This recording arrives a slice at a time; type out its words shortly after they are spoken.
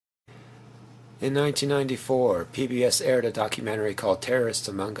In 1994, PBS aired a documentary called Terrorists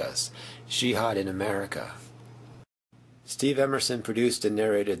Among Us, Jihad in America. Steve Emerson produced and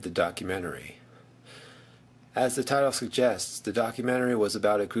narrated the documentary. As the title suggests, the documentary was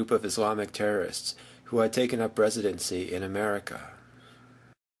about a group of Islamic terrorists who had taken up residency in America.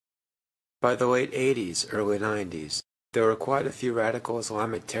 By the late 80s, early 90s, there were quite a few radical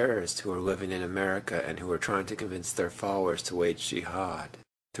Islamic terrorists who were living in America and who were trying to convince their followers to wage jihad.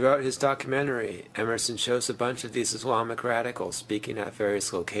 Throughout his documentary, Emerson shows a bunch of these Islamic radicals speaking at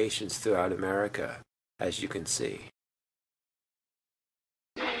various locations throughout America, as you can see.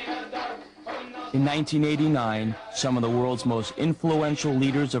 In 1989, some of the world's most influential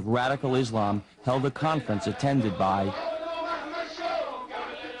leaders of radical Islam held a conference attended by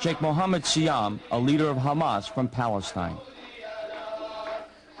Sheikh Mohammed Siam, a leader of Hamas from Palestine;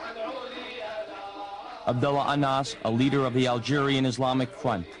 Abdullah Anas, a leader of the Algerian Islamic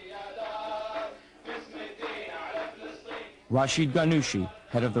Front; Rashid Ghannouchi,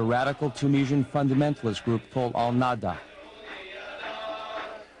 head of the radical Tunisian fundamentalist group called Al-Nahda;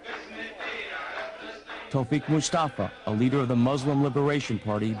 Tawfiq Mustafa, a leader of the Muslim Liberation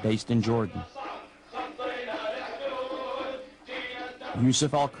Party based in Jordan;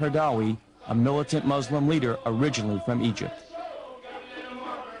 Yusuf al-Qaradawi, a militant Muslim leader originally from Egypt.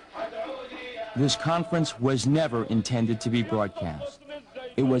 This conference was never intended to be broadcast.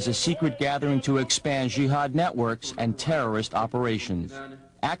 It was a secret gathering to expand jihad networks and terrorist operations.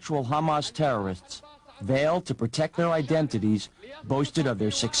 Actual Hamas terrorists, veiled to protect their identities, boasted of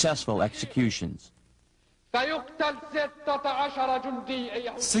their successful executions.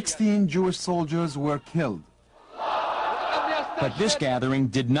 16 Jewish soldiers were killed. But this gathering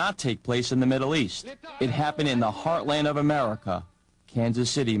did not take place in the Middle East. It happened in the heartland of America, Kansas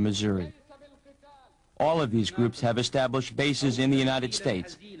City, Missouri. All of these groups have established bases in the United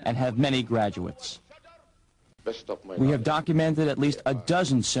States and have many graduates. We have documented at least a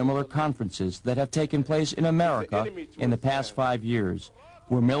dozen similar conferences that have taken place in America in the past 5 years,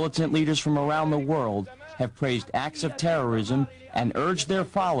 where militant leaders from around the world have praised acts of terrorism and urged their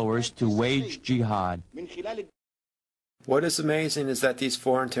followers to wage jihad. What is amazing is that these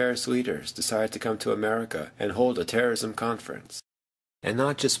foreign terrorist leaders decided to come to America and hold a terrorism conference. And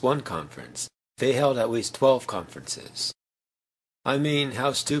not just one conference. They held at least 12 conferences. I mean,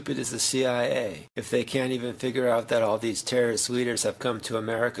 how stupid is the CIA if they can't even figure out that all these terrorist leaders have come to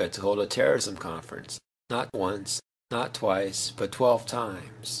America to hold a terrorism conference? Not once, not twice, but 12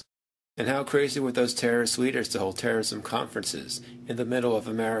 times. And how crazy were those terrorist leaders to hold terrorism conferences in the middle of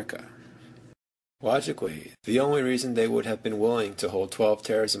America? Logically, the only reason they would have been willing to hold 12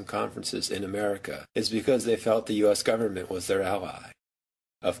 terrorism conferences in America is because they felt the U.S. government was their ally.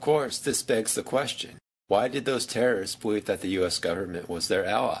 Of course, this begs the question, why did those terrorists believe that the U.S. government was their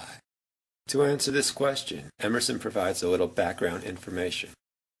ally? To answer this question, Emerson provides a little background information.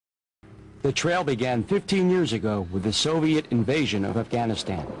 The trail began 15 years ago with the Soviet invasion of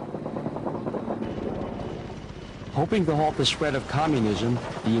Afghanistan. Hoping to halt the spread of communism,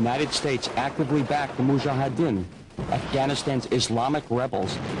 the United States actively backed the Mujahideen, Afghanistan's Islamic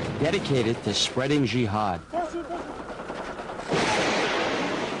rebels, dedicated to spreading jihad.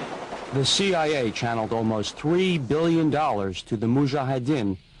 The CIA channeled almost $3 billion to the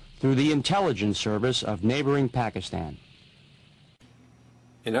Mujahideen through the intelligence service of neighboring Pakistan.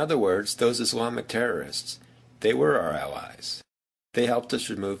 In other words, those Islamic terrorists, they were our allies. They helped us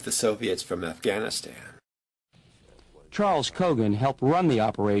remove the Soviets from Afghanistan. Charles Kogan helped run the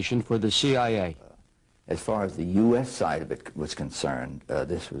operation for the CIA. As far as the U.S. side of it was concerned,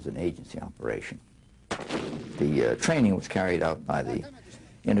 this was an agency operation. The training was carried out by the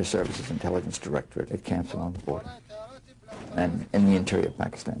Inter-Services Intelligence Directorate at camps along the border, and in the interior of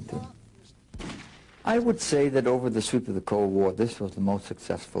Pakistan, too. I would say that over the sweep of the Cold War, this was the most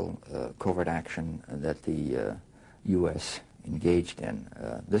successful covert action that the U.S. engaged in.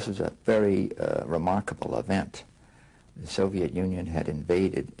 This was a very remarkable event. The Soviet Union had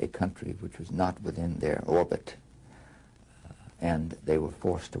invaded a country which was not within their orbit, and they were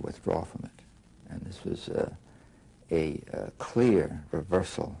forced to withdraw from it. And this was a clear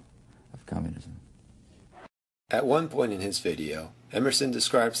reversal of communism. At one point in his video, Emerson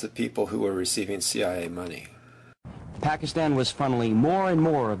describes the people who were receiving CIA money. Pakistan was funneling more and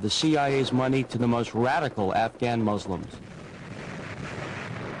more of the CIA's money to the most radical Afghan Muslims.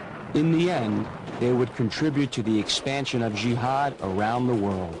 In the end, they would contribute to the expansion of jihad around the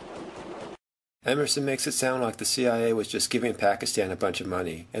world. Emerson makes it sound like the CIA was just giving Pakistan a bunch of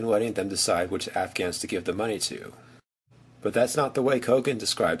money and letting them decide which Afghans to give the money to. But that's not the way Kogan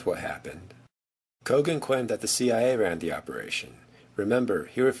described what happened. Kogan claimed that the CIA ran the operation, Remember,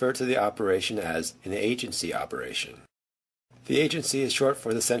 he referred to the operation as an agency operation. The agency is short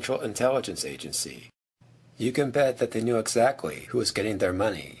for the Central Intelligence Agency. You can bet that they knew exactly who was getting their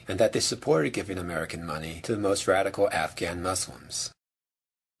money, and that they supported giving American money to the most radical Afghan Muslims.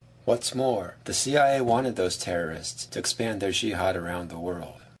 What's more, the CIA wanted those terrorists to expand their jihad around the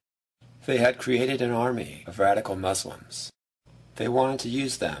world. They had created an army of radical Muslims. They wanted to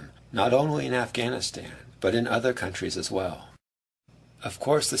use them not only in Afghanistan, but in other countries as well. Of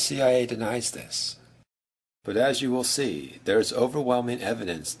course, the CIA denies this. But as you will see, there is overwhelming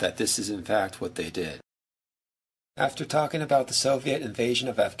evidence that this is in fact what they did. After talking about the Soviet invasion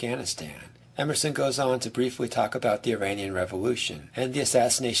of Afghanistan, Emerson goes on to briefly talk about the Iranian Revolution and the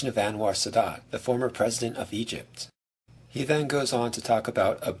assassination of Anwar Sadat, the former president of Egypt. He then goes on to talk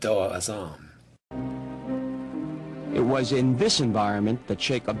about Abdullah Azzam. It was in this environment that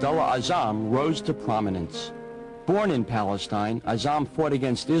Sheikh Abdullah Azzam rose to prominence. Born in Palestine, Azzam fought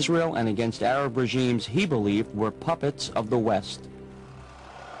against Israel and against Arab regimes he believed were puppets of the West.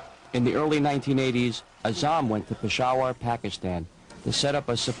 In the early 1980s, Azzam went to Peshawar, Pakistan, to set up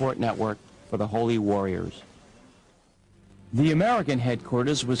a support network for the Holy Warriors. The American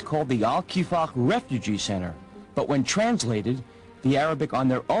headquarters was called the Al-Kifaq Refugee Center, but when translated, the Arabic on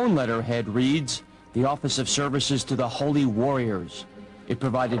their own letterhead reads, the Office of Services to the Holy Warriors. It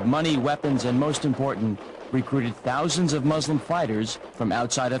provided money, weapons, and most important, recruited thousands of Muslim fighters from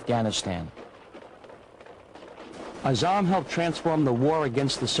outside Afghanistan. Azzam helped transform the war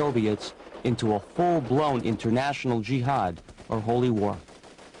against the Soviets into a full-blown international jihad, or holy war.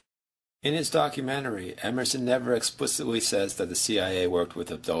 In his documentary, Emerson never explicitly says that the CIA worked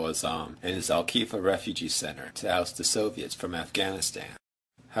with Abdullah Azzam and his Al-Kifaq Refugee Center to oust the Soviets from Afghanistan.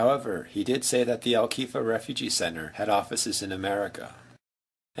 However, he did say that the Al-Kifaq Refugee Center had offices in America.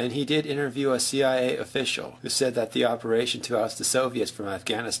 And he did interview a CIA official who said that the operation to oust the Soviets from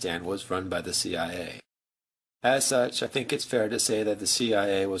Afghanistan was run by the CIA. As such, I think it's fair to say that the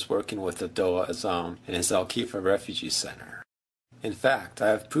CIA was working with Abdullah Azzam and his Al-Kifaq Refugee Center. In fact, I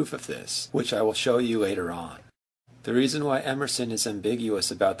have proof of this, which I will show you later on. The reason why Emerson is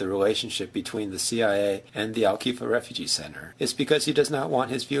ambiguous about the relationship between the CIA and the Al-Kifaq Refugee Center is because he does not want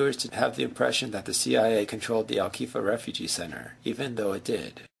his viewers to have the impression that the CIA controlled the Al-Kifaq Refugee Center, even though it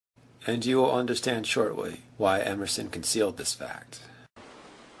did. And you will understand shortly why Emerson concealed this fact.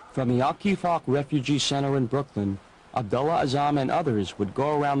 From the Al-Kifaq Refugee Center in Brooklyn, Abdullah Azzam and others would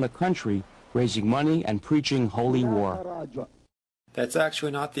go around the country raising money and preaching holy war. That's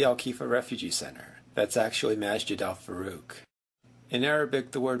actually not the Al-Kifaq Refugee Center. That's actually Masjid al-Farouk. In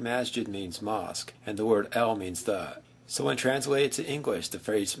Arabic, the word masjid means mosque, and the word el means the. So when translated to English, the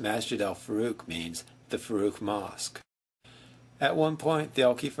phrase Masjid al-Farouk means the Farouk Mosque. At one point, the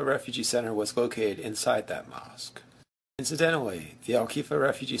Al-Kifaq Refugee Center was located inside that mosque. Incidentally, the Al-Kifaq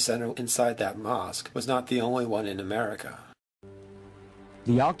Refugee Center inside that mosque was not the only one in America.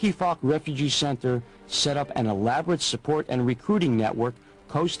 The Al-Kifaq Refugee Center set up an elaborate support and recruiting network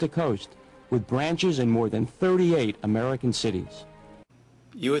coast to coast, with branches in more than 38 American cities.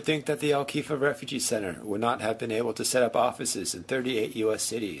 You would think that the Al-Kifaq Refugee Center would not have been able to set up offices in 38 U.S.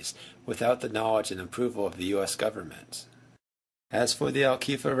 cities without the knowledge and approval of the U.S. government. As for the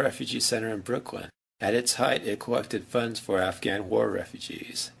Al-Kifaq Refugee Center in Brooklyn, at its height it collected funds for Afghan war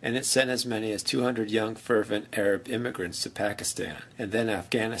refugees, and it sent as many as 200 young fervent Arab immigrants to Pakistan and then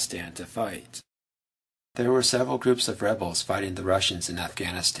Afghanistan to fight. There were several groups of rebels fighting the Russians in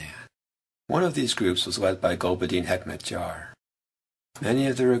Afghanistan. One of these groups was led by Gulbuddin Hekmatyar. Many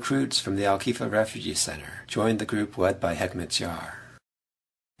of the recruits from the Al-Kifaq Refugee Center joined the group led by Hekmatyar.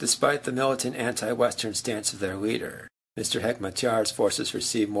 Despite the militant anti-Western stance of their leader, Mr. Hekmatyar's forces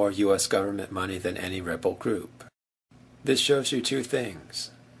received more U.S. government money than any rebel group. This shows you two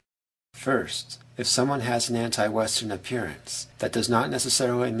things. First, if someone has an anti-Western appearance, that does not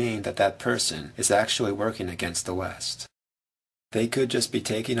necessarily mean that that person is actually working against the West. They could just be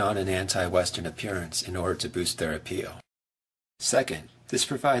taking on an anti-Western appearance in order to boost their appeal. Second, this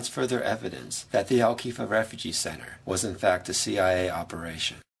provides further evidence that the Al-Kifaq Refugee Center was in fact a CIA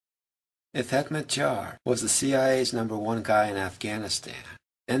operation. If Hekmatyar was the CIA's #1 guy in Afghanistan,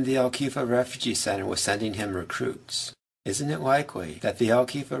 and the Al-Kifaq Refugee Center was sending him recruits, isn't it likely that the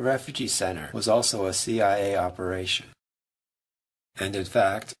Al-Kifaq Refugee Center was also a CIA operation? And in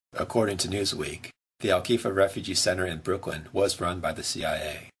fact, according to Newsweek, the Al-Kifaq Refugee Center in Brooklyn was run by the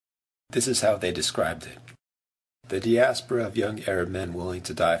CIA. This is how they described it. The diaspora of young Arab men willing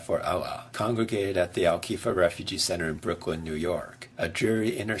to die for Allah congregated at the Al-Kifaq Refugee Center in Brooklyn, New York, a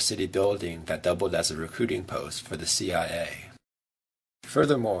dreary inner-city building that doubled as a recruiting post for the CIA.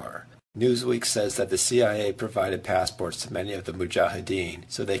 Furthermore, Newsweek says that the CIA provided passports to many of the Mujahideen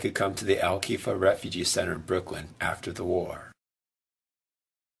so they could come to the Al-Khifa Refugee Center in Brooklyn after the war.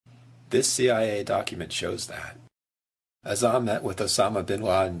 This CIA document shows that Azzam met with Osama bin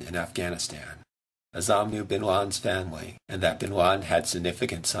Laden in Afghanistan. Azzam knew bin Laden's family and that bin Laden had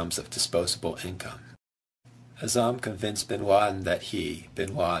significant sums of disposable income. Azzam convinced bin Laden that he,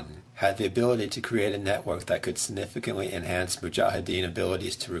 bin Laden, had the ability to create a network that could significantly enhance Mujahideen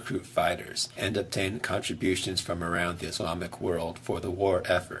abilities to recruit fighters and obtain contributions from around the Islamic world for the war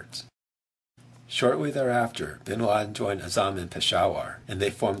effort. Shortly thereafter, bin Laden joined Azzam in Peshawar, and they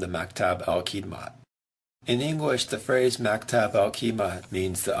formed the Maktab al-Khidmat. In English, the phrase Maktab al-Khidmat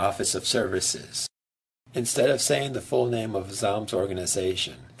means the Office of Services. Instead of saying the full name of Azzam's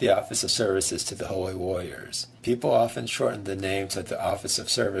organization, the Office of Services to the Holy Warriors, people often shorten the name to the Office of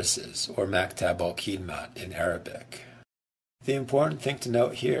Services, or Maktab al-Khidmat in Arabic. The important thing to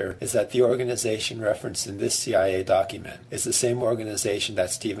note here is that the organization referenced in this CIA document is the same organization that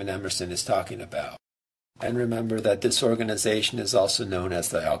Stephen Emerson is talking about. And remember that this organization is also known as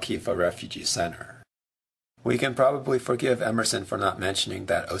the Al-Khifa Refugee Center. We can probably forgive Emerson for not mentioning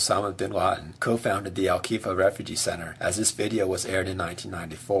that Osama bin Laden co-founded the Al-Khifa Refugee Center, as this video was aired in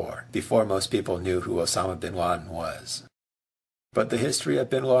 1994, before most people knew who Osama bin Laden was. But the history of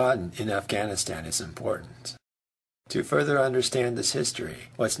bin Laden in Afghanistan is important. To further understand this history,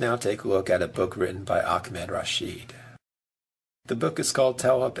 let's now take a look at a book written by Ahmed Rashid. The book is called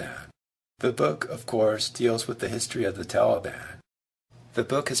Taliban. The book, of course, deals with the history of the Taliban. The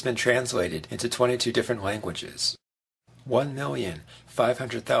book has been translated into 22 different languages.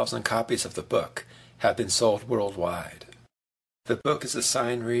 1,500,000 copies of the book have been sold worldwide. The book is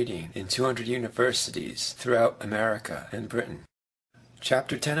assigned reading in 200 universities throughout America and Britain.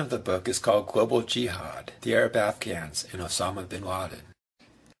 Chapter 10 of the book is called Global Jihad, the Arab Afghans and Osama bin Laden.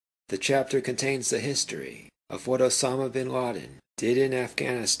 The chapter contains the history of what Osama bin Laden did in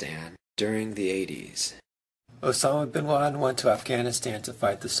Afghanistan during the 80s. Osama bin Laden went to Afghanistan to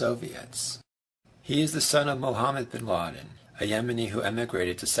fight the Soviets. He is the son of Mohammed bin Laden, a Yemeni who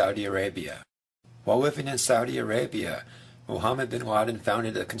emigrated to Saudi Arabia. While living in Saudi Arabia, Mohammed bin Laden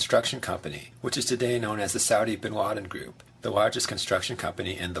founded a construction company, which is today known as the Saudi bin Laden Group, the largest construction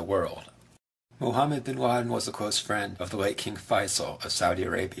company in the world. Mohammed bin Laden was a close friend of the late King Faisal of Saudi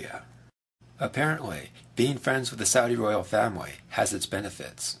Arabia. Apparently, being friends with the Saudi royal family has its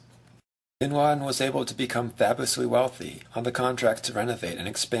benefits. Bin Laden was able to become fabulously wealthy on the contract to renovate and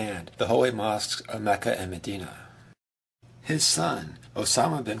expand the holy mosques of Mecca and Medina. His son,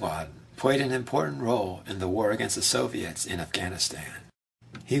 Osama bin Laden, played an important role in the war against the Soviets in Afghanistan.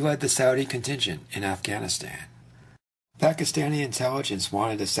 He led the Saudi contingent in Afghanistan. Pakistani intelligence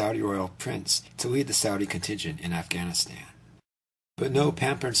wanted a Saudi royal prince to lead the Saudi contingent in Afghanistan. But no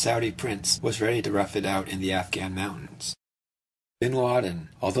pampered Saudi prince was ready to rough it out in the Afghan mountains. Bin Laden,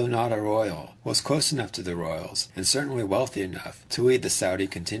 although not a royal, was close enough to the royals and certainly wealthy enough to lead the Saudi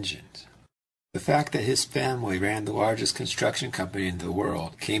contingent. The fact that his family ran the largest construction company in the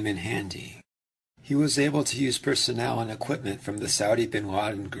world came in handy. He was able to use personnel and equipment from the Saudi bin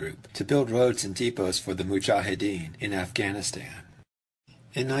Laden group to build roads and depots for the Mujahideen in Afghanistan.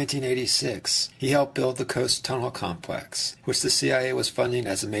 In 1986, he helped build the Coast Tunnel Complex, which the CIA was funding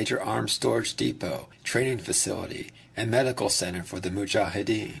as a major arms storage depot, training facility, and medical center for the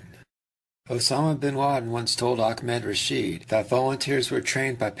Mujahideen. Osama bin Laden once told Ahmed Rashid that volunteers were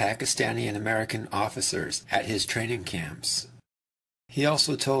trained by Pakistani and American officers at his training camps. He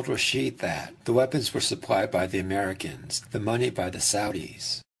also told Rashid that the weapons were supplied by the Americans, the money by the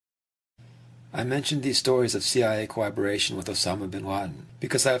Saudis. I mentioned these stories of CIA collaboration with Osama bin Laden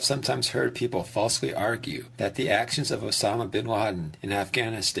because I have sometimes heard people falsely argue that the actions of Osama bin Laden in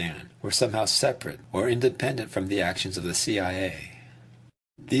Afghanistan were somehow separate or independent from the actions of the CIA.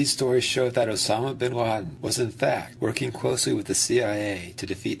 These stories show that Osama bin Laden was in fact working closely with the CIA to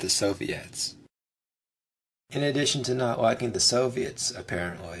defeat the Soviets. In addition to not liking the Soviets,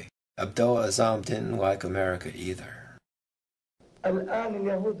 apparently, Abdullah Azzam didn't like America either.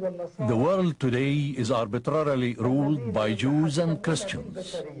 The world today is arbitrarily ruled by Jews and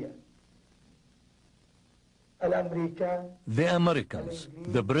Christians. The Americans,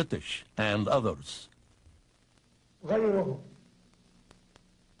 the British, and others.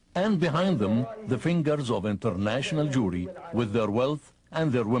 And behind them, the fingers of international Jewry with their wealth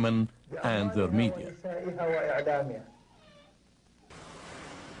and their women and their media.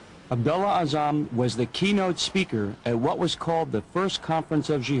 Abdullah Azzam was the keynote speaker at what was called the First Conference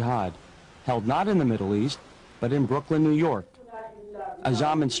of Jihad, held not in the Middle East, but in Brooklyn, New York.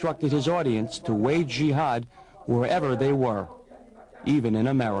 Azzam instructed his audience to wage jihad wherever they were, even in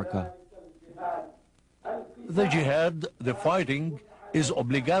America. The jihad, the fighting, is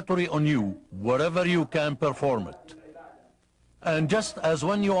obligatory on you wherever you can perform it. And just as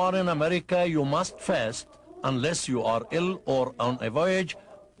when you are in America you must fast unless you are ill or on a voyage,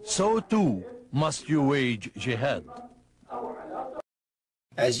 so too must you wage jihad.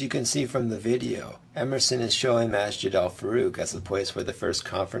 As you can see from the video, Emerson is showing Masjid al-Farouk as the place where the first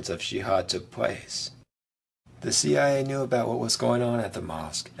conference of jihad took place. The CIA knew about what was going on at the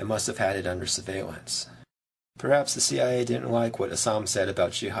mosque and must have had it under surveillance. Perhaps the CIA didn't like what Osama said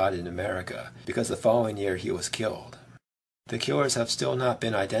about jihad in America, because the following year he was killed. The killers have still not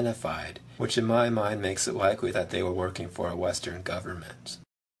been identified, which in my mind makes it likely that they were working for a Western government.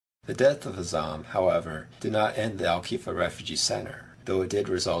 The death of Osama, however, did not end the Al-Khifa Refugee Center, though it did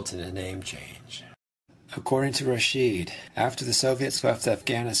result in a name change. According to Rashid, after the Soviets left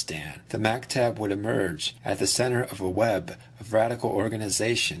Afghanistan, the Maktab would emerge at the center of a web of radical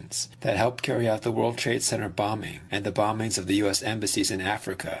organizations that helped carry out the World Trade Center bombing and the bombings of the U.S. embassies in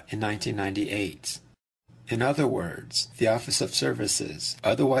Africa in 1998. In other words, the Office of Services,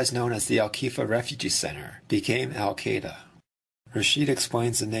 otherwise known as the Al-Khifa Refugee Center, became Al-Qaeda. Rashid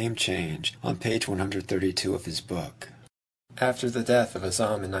explains the name change on page 132 of his book. After the death of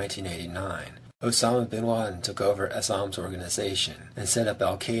Osama in 1989, Osama bin Laden took over Osama's organization and set up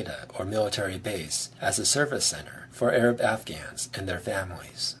Al-Qaeda, or military base, as a service center for Arab Afghans and their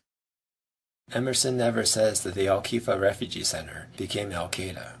families. Emerson never says that the Al-Khifa Refugee Center became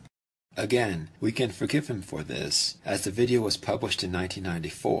Al-Qaeda. Again, we can forgive him for this, as the video was published in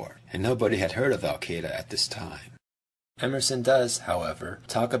 1994, and nobody had heard of Al-Qaeda at this time. Emerson does, however,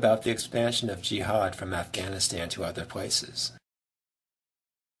 talk about the expansion of jihad from Afghanistan to other places.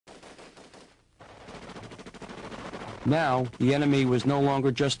 Now, the enemy was no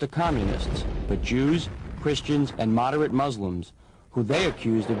longer just the communists, but Jews, Christians, and moderate Muslims, who they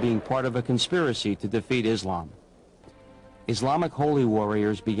accused of being part of a conspiracy to defeat Islam. Islamic holy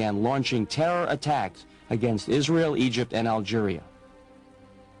warriors began launching terror attacks against Israel, Egypt, and Algeria.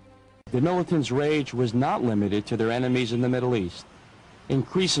 The militants' rage was not limited to their enemies in the Middle East.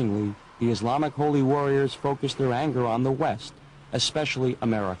 Increasingly, the Islamic holy warriors focused their anger on the West, especially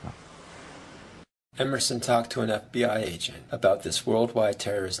America. Emerson talked to an FBI agent about this worldwide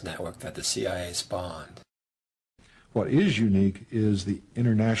terrorist network that the CIA spawned. What is unique is the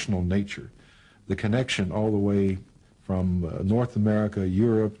international nature, the connection all the way from North America,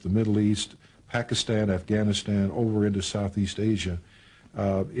 Europe, the Middle East, Pakistan, Afghanistan, over into Southeast Asia.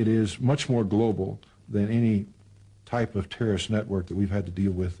 It is much more global than any type of terrorist network that we've had to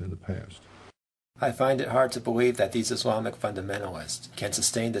deal with in the past. I find it hard to believe that these Islamic fundamentalists can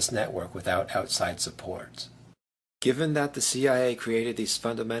sustain this network without outside support. Given that the CIA created these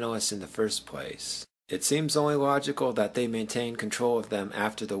fundamentalists in the first place, it seems only logical that they maintain control of them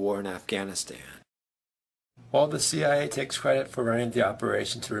after the war in Afghanistan. While the CIA takes credit for running the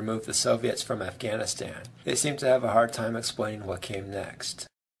operation to remove the Soviets from Afghanistan, they seem to have a hard time explaining what came next.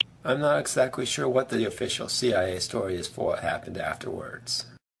 I'm not exactly sure what the official CIA story is for what happened afterwards.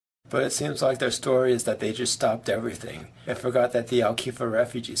 But it seems like their story is that they just stopped everything and forgot that the Al-Khifa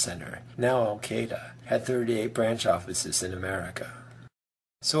Refugee Center, now Al-Qaeda, had 38 branch offices in America.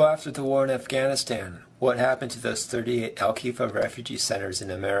 So after the war in Afghanistan, what happened to those 38 Al-Khifa Refugee Centers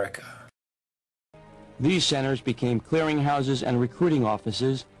in America? These centers became clearinghouses and recruiting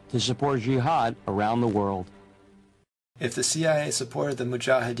offices to support jihad around the world. If the CIA supported the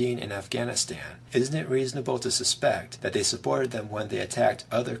Mujahideen in Afghanistan, isn't it reasonable to suspect that they supported them when they attacked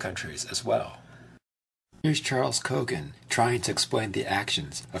other countries as well? Here's Charles Kogan trying to explain the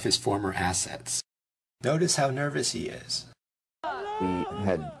actions of his former assets. Notice how nervous he is. We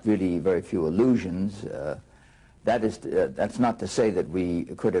had really very few illusions. That's not to say that we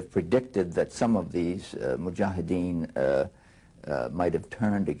could have predicted that some of these Mujahideen might have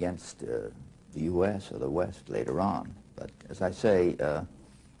turned against the U.S. or the West later on. But as I say,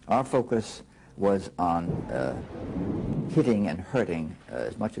 our focus was on hitting and hurting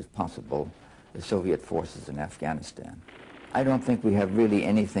as much as possible the Soviet forces in Afghanistan. I don't think we have really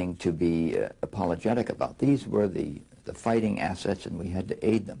anything to be apologetic about. These were the fighting assets, and we had to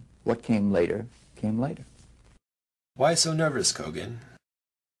aid them. What came later, came later. Why so nervous, Kogan?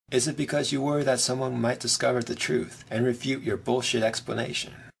 Is it because you worry that someone might discover the truth and refute your bullshit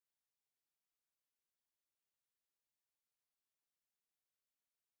explanation?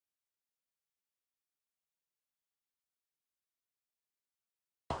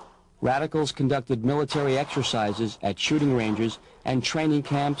 Radicals conducted military exercises at shooting ranges and training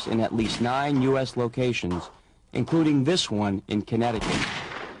camps in at least 9 U.S. locations, including this one in Connecticut.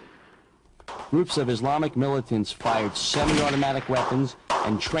 Groups of Islamic militants fired semi-automatic weapons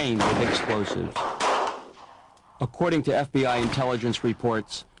and trained with explosives. According to FBI intelligence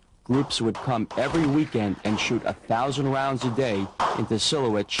reports, groups would come every weekend and shoot 1,000 rounds a day into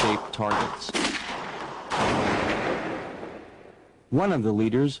silhouette-shaped targets. One of the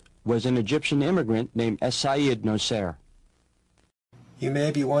leaders was an Egyptian immigrant named Said Nosser. You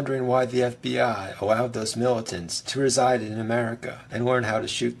may be wondering why the FBI allowed those militants to reside in America and learn how to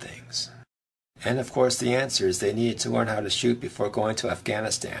shoot things. And of course the answer is they needed to learn how to shoot before going to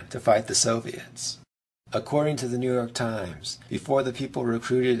Afghanistan to fight the Soviets. According to the New York Times, before the people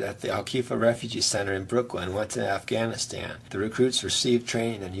recruited at the Al-Qifa Refugee Center in Brooklyn went to Afghanistan, the recruits received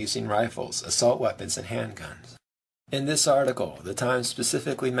training in using rifles, assault weapons, and handguns. In this article, the Times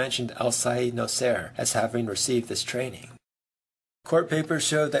specifically mentioned Said Nosser as having received this training. Court papers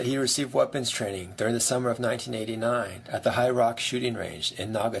showed that he received weapons training during the summer of 1989 at the High Rock shooting range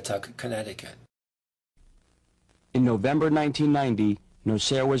in Naugatuck, Connecticut. In November 1990,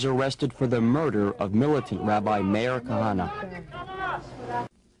 Nosser was arrested for the murder of militant Rabbi Meir Kahane.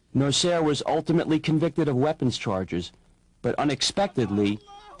 Nosser was ultimately convicted of weapons charges, but unexpectedly,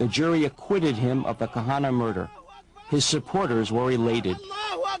 the jury acquitted him of the Kahane murder. His supporters were elated.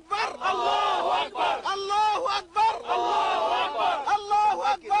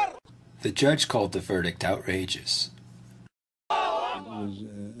 The judge called the verdict outrageous. It was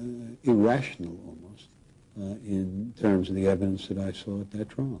irrational almost in terms of the evidence that I saw at that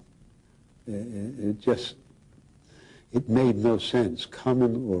trial. It made no sense,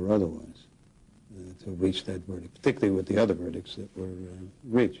 common or otherwise, to reach that verdict, particularly with the other verdicts that were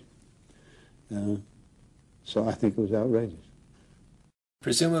reached. So I think it was outrageous.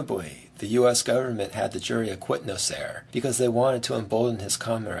 Presumably, the U.S. government had the jury acquit Nosser because they wanted to embolden his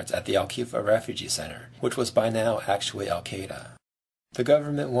comrades at the Al-Qifa Refugee Center, which was by now actually Al-Qaeda. The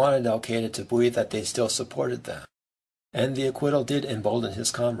government wanted Al-Qaeda to believe that they still supported them, and the acquittal did embolden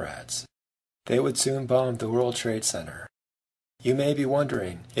his comrades. They would soon bomb the World Trade Center. You may be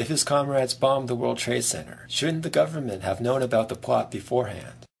wondering, if his comrades bombed the World Trade Center, shouldn't the government have known about the plot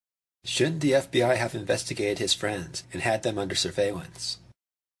beforehand? Shouldn't the FBI have investigated his friends and had them under surveillance?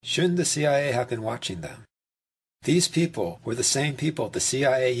 Shouldn't the CIA have been watching them? These people were the same people the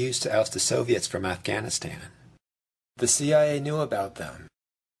CIA used to oust the Soviets from Afghanistan. The CIA knew about them.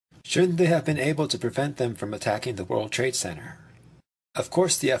 Shouldn't they have been able to prevent them from attacking the World Trade Center? Of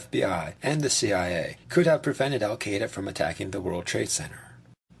course the FBI and the CIA could have prevented Al-Qaeda from attacking the World Trade Center.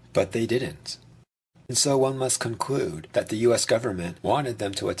 But they didn't. And so one must conclude that the U.S. government wanted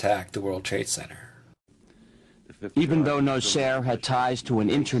them to attack the World Trade Center. Even though Nosser had ties to an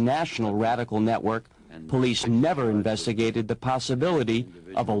international radical network, police never investigated the possibility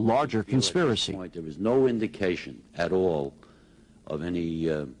of a larger conspiracy. There was no indication at all of any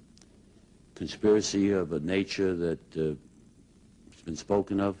conspiracy of a nature that has been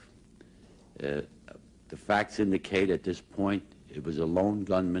spoken of. The facts indicate at this point it was a lone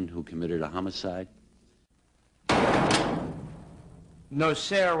gunman who committed a homicide.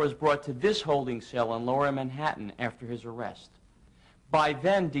 Nosser was brought to this holding cell in Lower Manhattan after his arrest. By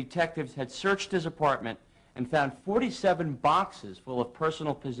then, detectives had searched his apartment and found 47 boxes full of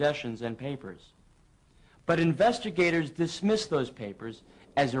personal possessions and papers. But investigators dismissed those papers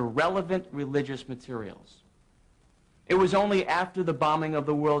as irrelevant religious materials. It was only after the bombing of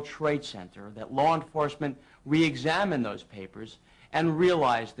the World Trade Center that law enforcement re-examined those papers and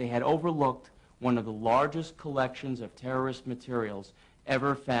realized they had overlooked one of the largest collections of terrorist materials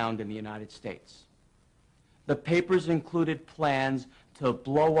ever found in the United States. The papers included plans to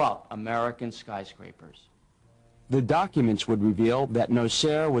blow up American skyscrapers. The documents would reveal that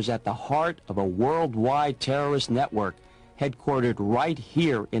Nosser was at the heart of a worldwide terrorist network headquartered right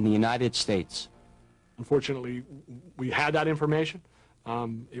here in the United States. Unfortunately, we had that information.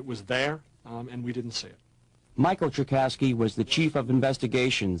 It was there, and we didn't see it. Michael Cherkasky was the chief of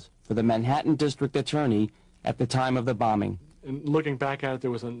investigations for the Manhattan District Attorney at the time of the bombing. And looking back at it, there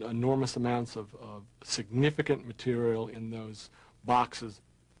was an enormous amounts of significant material in those boxes.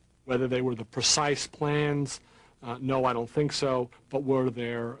 Whether they were the precise plans, no, I don't think so, but were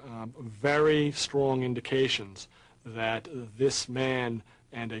there very strong indications that this man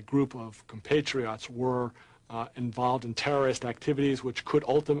and a group of compatriots were involved in terrorist activities which could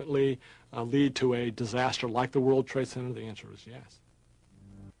ultimately lead to a disaster like the World Trade Center? The answer is yes.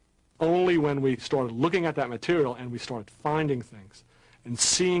 Only when we started looking at that material and we started finding things and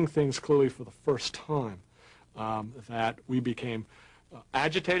seeing things clearly for the first time that we became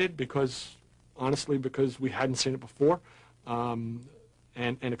agitated because, honestly, because we hadn't seen it before,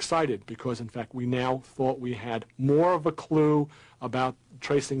 and excited because, in fact, we now thought we had more of a clue about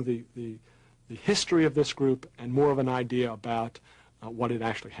tracing the history of this group and more of an idea about what had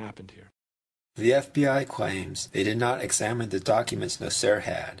actually happened here. The FBI claims they did not examine the documents Nasser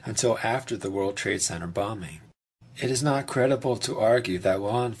had until after the World Trade Center bombing. It is not credible to argue that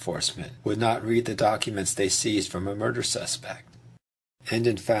law enforcement would not read the documents they seized from a murder suspect. And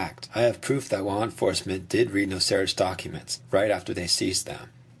in fact, I have proof that law enforcement did read Nasser's documents right after they seized them.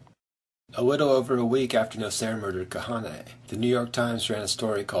 A little over a week after Nasser murdered Kahane, the New York Times ran a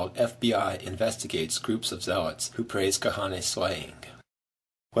story called FBI Investigates Groups of Zealots Who Praise Kahane's Slaying.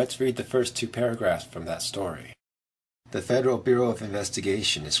 Let's read the first 2 paragraphs from that story. The Federal Bureau of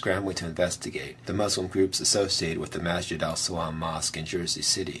Investigation is scrambling to investigate the Muslim groups associated with the Masjid al-Salam Mosque in Jersey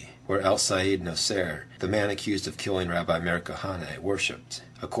City, where El-Sayed Nasser, the man accused of killing Rabbi Meir Kahane, worshipped,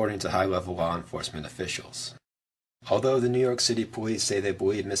 according to high-level law enforcement officials. Although the New York City police say they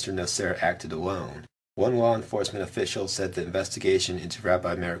believe Mr. Nasser acted alone, one law enforcement official said the investigation into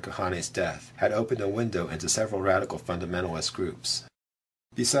Rabbi Meir Kahane's death had opened a window into several radical fundamentalist groups.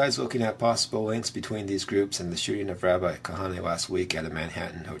 Besides looking at possible links between these groups and the shooting of Rabbi Kahane last week at a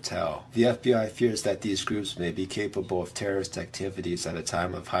Manhattan hotel, the FBI fears that these groups may be capable of terrorist activities at a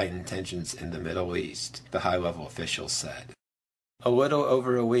time of heightened tensions in the Middle East, the high-level officials said. A little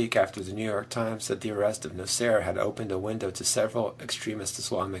over a week after the New York Times said the arrest of Nasser had opened a window to several extremist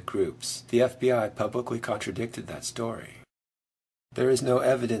Islamic groups, the FBI publicly contradicted that story. There is no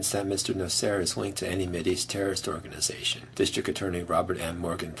evidence that Mr. Nasser is linked to any Mideast terrorist organization, District Attorney Robert M.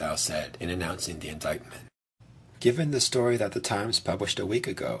 Morgenthau said in announcing the indictment. Given the story that the Times published a week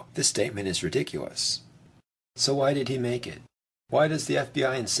ago, this statement is ridiculous. So why did he make it? Why does the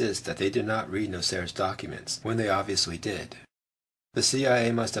FBI insist that they did not read Nasser's documents, when they obviously did? The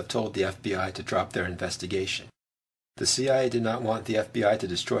CIA must have told the FBI to drop their investigation. The CIA did not want the FBI to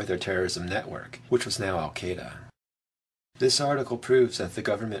destroy their terrorism network, which was now Al-Qaeda. This article proves that the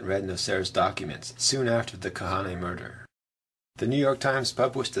government read Nasser's documents soon after the Kahane murder. The New York Times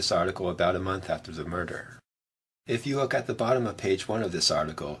published this article about a month after the murder. If you look at the bottom of page 1 of this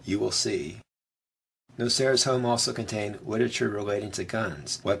article, you will see Nasser's home also contained literature relating to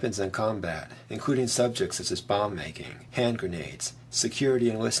guns, weapons and combat, including subjects such as bomb-making, hand grenades, security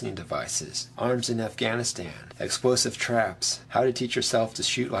and listening devices, arms in Afghanistan, explosive traps, how to teach yourself to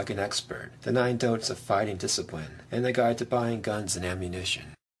shoot like an expert, the 9 don'ts of fighting discipline, and the guide to buying guns and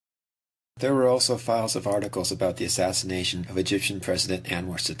ammunition. There were also files of articles about the assassination of Egyptian President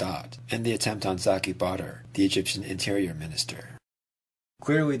Anwar Sadat and the attempt on Zaki Badr, the Egyptian Interior Minister.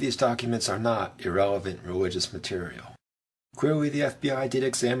 Clearly, these documents are not irrelevant religious material. Clearly, the FBI did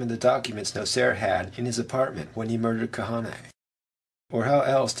examine the documents Nasser had in his apartment when he murdered Kahane. Or how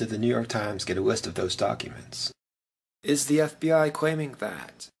else did the New York Times get a list of those documents? Is the FBI claiming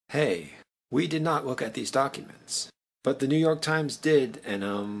that, hey, we did not look at these documents, but the New York Times did,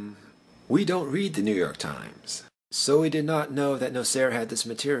 and we don't read the New York Times, so we did not know that Nasser had this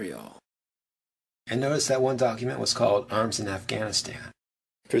material? And notice that one document was called Arms in Afghanistan.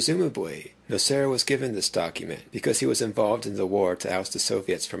 Presumably, Nasser was given this document because he was involved in the war to oust the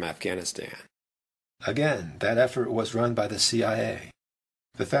Soviets from Afghanistan. Again, that effort was run by the CIA.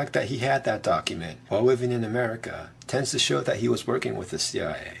 The fact that he had that document while living in America tends to show that he was working with the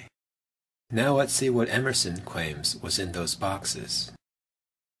CIA. Now let's see what Emerson claims was in those boxes.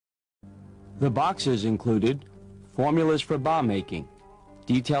 The boxes included formulas for bomb making,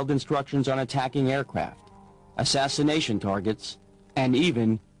 detailed instructions on attacking aircraft, assassination targets, and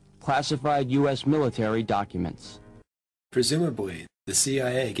even classified U.S. military documents. Presumably, the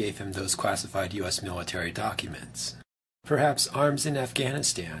CIA gave him those classified U.S. military documents. Perhaps Arms in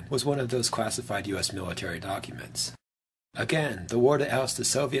Afghanistan was one of those classified U.S. military documents. Again, the war to oust the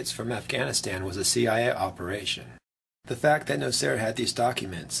Soviets from Afghanistan was a CIA operation. The fact that Nasser had these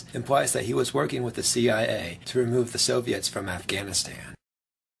documents implies that he was working with the CIA to remove the Soviets from Afghanistan.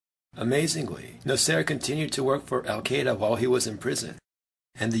 Amazingly, Nasser continued to work for Al-Qaeda while he was in prison,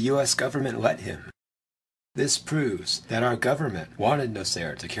 and the U.S. government let him. This proves that our government wanted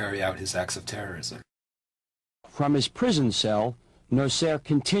Nasser to carry out his acts of terrorism. From his prison cell, Nasser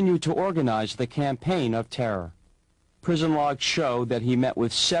continued to organize the campaign of terror. Prison logs show that he met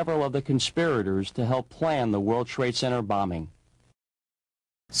with several of the conspirators to help plan the World Trade Center bombing.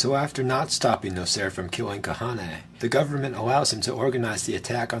 So after not stopping Nasser from killing Kahane, the government allows him to organize the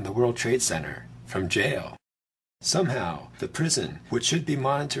attack on the World Trade Center from jail. Somehow, the prison, which should be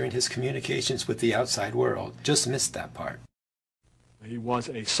monitoring his communications with the outside world, just missed that part. He was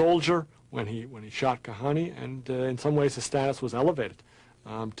a soldier when he shot Kahane, and in some ways his status was elevated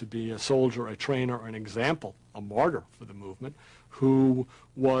to be a soldier, a trainer, an example, a martyr for the movement, who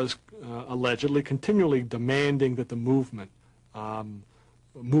was allegedly continually demanding that the movement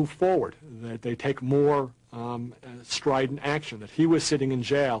move forward, that they take more strident action, that he was sitting in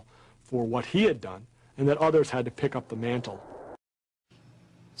jail for what he had done, and that others had to pick up the mantle.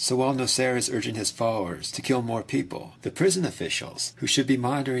 So while Nasser is urging his followers to kill more people, the prison officials, who should be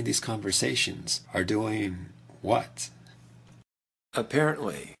monitoring these conversations, are doing what?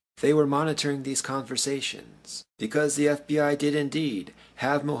 Apparently, they were monitoring these conversations because the FBI did indeed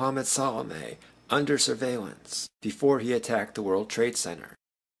have Mohammed Saleh under surveillance before he attacked the World Trade Center.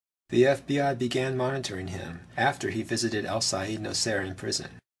 The FBI began monitoring him after he visited Said Nasser in prison.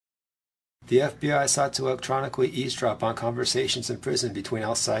 The FBI sought to electronically eavesdrop on conversations in prison between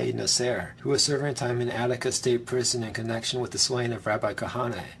Said Nasser, who was serving time in Attica State Prison in connection with the slaying of Rabbi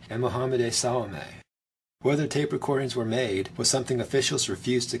Kahane, and Mohammed Saleh. Whether tape recordings were made was something officials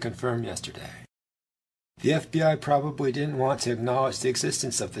refused to confirm yesterday. The FBI probably didn't want to acknowledge the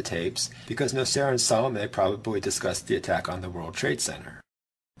existence of the tapes because Nasser and Saleh probably discussed the attack on the World Trade Center.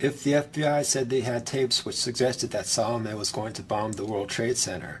 If the FBI said they had tapes which suggested that Saleh was going to bomb the World Trade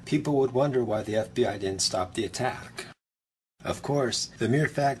Center, people would wonder why the FBI didn't stop the attack. Of course, the mere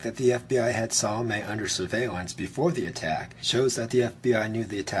fact that the FBI had Saleh under surveillance before the attack shows that the FBI knew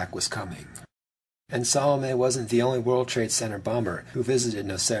the attack was coming. And Saleh wasn't the only World Trade Center bomber who visited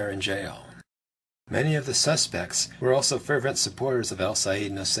Nasser in jail. Many of the suspects were also fervent supporters of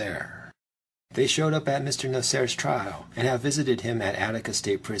Said Nasser. They showed up at Mr. Nasser's trial and have visited him at Attica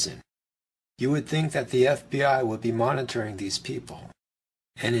State Prison. You would think that the FBI would be monitoring these people.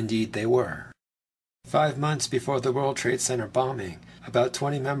 And indeed they were. 5 months before the World Trade Center bombing, about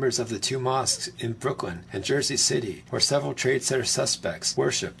 20 members of the 2 mosques in Brooklyn and Jersey City, where several Trade Center suspects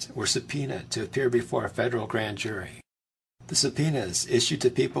worshipped, were subpoenaed to appear before a federal grand jury. The subpoenas, issued to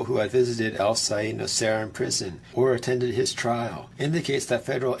people who had visited Said Nasser in prison or attended his trial, indicates that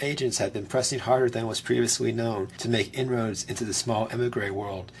federal agents had been pressing harder than was previously known to make inroads into the small emigre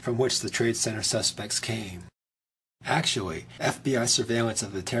world from which the Trade Center suspects came. Actually, FBI surveillance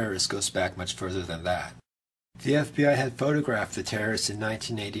of the terrorists goes back much further than that. The FBI had photographed the terrorists in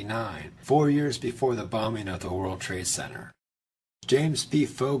 1989, 4 years before the bombing of the World Trade Center. James P.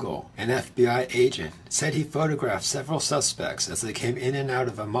 Fogel, an FBI agent, said he photographed several suspects as they came in and out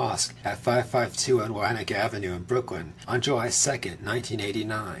of a mosque at 552 Atlantic Avenue in Brooklyn on July 2,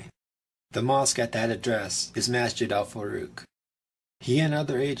 1989. The mosque at that address is Masjid al-Farouk. He and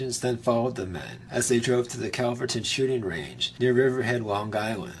other agents then followed the men as they drove to the Calverton shooting range near Riverhead, Long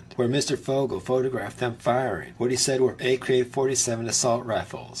Island, where Mr. Fogel photographed them firing what he said were AK-47 assault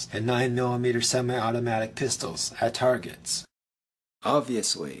rifles and 9mm semi-automatic pistols at targets.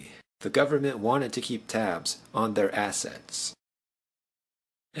 Obviously, the government wanted to keep tabs on their assets.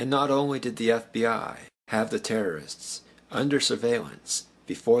 And not only did the FBI have the terrorists under surveillance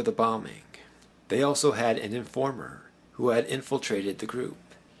before the bombing, they also had an informer who had infiltrated the group.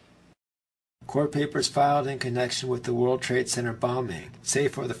 Court papers filed in connection with the World Trade Center bombing say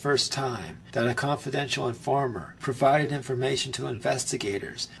for the first time that a confidential informer provided information to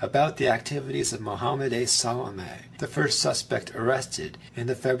investigators about the activities of Mohammed Saleh, the first suspect arrested in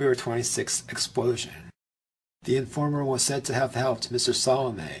the February 26th explosion. The informer was said to have helped Mr.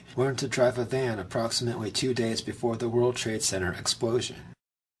 Saleh learn to drive a van approximately 2 days before the World Trade Center explosion.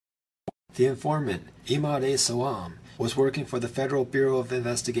 The informant, Imad Salam, was working for the Federal Bureau of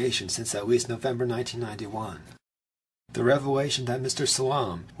Investigation since at least November 1991. The revelation that Mr.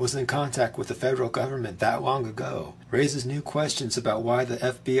 Salam was in contact with the federal government that long ago raises new questions about why the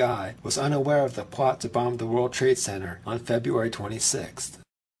FBI was unaware of the plot to bomb the World Trade Center on February 26th.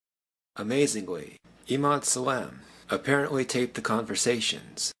 Amazingly, Imad Salam apparently taped the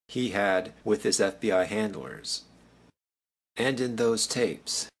conversations he had with his FBI handlers. And in those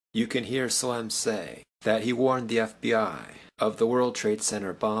tapes, you can hear Salam say that he warned the FBI of the World Trade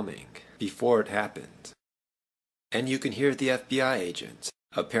Center bombing before it happened. And you can hear the FBI agent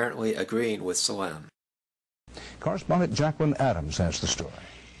apparently agreeing with Salam. Correspondent Jacqueline Adams has the story.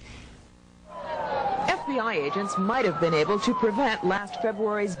 FBI agents might have been able to prevent last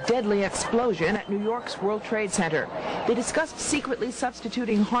February's deadly explosion at New York's World Trade Center. They discussed secretly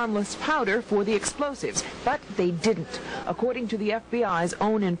substituting harmless powder for the explosives, but they didn't, according to the FBI's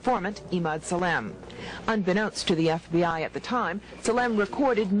own informant, Imad Salam. Unbeknownst to the FBI at the time, Salam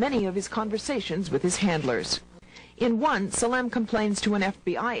recorded many of his conversations with his handlers. In one, Salam complains to an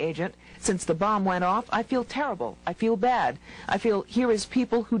FBI agent, "Since the bomb went off, I feel terrible. I feel bad. I feel here is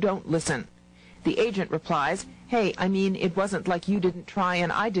people who don't listen." The agent replies, "Hey, I mean, it wasn't like you didn't try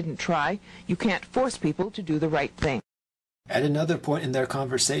and I didn't try. You can't force people to do the right thing." At another point in their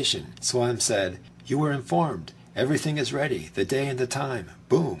conversation, Salam said, "You were informed. Everything is ready. The day and the time.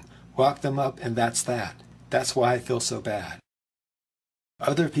 Boom. Lock them up and that's that. That's why I feel so bad."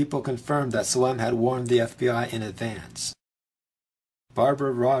 Other people confirmed that Salam had warned the FBI in advance.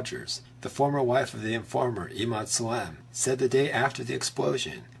 Barbara Rogers, the former wife of the informer Imad Salem, said the day after the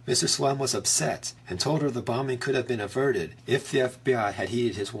explosion, Mr. Salem was upset and told her the bombing could have been averted if the FBI had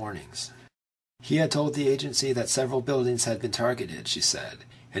heeded his warnings. He had told the agency that several buildings had been targeted, she said,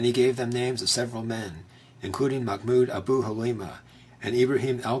 and he gave them names of several men, including Mahmoud Abu Halima and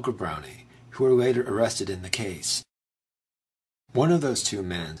Ibrahim El-Ghabrani, who were later arrested in the case. One of those two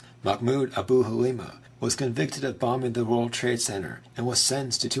men, Mahmoud Abu Halima, was convicted of bombing the World Trade Center and was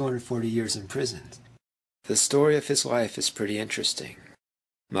sentenced to 240 years in prison. The story of his life is pretty interesting.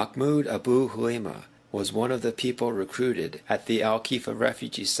 Mahmoud Abu Halima was one of the people recruited at the Al-Khifa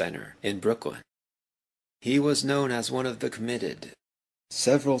Refugee Center in Brooklyn. He was known as one of the committed.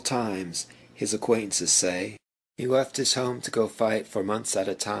 Several times, his acquaintances say, he left his home to go fight for months at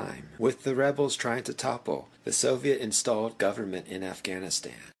a time, with the rebels trying to topple the Soviet-installed government in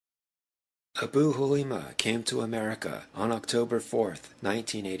Afghanistan. Abu Halima came to America on October 4,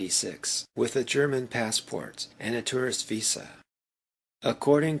 1986, with a German passport and a tourist visa.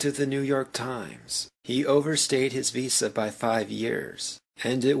 According to the New York Times, he overstayed his visa by 5 years,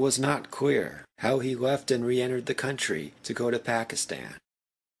 and it was not clear how he left and re-entered the country to go to Pakistan.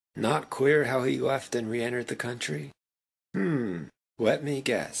 Not clear how he left and re-entered the country? Let me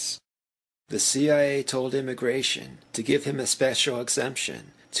guess. The CIA told immigration to give him a special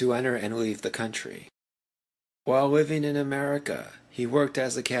exemption to enter and leave the country. While living in America, he worked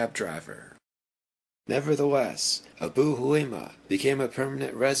as a cab driver. Nevertheless, Abu Halima became a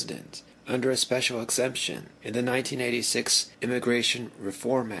permanent resident under a special exemption in the 1986 Immigration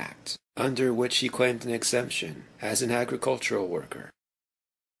Reform Act, under which he claimed an exemption as an agricultural worker.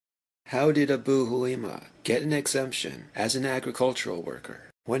 How did Abu Halima get an exemption as an agricultural worker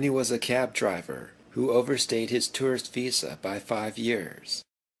when he was a cab driver who overstayed his tourist visa by 5 years?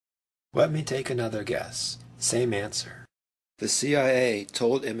 Let me take another guess. Same answer. The CIA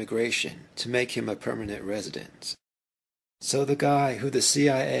told immigration to make him a permanent resident. So the guy who the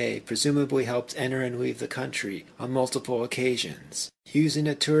CIA presumably helped enter and leave the country on multiple occasions, using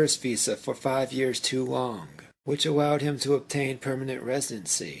a tourist visa for 5 years too long, which allowed him to obtain permanent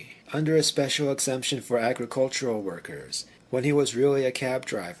residency under a special exemption for agricultural workers when he was really a cab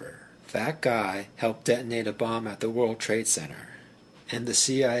driver. That guy helped detonate a bomb at the World Trade Center. And the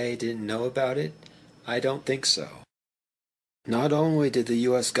CIA didn't know about it? I don't think so. Not only did the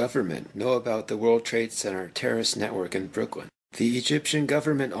U.S. government know about the World Trade Center terrorist network in Brooklyn, the Egyptian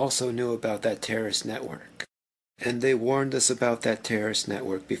government also knew about that terrorist network. And they warned us about that terrorist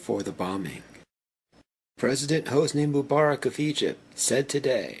network before the bombing. President Hosni Mubarak of Egypt said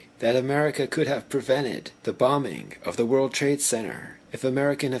today that America could have prevented the bombing of the World Trade Center if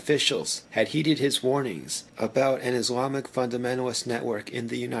American officials had heeded his warnings about an Islamic fundamentalist network in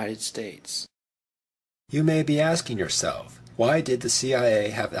the United States. You may be asking yourself, why did the CIA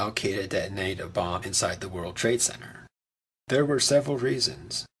have Al-Qaeda detonate a bomb inside the World Trade Center? There were several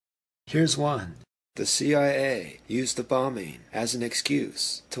reasons. Here's one. The CIA used the bombing as an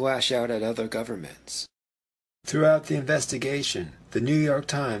excuse to lash out at other governments. Throughout the investigation, the New York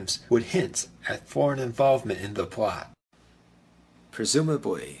Times would hint at foreign involvement in the plot.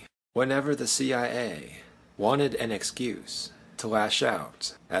 Presumably, whenever the CIA wanted an excuse to lash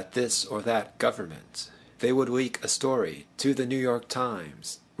out at this or that government, they would leak a story to the New York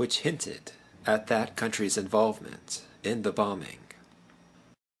Times which hinted at that country's involvement in the bombing.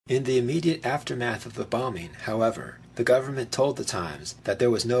 In the immediate aftermath of the bombing, however, the government told the Times that there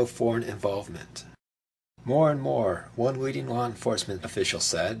was no foreign involvement. More and more, one leading law enforcement official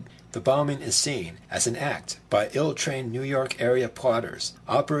said, the bombing is seen as an act by ill-trained New York area plotters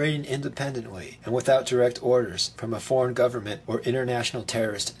operating independently and without direct orders from a foreign government or international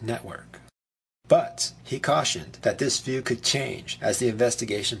terrorist network. But he cautioned that this view could change as the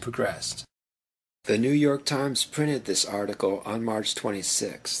investigation progressed. The New York Times printed this article on March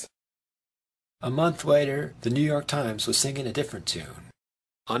 26th. A month later, the New York Times was singing a different tune.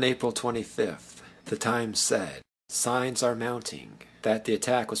 On April 25th, the Times said, signs are mounting that the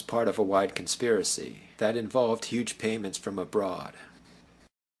attack was part of a wide conspiracy that involved huge payments from abroad.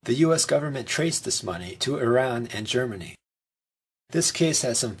 The U.S. government traced this money to Iran and Germany. This case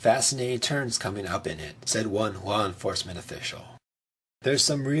has some fascinating turns coming up in it, said one law enforcement official. There's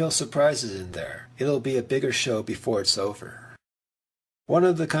some real surprises in there. It'll be a bigger show before it's over. One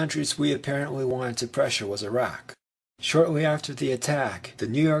of the countries we apparently wanted to pressure was Iraq. Shortly after the attack, the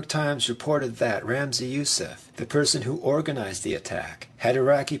New York Times reported that Ramzi Youssef, the person who organized the attack, had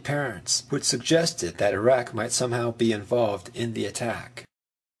Iraqi parents, which suggested that Iraq might somehow be involved in the attack.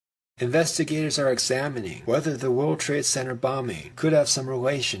 Investigators are examining whether the World Trade Center bombing could have some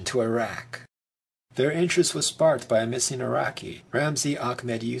relation to Iraq. Their interest was sparked by a missing Iraqi, Ramzi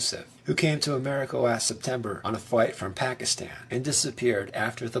Ahmed Yusuf, who came to America last September on a flight from Pakistan and disappeared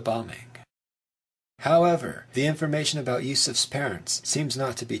after the bombing. However, the information about Yusuf's parents seems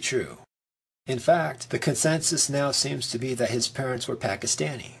not to be true. In fact, the consensus now seems to be that his parents were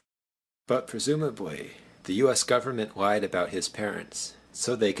Pakistani. But presumably, the U.S. government lied about his parents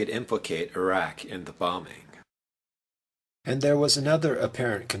so they could implicate Iraq in the bombing. And there was another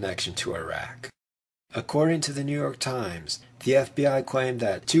apparent connection to Iraq. According to the New York Times, the FBI claimed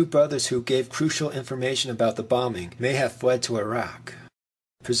that two brothers who gave crucial information about the bombing may have fled to Iraq.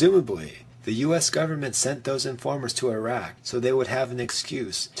 Presumably, the U.S. government sent those informers to Iraq so they would have an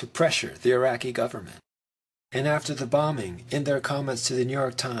excuse to pressure the Iraqi government. And after the bombing, in their comments to the New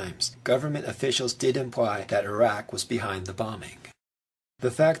York Times, government officials did imply that Iraq was behind the bombing.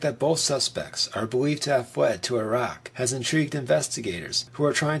 The fact that both suspects are believed to have fled to Iraq has intrigued investigators who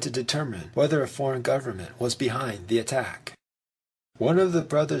are trying to determine whether a foreign government was behind the attack. One of the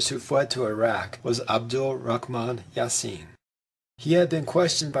brothers who fled to Iraq was Abdul Rahman Yassin. He had been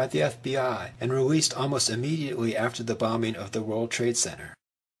questioned by the FBI and released almost immediately after the bombing of the World Trade Center.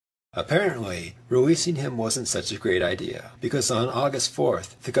 Apparently, releasing him wasn't such a great idea, because on August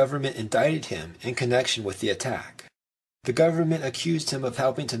 4th, the government indicted him in connection with the attack. The government accused him of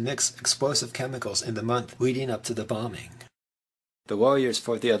helping to mix explosive chemicals in the month leading up to the bombing. The lawyers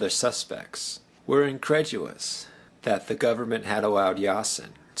for the other suspects were incredulous that the government had allowed Yassin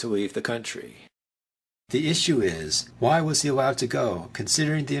to leave the country. The issue is, why was he allowed to go,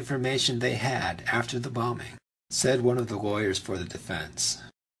 considering the information they had after the bombing, said one of the lawyers for the defense.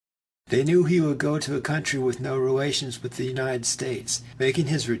 They knew he would go to a country with no relations with the United States, making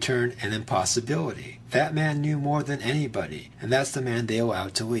his return an impossibility. That man knew more than anybody, and that's the man they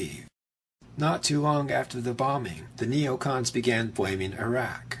allowed to leave. Not too long after the bombing, the neocons began blaming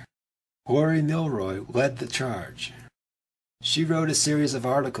Iraq. Lori Milroy led the charge. She wrote a series of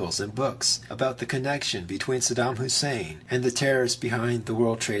articles and books about the connection between Saddam Hussein and the terrorists behind the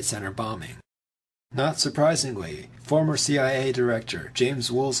World Trade Center bombing. Not surprisingly, former CIA Director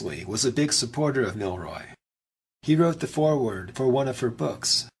James Woolsey was a big supporter of Milroy. He wrote the foreword for one of her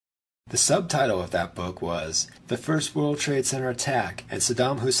books. The subtitle of that book was The First World Trade Center Attack and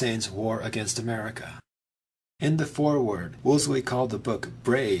Saddam Hussein's War Against America. In the foreword, Woolsey called the book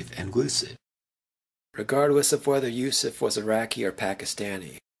brave and lucid. Regardless of whether Yusuf was Iraqi or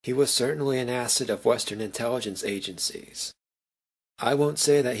Pakistani, he was certainly an asset of Western intelligence agencies. I won't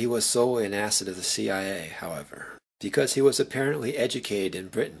say that he was solely an asset of the CIA, however, because he was apparently educated in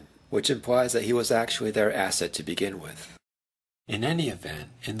Britain, which implies that he was actually their asset to begin with. In any event,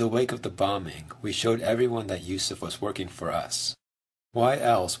 in the wake of the bombing, we showed everyone that Yusuf was working for us. Why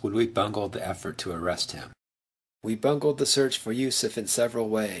else would we bungle the effort to arrest him? We bungled the search for Yusuf in several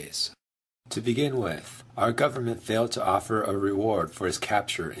ways. To begin with, our government failed to offer a reward for his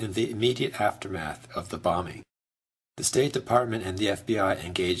capture in the immediate aftermath of the bombing. The State Department and the FBI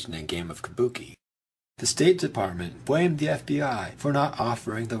engaged in a game of kabuki. The State Department blamed the FBI for not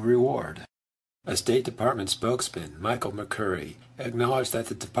offering the reward. A State Department spokesman, Michael McCurry, acknowledged that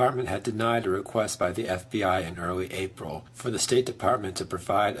the department had denied a request by the FBI in early April for the State Department to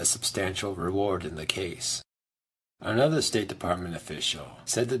provide a substantial reward in the case. Another State Department official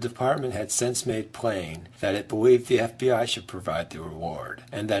said the department had since made plain that it believed the FBI should provide the reward,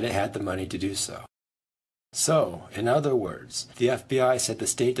 and that it had the money to do so. So, in other words, the FBI said the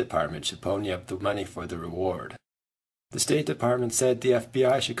State Department should pony up the money for the reward. The State Department said the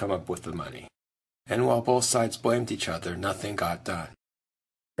FBI should come up with the money. And while both sides blamed each other, nothing got done.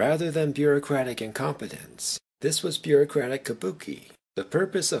 Rather than bureaucratic incompetence, this was bureaucratic kabuki, the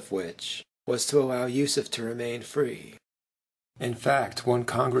purpose of which was to allow Yusuf to remain free. In fact, one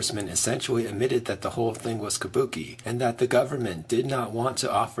congressman essentially admitted that the whole thing was kabuki, and that the government did not want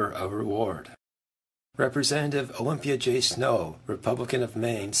to offer a reward. Representative Olympia J. Snowe, Republican of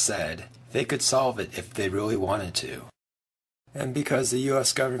Maine, said they could solve it if they really wanted to. And because the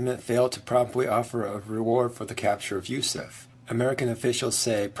U.S. government failed to promptly offer a reward for the capture of Yusuf, American officials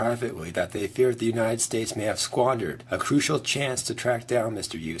say privately that they fear the United States may have squandered a crucial chance to track down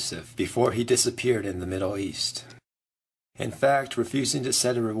Mr. Yusuf before he disappeared in the Middle East. In fact, refusing to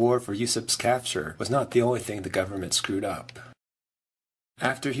set a reward for Yusuf's capture was not the only thing the government screwed up.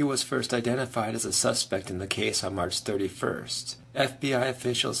 After he was first identified as a suspect in the case on March 31st, FBI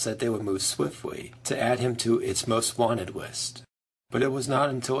officials said they would move swiftly to add him to its most wanted list. But it was not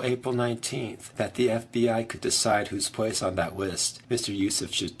until April 19th that the FBI could decide whose place on that list Mr.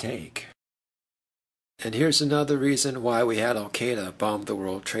 Yusuf should take. And here's another reason why we had Al-Qaeda bomb the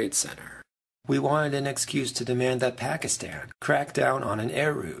World Trade Center. We wanted an excuse to demand that Pakistan crack down on an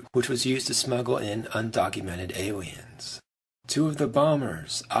air route which was used to smuggle in undocumented aliens. Two of the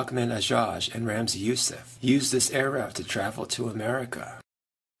bombers, Ahmed Ajaj and Ramzi Youssef, used this air route to travel to America.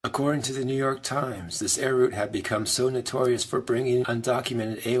 According to the New York Times, this air route had become so notorious for bringing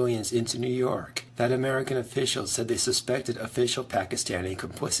undocumented aliens into New York that American officials said they suspected official Pakistani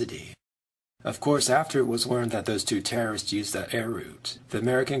complicity. Of course, after it was learned that those two terrorists used that air route, the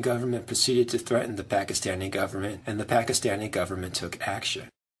American government proceeded to threaten the Pakistani government, and the Pakistani government took action.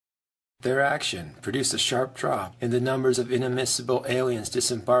 Their action produced a sharp drop in the numbers of inadmissible aliens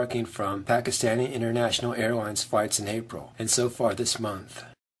disembarking from Pakistani International Airlines flights in April, and so far this month.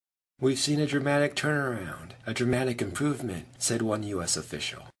 We've seen a dramatic turnaround, a dramatic improvement, said one U.S.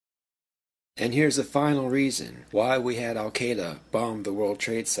 official. And here's the final reason why we had Al-Qaeda bomb the World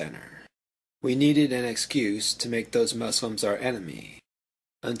Trade Center. We needed an excuse to make those Muslims our enemy.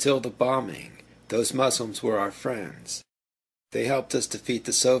 Until the bombing, those Muslims were our friends. They helped us defeat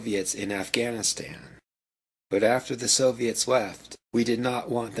the Soviets in Afghanistan. But after the Soviets left, we did not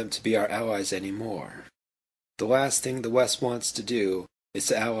want them to be our allies anymore. The last thing the West wants to do is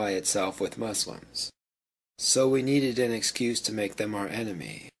to ally itself with Muslims. So we needed an excuse to make them our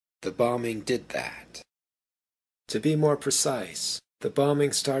enemy. The bombing did that. To be more precise, the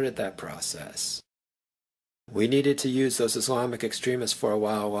bombing started that process. We needed to use those Islamic extremists for a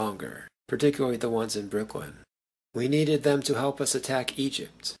while longer, particularly the ones in Brooklyn. We needed them to help us attack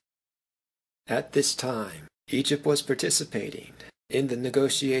Egypt. At this time, Egypt was participating in the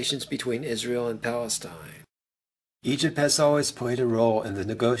negotiations between Israel and Palestine. Egypt has always played a role in the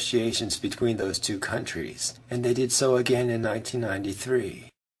negotiations between those two countries, and they did so again in 1993.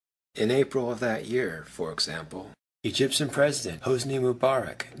 In April of that year, for example, Egyptian President Hosni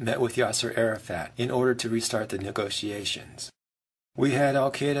Mubarak met with Yasser Arafat in order to restart the negotiations. We had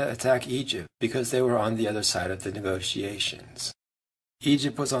Al-Qaeda attack Egypt because they were on the other side of the negotiations.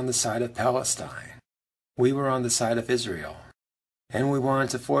 Egypt was on the side of Palestine. We were on the side of Israel. And we wanted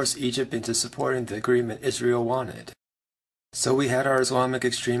to force Egypt into supporting the agreement Israel wanted. So we had our Islamic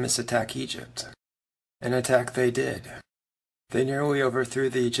extremists attack Egypt. An attack they did. They nearly overthrew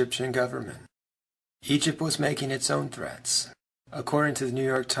the Egyptian government. Egypt was making its own threats. According to the New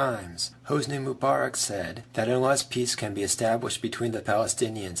York Times, Hosni Mubarak said that unless peace can be established between the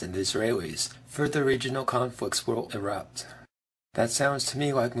Palestinians and the Israelis, further regional conflicts will erupt. That sounds to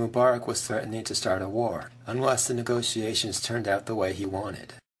me like Mubarak was threatening to start a war, unless the negotiations turned out the way he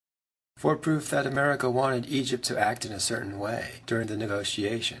wanted. For proof that America wanted Egypt to act in a certain way during the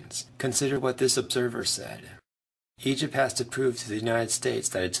negotiations, consider what this observer said. Egypt has to prove to the United States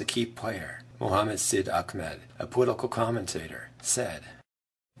that it's a key player. Mohammed Sid Ahmed, a political commentator, said,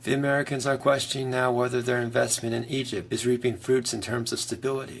 "The Americans are questioning now whether their investment in Egypt is reaping fruits in terms of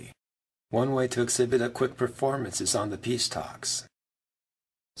stability. One way to exhibit a quick performance is on the peace talks."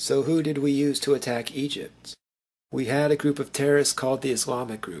 So who did we use to attack Egypt? We had a group of terrorists called the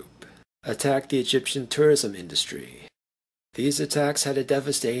Islamic Group attack the Egyptian tourism industry. These attacks had a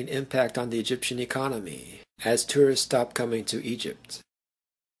devastating impact on the Egyptian economy as tourists stopped coming to Egypt.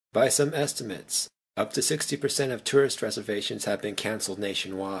 By some estimates, up to 60% of tourist reservations have been canceled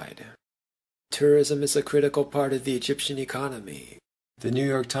nationwide. Tourism is a critical part of the Egyptian economy. The New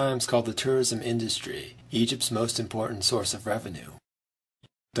York Times called the tourism industry Egypt's most important source of revenue.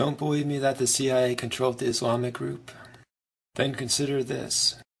 Don't believe me that the CIA controlled the Islamic Group? Then consider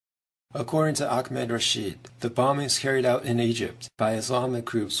this. According to Ahmed Rashid, the bombings carried out in Egypt by Islamic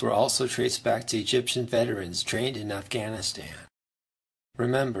groups were also traced back to Egyptian veterans trained in Afghanistan.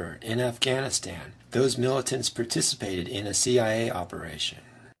 Remember, in Afghanistan, those militants participated in a CIA operation.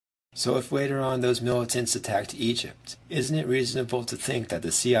 So if later on those militants attacked Egypt, isn't it reasonable to think that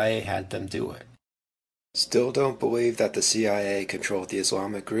the CIA had them do it? Still don't believe that the CIA controlled the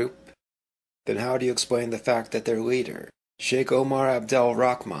Islamic group? Then how do you explain the fact that their leader, Sheikh Omar Abdel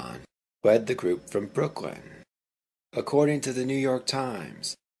Rahman, led the group from Brooklyn? According to the New York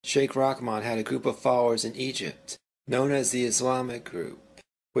Times, Sheikh Rahman had a group of followers in Egypt, known as the Islamic Group,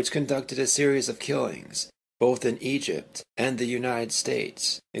 which conducted a series of killings, both in Egypt and the United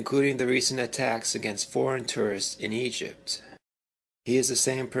States, including the recent attacks against foreign tourists in Egypt. He is the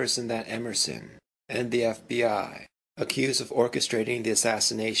same person that Emerson and the FBI accused of orchestrating the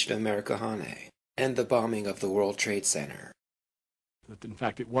assassination of America Hane and the bombing of the World Trade Center. That in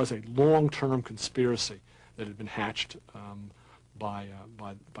fact it was a long-term conspiracy that had been hatched by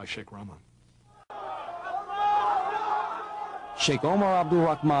Sheikh Rahman. Sheikh Omar Abdul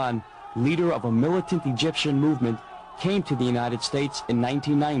Rahman, leader of a militant Egyptian movement, came to the United States in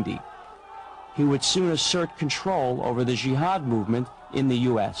 1990. He would soon assert control over the jihad movement in the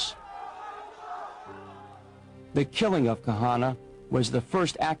U.S. The killing of Kahana was the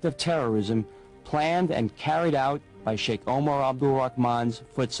first act of terrorism planned and carried out by Sheikh Omar Abdul Rahman's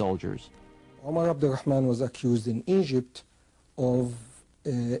foot soldiers. Omar Abdul Rahman was accused in Egypt of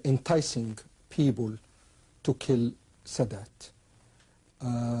enticing people to kill Sadat.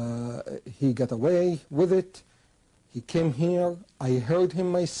 He got away with it. He came here. I heard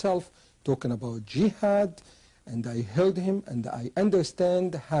him myself talking about jihad, and I heard him and I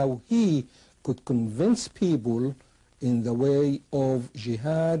understand how he could convince people in the way of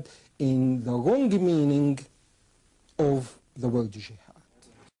jihad, in the wrong meaning of the word jihad.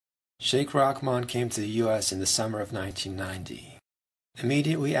 Sheikh Rahman came to the U.S. in the summer of 1990.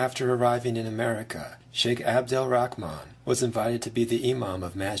 Immediately after arriving in America, Sheikh Abdel Rahman was invited to be the Imam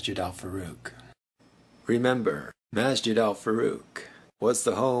of Masjid al-Faruq. Remember, Masjid al-Faruq was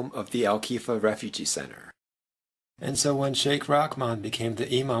the home of the Al-Khifa Refugee Center. And so when Sheikh Rahman became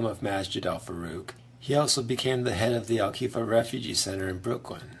the Imam of Masjid al-Faruq, he also became the head of the Al-Khifa Refugee Center in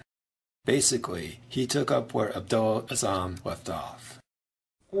Brooklyn. Basically, he took up where Abdul Azam left off.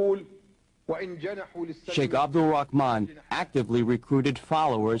 Sheikh Abdul Rahman actively recruited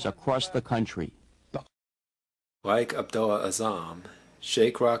followers across the country. Like Abdullah Azam,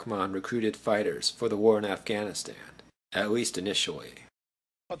 Sheikh Rahman recruited fighters for the war in Afghanistan, at least initially.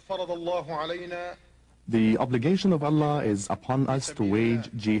 The obligation of Allah is upon us to wage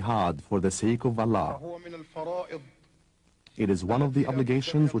jihad for the sake of Allah. It is one of the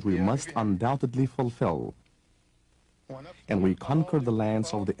obligations which we must undoubtedly fulfill. And we conquer the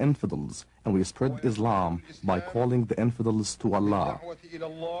lands of the infidels, and we spread Islam by calling the infidels to Allah.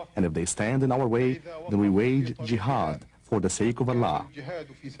 And if they stand in our way, then we wage jihad for the sake of Allah.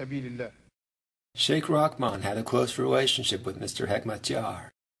 Sheikh Rahman had a close relationship with Mr.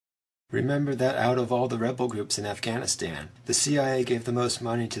 Hekmatyar. Remember that out of all the rebel groups in Afghanistan, the CIA gave the most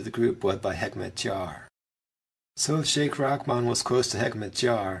money to the group led by Hekmatyar. So if Sheikh Rahman was close to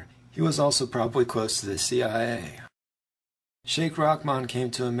Hekmatyar, he was also probably close to the CIA. Sheikh Rahman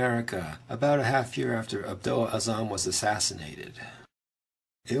came to America about a half year after Abdullah Azam was assassinated.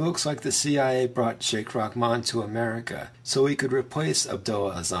 It looks like the CIA brought Sheikh Rahman to America so he could replace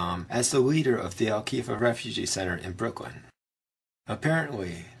Abdullah Azam as the leader of the Al-Khifa Refugee Center in Brooklyn.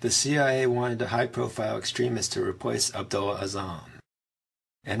 Apparently, the CIA wanted a high-profile extremist to replace Abdullah Azam.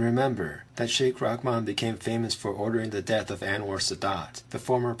 And remember that Sheikh Rahman became famous for ordering the death of Anwar Sadat, the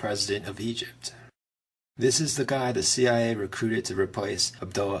former president of Egypt. This is the guy the CIA recruited to replace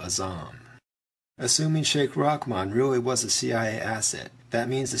Abdullah Azam. Assuming Sheikh Rahman really was a CIA asset, that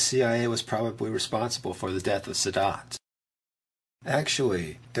means the CIA was probably responsible for the death of Sadat.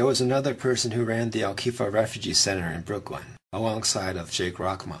 Actually, there was another person who ran the Al-Khifa Refugee Center in Brooklyn, alongside of Sheikh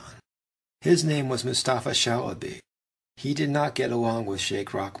Rahman. His name was Mustafa Shalabi. He did not get along with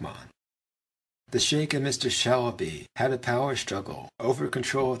Sheikh Rahman. The Sheikh and Mr. Shalabi had a power struggle over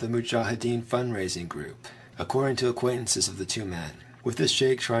control of the Mujahideen fundraising group, according to acquaintances of the two men, with the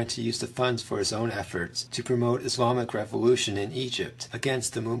Sheikh trying to use the funds for his own efforts to promote Islamic revolution in Egypt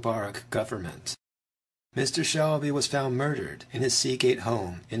against the Mubarak government. Mr. Shalabi was found murdered in his Seagate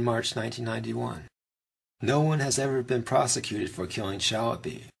home in March 1991. No one has ever been prosecuted for killing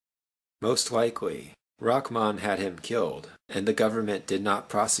Shalabi. Most likely, Rahman had him killed, and the government did not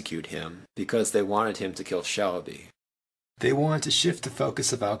prosecute him because they wanted him to kill Shalabi. They wanted to shift the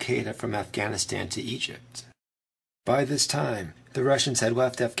focus of Al-Qaeda from Afghanistan to Egypt. By this time, the Russians had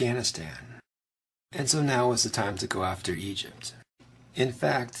left Afghanistan, and so now was the time to go after Egypt. In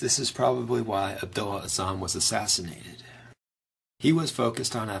fact, this is probably why Abdullah Azam was assassinated. He was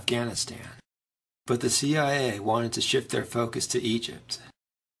focused on Afghanistan, but the CIA wanted to shift their focus to Egypt.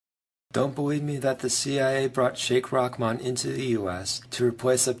 Don't believe me that the CIA brought Sheikh Rahman into the U.S. to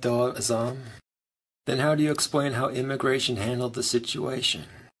replace Abdullah Azam? Then how do you explain how immigration handled the situation?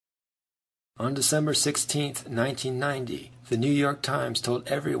 On December 16, 1990, the New York Times told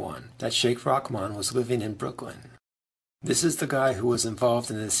everyone that Sheikh Rahman was living in Brooklyn. This is the guy who was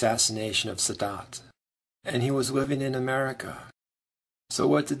involved in the assassination of Sadat, and he was living in America. So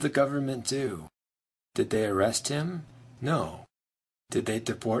what did the government do? Did they arrest him? No. Did they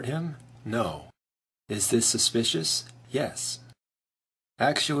deport him? No. Is this suspicious? Yes.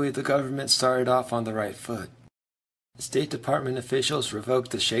 Actually, the government started off on the right foot. State Department officials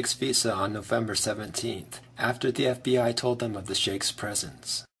revoked the Sheikh's visa on November 17th, after the FBI told them of the Sheikh's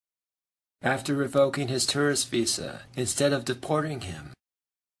presence. After revoking his tourist visa, instead of deporting him,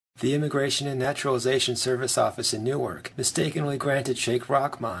 the Immigration and Naturalization Service Office in Newark mistakenly granted Sheikh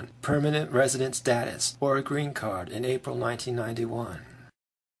Rahman permanent resident status or a green card in April 1991.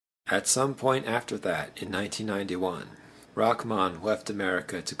 At some point after that, in 1991, Rahman left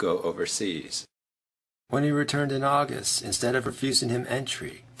America to go overseas. When he returned in August, instead of refusing him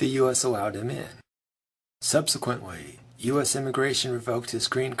entry, the U.S. allowed him in. Subsequently, U.S. immigration revoked his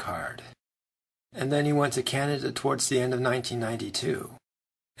green card. And then he went to Canada towards the end of 1992.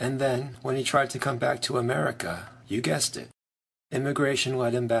 And then, when he tried to come back to America, you guessed it, immigration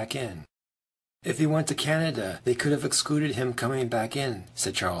let him back in. If he went to Canada, they could have excluded him coming back in,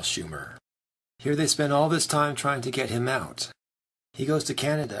 said Charles Schumer. Here they spend all this time trying to get him out. He goes to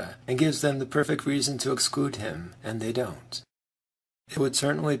Canada and gives them the perfect reason to exclude him, and they don't. It would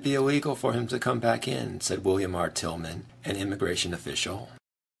certainly be illegal for him to come back in, said William R. Tillman, an immigration official.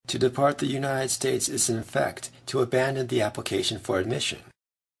 To depart the United States is in effect to abandon the application for admission.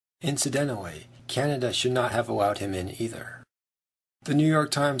 Incidentally, Canada should not have allowed him in either. The New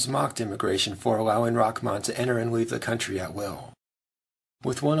York Times mocked immigration for allowing Rahman to enter and leave the country at will.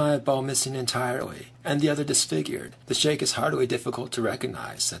 With one eyeball missing entirely, and the other disfigured, the Sheikh is hardly difficult to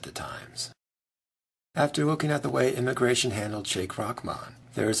recognize, said the Times. After looking at the way immigration handled Sheikh Rahman,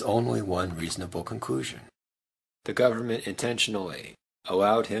 there is only one reasonable conclusion. The government intentionally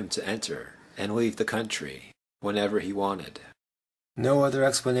allowed him to enter and leave the country whenever he wanted. No other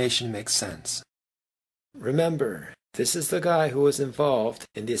explanation makes sense. Remember, this is the guy who was involved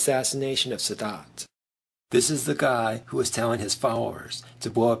in the assassination of Sadat. This is the guy who was telling his followers to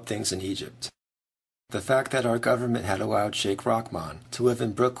blow up things in Egypt. The fact that our government had allowed Sheikh Rahman to live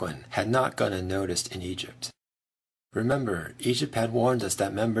in Brooklyn had not gone unnoticed in Egypt. Remember, Egypt had warned us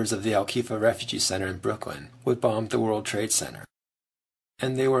that members of the Al-Khifa Refugee Center in Brooklyn would bomb the World Trade Center.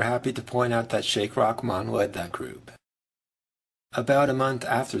 And they were happy to point out that Sheikh Rahman led that group. About a month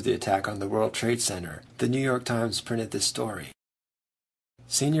after the attack on the World Trade Center, the New York Times printed this story.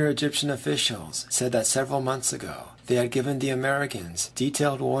 Senior Egyptian officials said that several months ago, they had given the Americans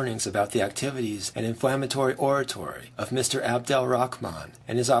detailed warnings about the activities and inflammatory oratory of Mr. Abdel Rahman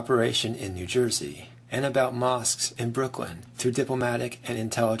and his operation in New Jersey, and about mosques in Brooklyn through diplomatic and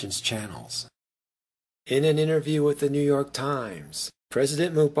intelligence channels. In an interview with the New York Times,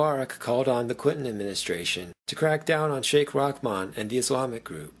 President Mubarak called on the Clinton administration to crack down on Sheikh Rahman and the Islamic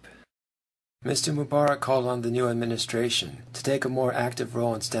group. Mr. Mubarak called on the new administration to take a more active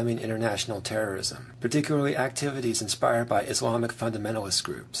role in stemming international terrorism, particularly activities inspired by Islamic fundamentalist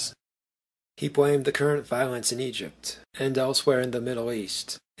groups. He blamed the current violence in Egypt and elsewhere in the Middle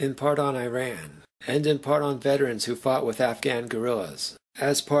East, in part on Iran, and in part on veterans who fought with Afghan guerrillas,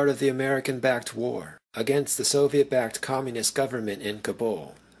 as part of the American-backed war against the Soviet-backed communist government in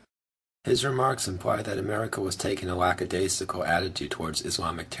Kabul. His remarks imply that America was taking a lackadaisical attitude towards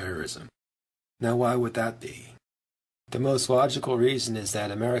Islamic terrorism. Now why would that be? The most logical reason is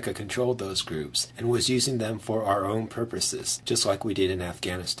that America controlled those groups and was using them for our own purposes, just like we did in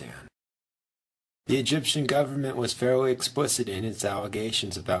Afghanistan. The Egyptian government was fairly explicit in its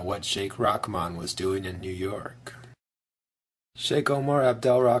allegations about what Sheikh Rahman was doing in New York. Sheikh Omar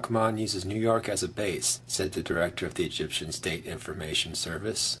Abdel Rahman uses New York as a base, said the director of the Egyptian State Information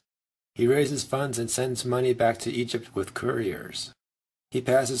Service. He raises funds and sends money back to Egypt with couriers. He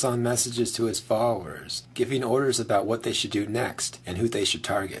passes on messages to his followers, giving orders about what they should do next and who they should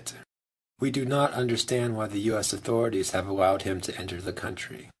target. We do not understand why the U.S. authorities have allowed him to enter the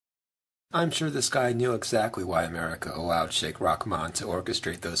country. I'm sure this guy knew exactly why America allowed Sheikh Rahman to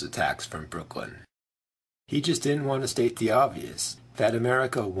orchestrate those attacks from Brooklyn. He just didn't want to state the obvious, that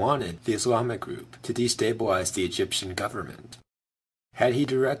America wanted the Islamic group to destabilize the Egyptian government. Had he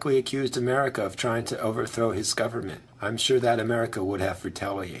directly accused America of trying to overthrow his government, I'm sure that America would have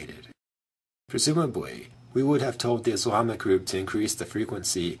retaliated. Presumably, we would have told the Islamic group to increase the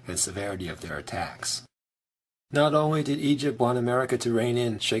frequency and severity of their attacks. Not only did Egypt want America to rein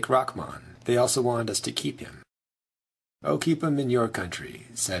in Sheikh Rahman, they also wanted us to keep him. "Oh, keep him in your country,"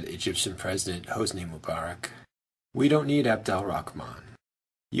 said Egyptian President Hosni Mubarak. "We don't need Abdel Rahman.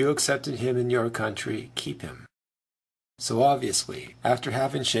 You accepted him in your country, keep him." So obviously, after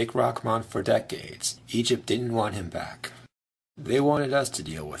having Sheikh Rahman for decades, Egypt didn't want him back. They wanted us to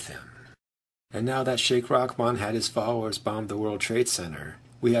deal with him. And now that Sheikh Rahman had his followers bomb the World Trade Center,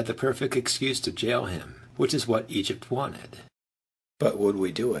 we had the perfect excuse to jail him, which is what Egypt wanted. But would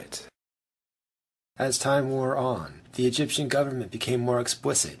we do it? As time wore on, the Egyptian government became more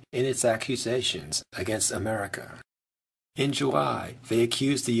explicit in its accusations against America. In July, they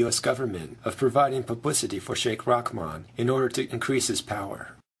accused the U.S. government of providing publicity for Sheikh Rahman in order to increase his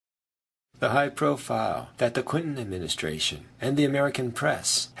power. The high profile that the Clinton administration and the American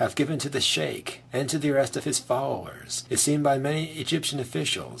press have given to the Sheikh and to the rest of his followers is seen by many Egyptian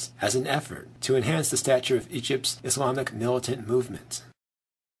officials as an effort to enhance the stature of Egypt's Islamic militant movement.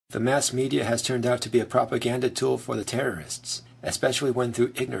 The mass media has turned out to be a propaganda tool for the terrorists, especially when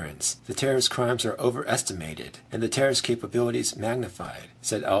through ignorance the terrorist crimes are overestimated and the terrorist capabilities magnified,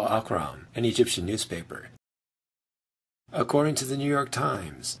 said Al-Akram, an Egyptian newspaper. According to the New York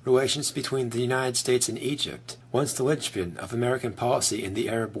Times, relations between the United States and Egypt, once the linchpin of American policy in the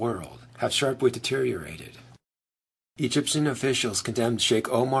Arab world, have sharply deteriorated. Egyptian officials condemned Sheikh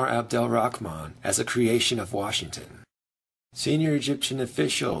Omar Abdel Rahman as a creation of Washington. Senior Egyptian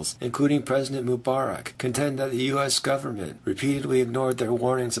officials, including President Mubarak, contend that the U.S. government repeatedly ignored their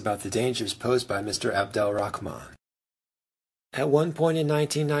warnings about the dangers posed by Mr. Abdel Rahman. At one point in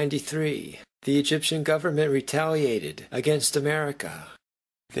 1993, the Egyptian government retaliated against America.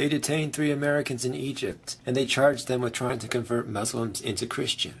 They detained 3 Americans in Egypt, and they charged them with trying to convert Muslims into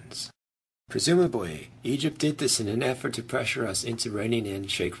Christians. Presumably, Egypt did this in an effort to pressure us into reining in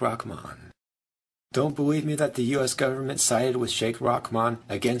Sheikh Rahman. Don't believe me that the U.S. government sided with Sheikh Rahman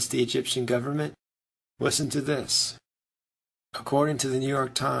against the Egyptian government? Listen to this. According to the New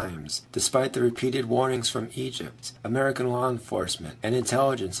York Times, despite the repeated warnings from Egypt, American law enforcement and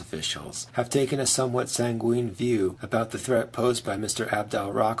intelligence officials have taken a somewhat sanguine view about the threat posed by Mr.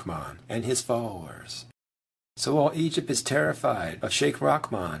 Abdel Rahman and his followers. So while Egypt is terrified of Sheikh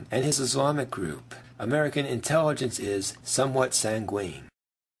Rahman and his Islamic group, American intelligence is somewhat sanguine.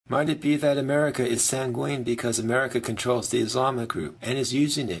 Might it be that America is sanguine because America controls the Islamic group and is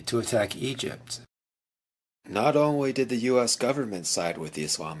using it to attack Egypt? Not only did the U.S. government side with the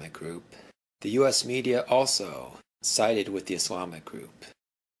Islamic group, the U.S. media also sided with the Islamic group.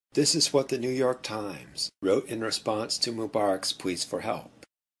 This is what the New York Times wrote in response to Mubarak's pleas for help.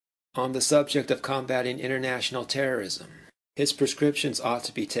 On the subject of combating international terrorism, his prescriptions ought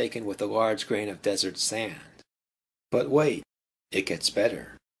to be taken with a large grain of desert sand. But wait, it gets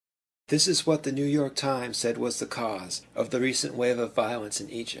better. This is what the New York Times said was the cause of the recent wave of violence in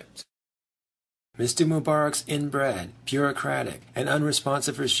Egypt. Mr. Mubarak's inbred, bureaucratic, and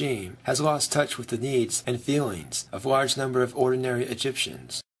unresponsive regime has lost touch with the needs and feelings of a large number of ordinary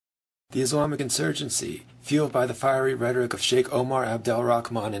Egyptians. The Islamic insurgency, fueled by the fiery rhetoric of Sheikh Omar Abdel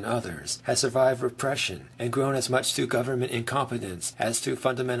Rahman and others, has survived repression and grown as much through government incompetence as through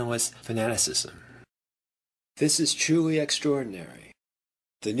fundamentalist fanaticism. This is truly extraordinary.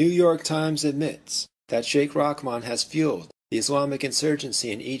 The New York Times admits that Sheikh Rahman has fueled the Islamic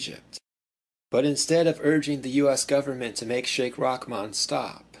insurgency in Egypt. But instead of urging the U.S. government to make Sheikh Rahman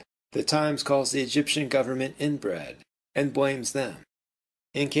stop, the Times calls the Egyptian government inbred and blames them.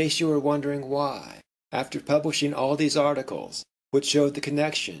 In case you were wondering why, after publishing all these articles, which showed the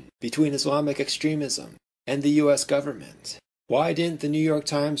connection between Islamic extremism and the U.S. government, why didn't the New York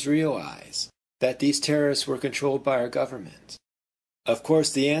Times realize that these terrorists were controlled by our government? Of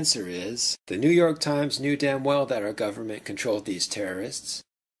course, the answer is, the New York Times knew damn well that our government controlled these terrorists,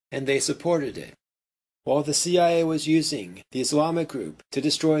 and they supported it. While the CIA was using the Islamic group to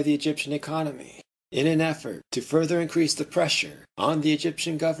destroy the Egyptian economy, in an effort to further increase the pressure on the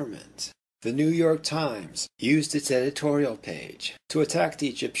Egyptian government, the New York Times used its editorial page to attack the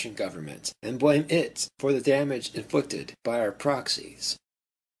Egyptian government and blame it for the damage inflicted by our proxies.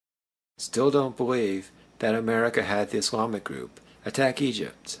 Still don't believe that America had the Islamic group attack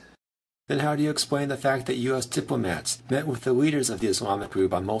Egypt? Then how do you explain the fact that U.S. diplomats met with the leaders of the Islamic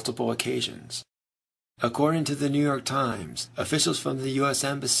group on multiple occasions? According to the New York Times, officials from the U.S.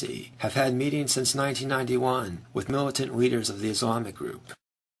 Embassy have had meetings since 1991 with militant leaders of the Islamic group.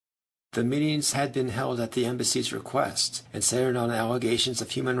 The meetings had been held at the embassy's request and centered on allegations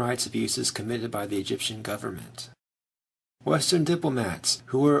of human rights abuses committed by the Egyptian government. Western diplomats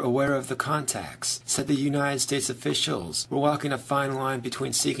who were aware of the contacts said the United States officials were walking a fine line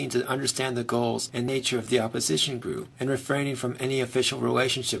between seeking to understand the goals and nature of the opposition group and refraining from any official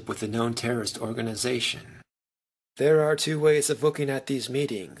relationship with the known terrorist organization. There are 2 ways of looking at these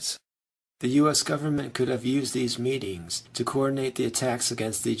meetings. The U.S. government could have used these meetings to coordinate the attacks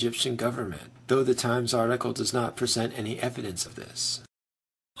against the Egyptian government, though the Times article does not present any evidence of this.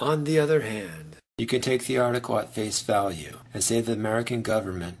 On the other hand, you can take the article at face value and say the American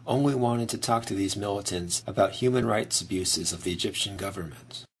government only wanted to talk to these militants about human rights abuses of the Egyptian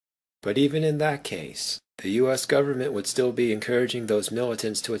government. But even in that case, the U.S. government would still be encouraging those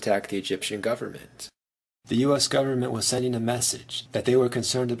militants to attack the Egyptian government. The U.S. government was sending a message that they were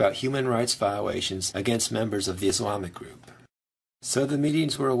concerned about human rights violations against members of the Islamic group. So the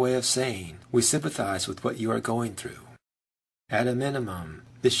meetings were a way of saying, we sympathize with what you are going through. At a minimum,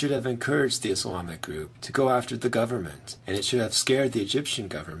 this should have encouraged the Islamic group to go after the government, and it should have scared the Egyptian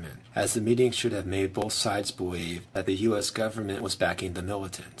government, as the meeting should have made both sides believe that the U.S. government was backing the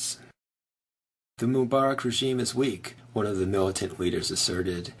militants. The Mubarak regime is weak, one of the militant leaders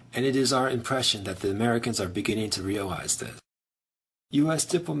asserted, and it is our impression that the Americans are beginning to realize this. U.S.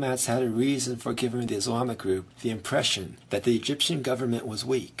 diplomats had a reason for giving the Islamic group the impression that the Egyptian government was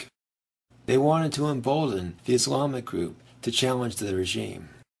weak. They wanted to embolden the Islamic group to challenge the regime.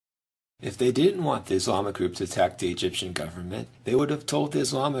 If they didn't want the Islamic group to attack the Egyptian government, they would have told the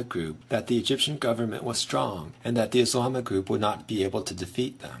Islamic group that the Egyptian government was strong and that the Islamic group would not be able to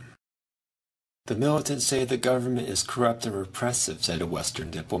defeat them. The militants say the government is corrupt and repressive, said a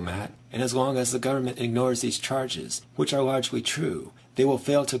Western diplomat, and as long as the government ignores these charges, which are largely true, they will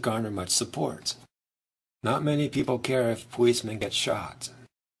fail to garner much support. Not many people care if policemen get shot.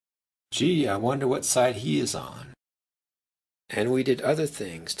 Gee, I wonder what side he is on. And we did other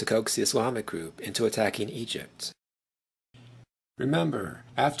things to coax the Islamic group into attacking Egypt. Remember,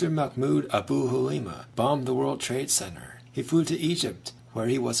 after Mahmoud Abu Halima bombed the World Trade Center, he flew to Egypt, where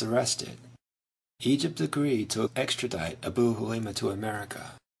he was arrested. Egypt agreed to extradite Abu Halima to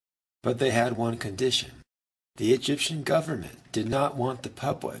America. But they had one condition. The Egyptian government did not want the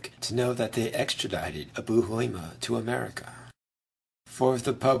public to know that they extradited Abu Halima to America. For if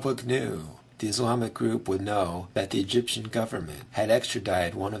the public knew, the Islamic group would know that the Egyptian government had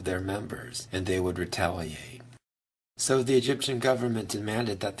extradited one of their members, and they would retaliate. So the Egyptian government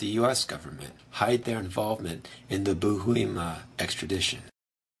demanded that the U.S. government hide their involvement in the Abu Halima extradition.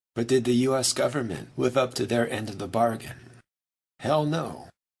 But did the U.S. government live up to their end of the bargain? Hell no.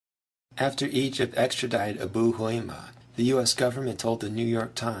 After Egypt extradited Abu Halima, the U.S. government told the New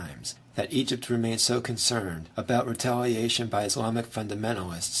York Times that Egypt remained so concerned about retaliation by Islamic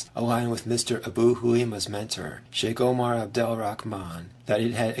fundamentalists aligned with Mr. Abu Halima's mentor, Sheikh Omar Abdel Rahman, that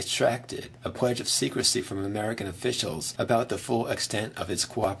it had extracted a pledge of secrecy from American officials about the full extent of its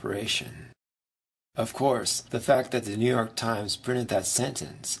cooperation. Of course, the fact that the New York Times printed that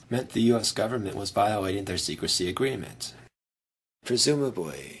sentence meant the U.S. government was violating their secrecy agreement.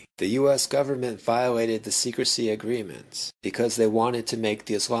 Presumably, the U.S. government violated the secrecy agreement because they wanted to make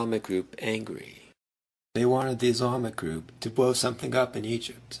the Islamic group angry. They wanted the Islamic group to blow something up in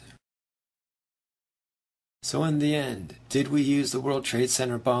Egypt. So in the end, did we use the World Trade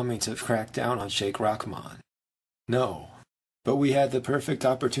Center bombing to crack down on Sheikh Rahman? No, but we had the perfect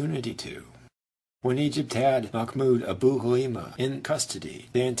opportunity to. When Egypt had Mahmoud Abu Halima in custody,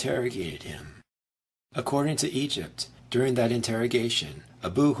 they interrogated him. According to Egypt, during that interrogation,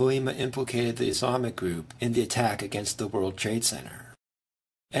 Abu Halima implicated the Islamic group in the attack against the World Trade Center.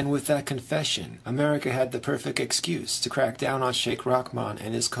 And with that confession, America had the perfect excuse to crack down on Sheikh Rahman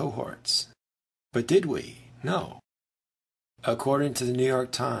and his cohorts. But did we? No. According to the New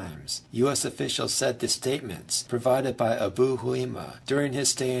York Times, U.S. officials said the statements provided by Abu Halima during his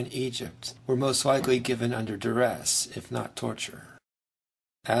stay in Egypt were most likely given under duress, if not torture.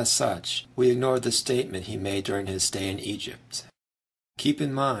 As such, we ignored the statement he made during his stay in Egypt. Keep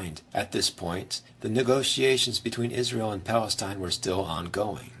in mind, at this point, the negotiations between Israel and Palestine were still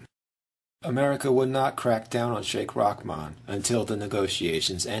ongoing. America would not crack down on Sheikh Rahman until the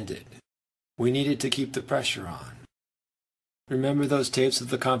negotiations ended. We needed to keep the pressure on. Remember those tapes of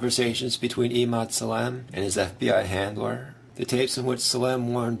the conversations between Imad Salem and his FBI handler? The tapes in which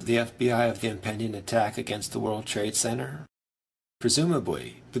Salem warned the FBI of the impending attack against the World Trade Center?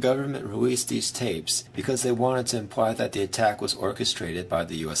 Presumably, the government released these tapes because they wanted to imply that the attack was orchestrated by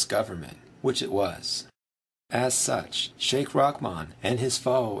the U.S. government, which it was. As such, Sheikh Rahman and his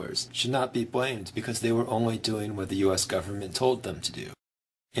followers should not be blamed because they were only doing what the U.S. government told them to do.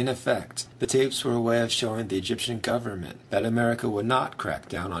 In effect, the tapes were a way of showing the Egyptian government that America would not crack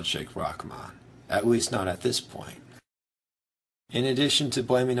down on Sheikh Rahman, at least not at this point. In addition to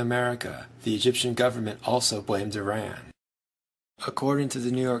blaming America, the Egyptian government also blamed Iran. According to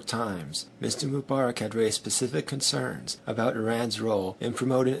the New York Times, Mr. Mubarak had raised specific concerns about Iran's role in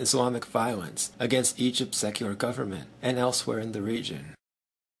promoting Islamic violence against Egypt's secular government and elsewhere in the region.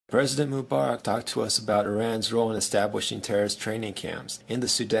 President Mubarak talked to us about Iran's role in establishing terrorist training camps in the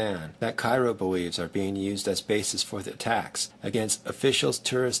Sudan that Cairo believes are being used as bases for the attacks against officials,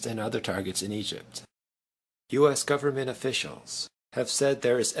 tourists, and other targets in Egypt. U.S. government officials have said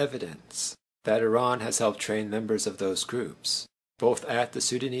there is evidence that Iran has helped train members of those groups, both at the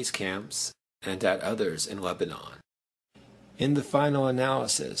Sudanese camps and at others in Lebanon. In the final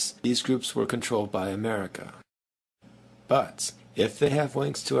analysis, these groups were controlled by America. But if they have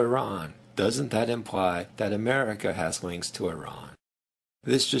links to Iran, doesn't that imply that America has links to Iran?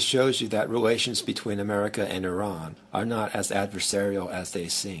 This just shows you that relations between America and Iran are not as adversarial as they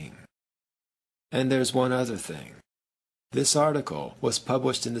seem. And there's one other thing. This article was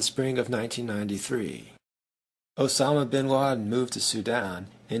published in the spring of 1993. Osama bin Laden moved to Sudan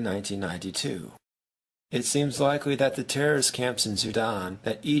in 1992. It seems likely that the terrorist camps in Sudan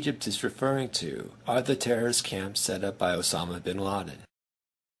that Egypt is referring to are the terrorist camps set up by Osama bin Laden.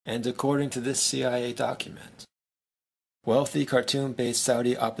 And according to this CIA document, wealthy Khartoum-based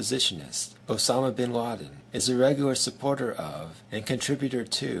Saudi oppositionist Osama bin Laden is a regular supporter of and contributor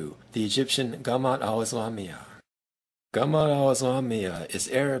to the Egyptian Jamaat al-Islamiyah. Jamaat al-Islamiyah is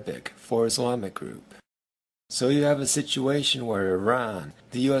Arabic for Islamic group. So you have a situation where Iran,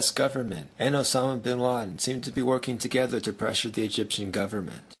 the U.S. government, and Osama bin Laden seem to be working together to pressure the Egyptian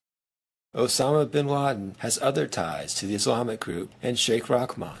government. Osama bin Laden has other ties to the Islamic group and Sheikh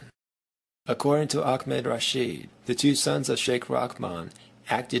Rahman. According to Ahmed Rashid, the two sons of Sheikh Rahman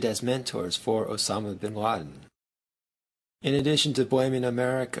acted as mentors for Osama bin Laden. In addition to blaming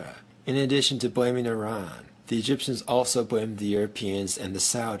America, in addition to blaming Iran, the Egyptians also blamed the Europeans and the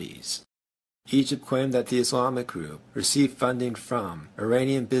Saudis. Egypt claimed that the Islamic group received funding from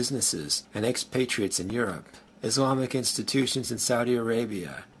Iranian businesses and expatriates in Europe, Islamic institutions in Saudi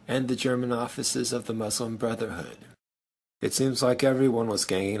Arabia, and the German offices of the Muslim Brotherhood. It seems like everyone was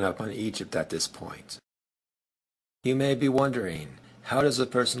ganging up on Egypt at this point. You may be wondering, how does a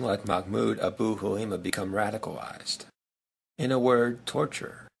person like Mahmoud Abu Halima become radicalized? In a word,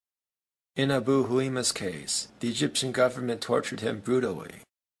 torture. In Abu Halima's case, the Egyptian government tortured him brutally.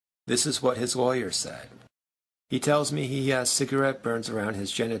 This is what his lawyer said. He tells me he has cigarette burns around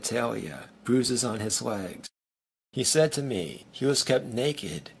his genitalia, bruises on his legs. He said to me he was kept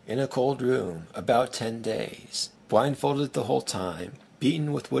naked in a cold room about 10 days, blindfolded the whole time,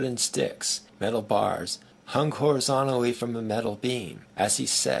 beaten with wooden sticks, metal bars, hung horizontally from a metal beam, as he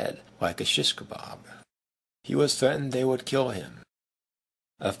said, like a shish kebab. He was threatened they would kill him.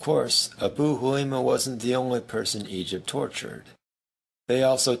 Of course, Abu Halima wasn't the only person Egypt tortured. They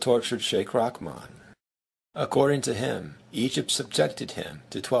also tortured Sheikh Rahman. According to him, Egypt subjected him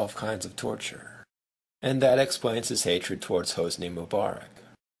to 12 kinds of torture. And that explains his hatred towards Hosni Mubarak.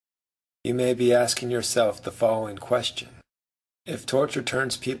 You may be asking yourself the following question. If torture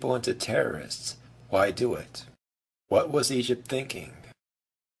turns people into terrorists, why do it? What was Egypt thinking?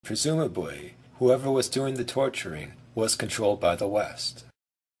 Presumably, whoever was doing the torturing was controlled by the West.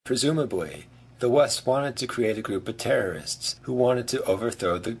 Presumably, the West wanted to create a group of terrorists who wanted to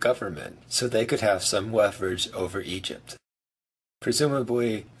overthrow the government so they could have some leverage over Egypt.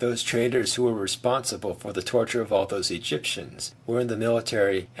 Presumably, those traitors who were responsible for the torture of all those Egyptians were in the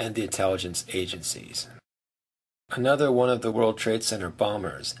military and the intelligence agencies. Another one of the World Trade Center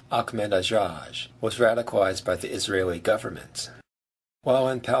bombers, Ahmed Ajaj, was radicalized by the Israeli government. While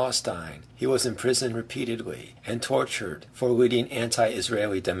in Palestine, he was imprisoned repeatedly and tortured for leading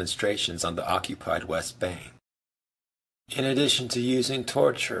anti-Israeli demonstrations on the occupied West Bank. In addition to using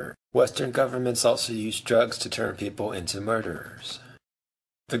torture, Western governments also use drugs to turn people into murderers.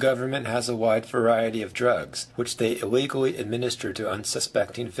 The government has a wide variety of drugs, which they illegally administer to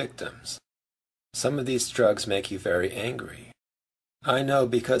unsuspecting victims. Some of these drugs make you very angry. I know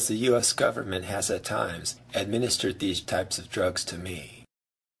because the U.S. government has at times administered these types of drugs to me.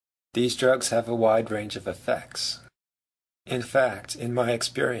 These drugs have a wide range of effects. In fact, in my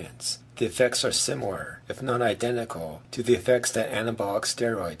experience, the effects are similar, if not identical, to the effects that anabolic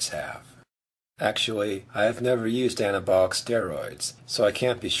steroids have. Actually, I have never used anabolic steroids, so I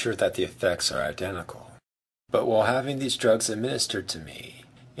can't be sure that the effects are identical. But while having these drugs administered to me,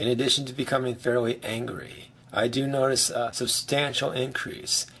 in addition to becoming fairly angry, I do notice a substantial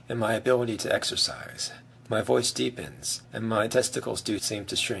increase in my ability to exercise. My voice deepens, and my testicles do seem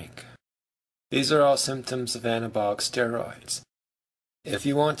to shrink. These are all symptoms of anabolic steroids. If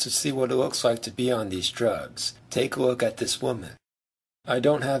you want to see what it looks like to be on these drugs, take a look at this woman. I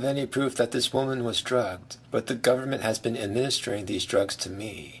don't have any proof that this woman was drugged, but the government has been administering these drugs to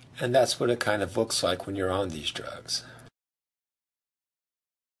me, and that's what it kind of looks like when you're on these drugs.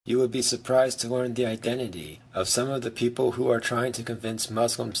 You would be surprised to learn the identity of some of the people who are trying to convince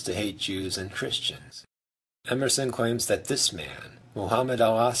Muslims to hate Jews and Christians. Emerson claims that this man, Muhammad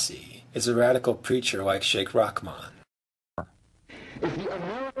al-Asi, is a radical preacher like Sheikh Rahman. If the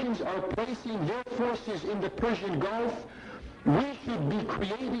Americans are placing their forces in the Persian Gulf, we should be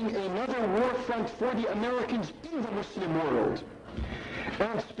creating another war front for the Americans in the Muslim world,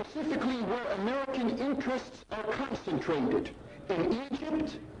 and specifically where American interests are concentrated, in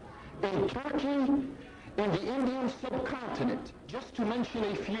Egypt, in Turkey, in the Indian subcontinent, just to mention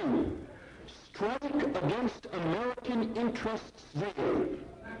a few. Strike against American interests there.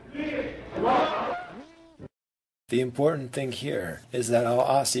 The important thing here is that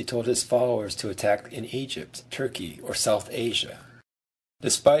al-Asi told his followers to attack in Egypt, Turkey, or South Asia.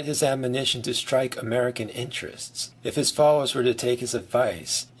 Despite his admonition to strike American interests, if his followers were to take his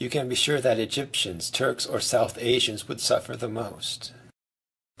advice, you can be sure that Egyptians, Turks, or South Asians would suffer the most.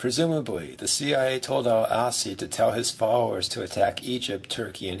 Presumably, the CIA told al-Assi to tell his followers to attack Egypt,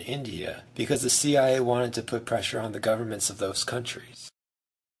 Turkey, and India because the CIA wanted to put pressure on the governments of those countries.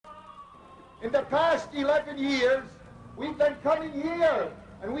 In the past 11 years, we've been coming here,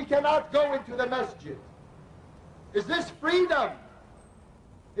 and we cannot go into the masjid. Is this freedom?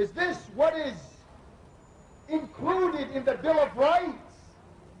 Is this what is included in the Bill of Rights?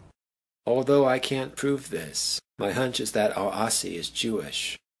 Although I can't prove this, my hunch is that al-Assi is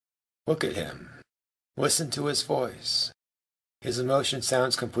Jewish. Look at him. Listen to his voice. His emotion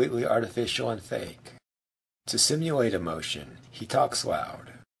sounds completely artificial and fake. To simulate emotion, he talks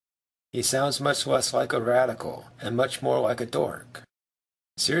loud. He sounds much less like a radical and much more like a dork.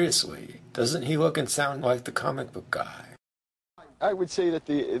 Seriously, doesn't he look and sound like the comic book guy? I would say that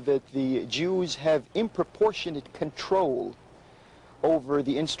the Jews have improportionate control over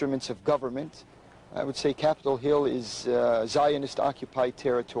the instruments of government. I would say Capitol Hill is Zionist-occupied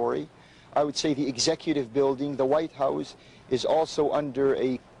territory. I would say the executive building, the White House, is also under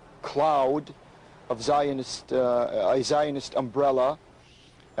a cloud of a Zionist umbrella,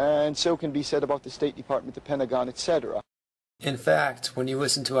 and so can be said about the State Department, the Pentagon, etc. In fact, when you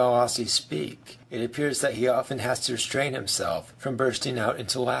listen to al-Assi speak, it appears that he often has to restrain himself from bursting out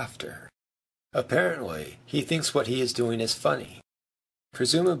into laughter. Apparently, he thinks what he is doing is funny.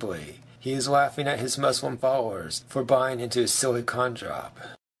 Presumably, he is laughing at his Muslim followers for buying into his silly con job.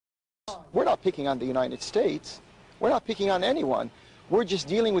 We're not picking on the United States. We're not picking on anyone. We're just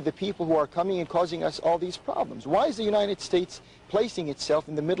dealing with the people who are coming and causing us all these problems. Why is the United States placing itself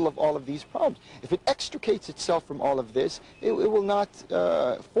in the middle of all of these problems? If it extricates itself from all of this, it will not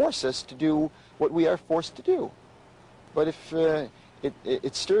force us to do what we are forced to do. But if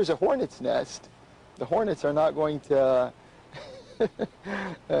it stirs a hornet's nest, the hornets are not going to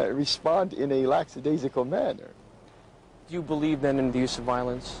respond in a lackadaisical manner. Do you believe then in the use of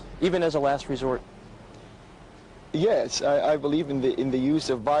violence, even as a last resort? Yes, I believe in the use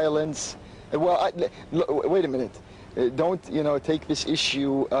of violence. Well, wait a minute. Don't take this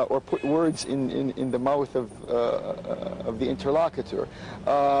issue or put words in the mouth of the interlocutor.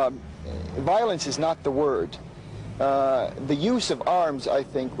 Violence is not the word. The use of arms, I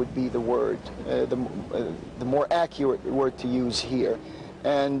think, would be the word, the more accurate word to use here.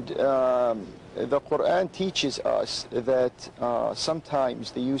 And the Quran teaches us that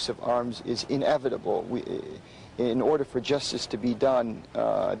sometimes the use of arms is inevitable. In order for justice to be done,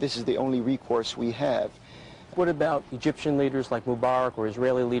 this is the only recourse we have. What about Egyptian leaders like Mubarak or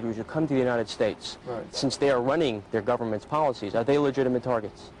Israeli leaders who come to the United States? Right. Since they are running their government's policies, are they legitimate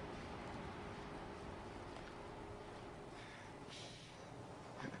targets?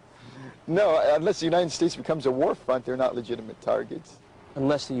 No, unless the United States becomes a war front, they're not legitimate targets.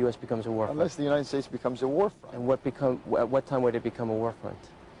 Unless the U.S. becomes a war front? Unless the United States becomes a war front. And at what time would it become a war front?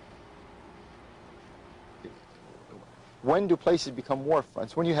 When do places become war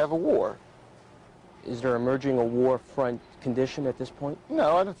fronts? When you have a war. Is there emerging a war front condition at this point?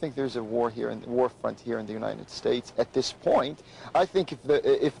 No, I don't think there's a war front here in the United States at this point. I think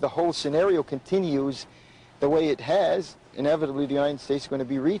if the whole scenario continues the way it has, inevitably the United States is going to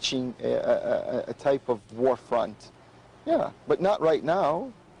be reaching a type of war front. Yeah, but not right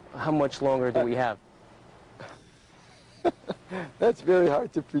now. How much longer do we have? That's very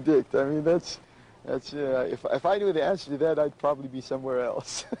hard to predict. I mean, if I knew the answer to that, I'd probably be somewhere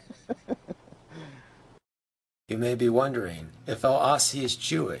else. You may be wondering, if al-Assi is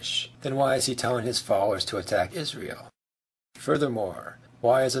Jewish, then why is he telling his followers to attack Israel? Furthermore,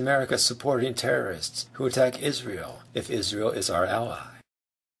 why is America supporting terrorists who attack Israel if Israel is our ally?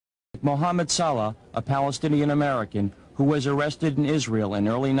 Mohammed Salah, a Palestinian American who was arrested in Israel in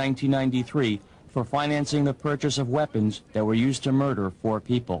early 1993 for financing the purchase of weapons that were used to murder 4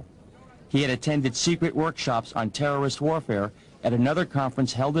 people. He had attended secret workshops on terrorist warfare at another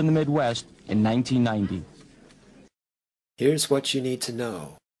conference held in the Midwest in 1990. Here's what you need to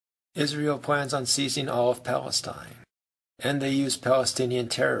know. Israel plans on seizing all of Palestine, and they use Palestinian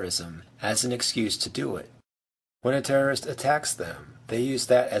terrorism as an excuse to do it. When a terrorist attacks them, they use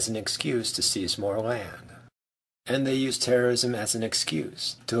that as an excuse to seize more land. And they use terrorism as an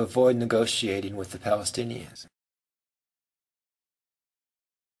excuse to avoid negotiating with the Palestinians.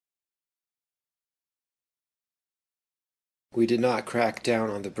 We did not crack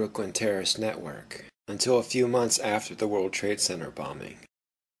down on the Brooklyn terrorist network until a few months after the World Trade Center bombing.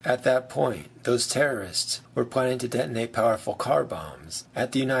 At that point, those terrorists were planning to detonate powerful car bombs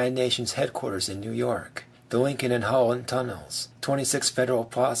at the United Nations headquarters in New York, the Lincoln and Holland tunnels, 26 Federal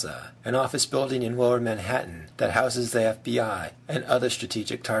Plaza, an office building in Lower Manhattan that houses the FBI, and other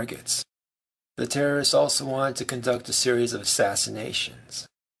strategic targets. The terrorists also wanted to conduct a series of assassinations.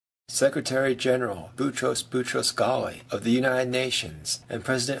 Secretary General Boutros Ghali of the United Nations and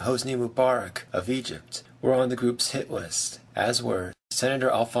President Hosni Mubarak of Egypt were on the group's hit list, as were Senator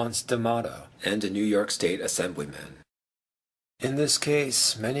Alphonse D'Amato and a New York State Assemblyman. In this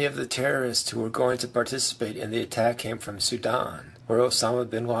case, many of the terrorists who were going to participate in the attack came from Sudan, where Osama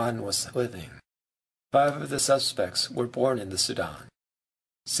bin Laden was living. 5 of the suspects were born in the Sudan.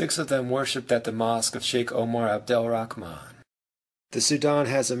 6 of them worshipped at the mosque of Sheikh Omar Abdel Rahman. The Sudan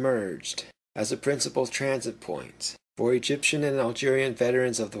has emerged as a principal transit point for Egyptian and Algerian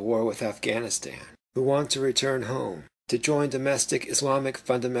veterans of the war with Afghanistan who want to return home to join domestic Islamic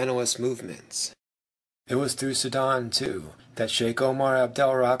fundamentalist movements. It was through Sudan, too, that Sheikh Omar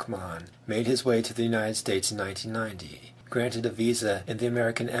Abdel Rahman made his way to the United States in 1990, granted a visa in the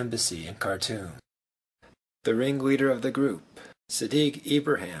American Embassy in Khartoum. The ringleader of the group, Sadiq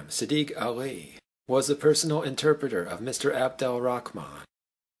Ibrahim Sadiq Ali, was a personal interpreter of Mr. Abdel Rahman.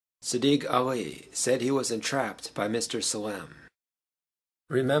 Sadiq Ali said he was entrapped by Mr. Salem.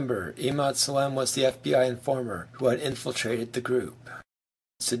 Remember, Imad Salem was the FBI informer who had infiltrated the group.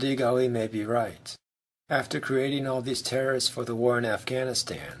 Sadiq Ali may be right. After creating all these terrorists for the war in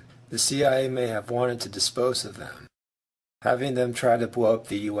Afghanistan, the CIA may have wanted to dispose of them. Having them try to blow up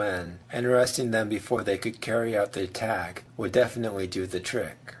the UN and arresting them before they could carry out the attack would definitely do the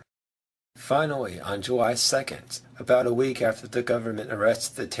trick. Finally, on July 2nd, about a week after the government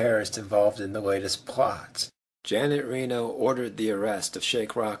arrested the terrorists involved in the latest plot, Janet Reno ordered the arrest of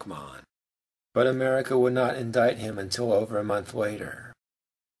Sheikh Rahman. But America would not indict him until over a month later.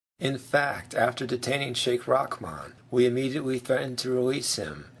 In fact, after detaining Sheikh Rahman, we immediately threatened to release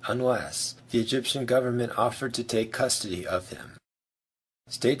him unless the Egyptian government offered to take custody of him.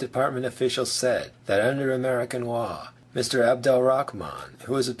 State Department officials said that under American law, Mr. Abdel Rahman,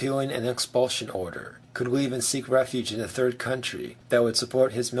 who was appealing an expulsion order, could leave and seek refuge in a third country that would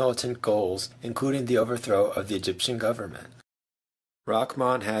support his militant goals, including the overthrow of the Egyptian government.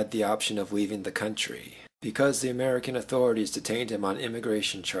 Rahman had the option of leaving the country, because the American authorities detained him on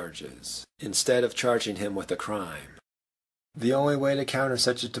immigration charges, instead of charging him with a crime. The only way to counter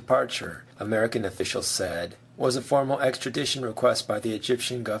such a departure, American officials said, was a formal extradition request by the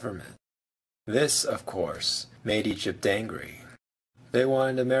Egyptian government. This, of course, made Egypt angry. They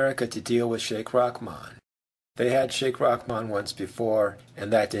wanted America to deal with Sheikh Rahman. They had Sheikh Rahman once before,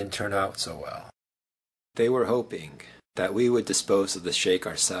 and that didn't turn out so well. They were hoping that we would dispose of the Sheikh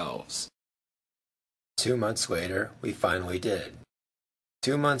ourselves. 2 months later, we finally did.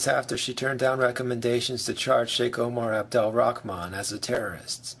 2 months after she turned down recommendations to charge Sheikh Omar Abdel Rahman as a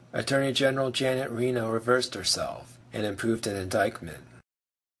terrorist, Attorney General Janet Reno reversed herself and approved an indictment.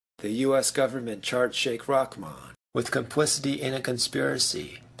 The U.S. government charged Sheikh Rahman with complicity in a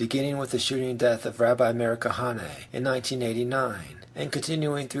conspiracy, beginning with the shooting death of Rabbi Meir Kahane in 1989, and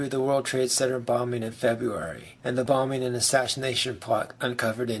continuing through the World Trade Center bombing in February and the bombing and assassination plot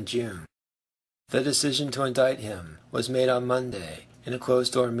uncovered in June. The decision to indict him was made on Monday in a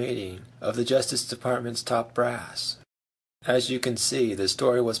closed-door meeting of the Justice Department's top brass. As you can see, the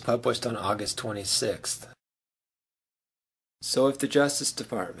story was published on August 26th. So if the Justice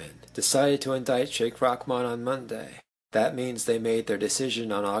Department decided to indict Sheikh Rahman on Monday, that means they made their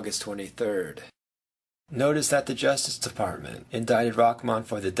decision on August 23rd. Notice that the Justice Department indicted Rahman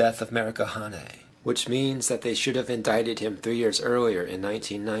for the death of Meir Kahane, which means that they should have indicted him 3 years earlier in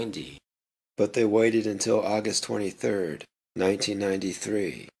 1990. But they waited until August 23rd,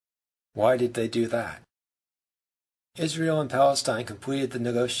 1993. Why did they do that? Israel and Palestine completed the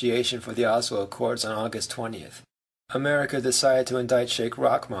negotiation for the Oslo Accords on August 20th. America decided to indict Sheikh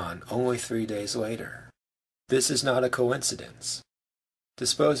Rahman only 3 days later. This is not a coincidence.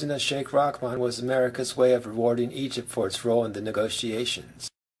 Disposing of Sheikh Rahman was America's way of rewarding Egypt for its role in the negotiations.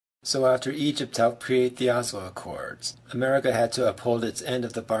 So after Egypt helped create the Oslo Accords, America had to uphold its end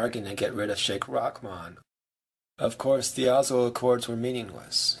of the bargain and get rid of Sheikh Rahman. Of course, the Oslo Accords were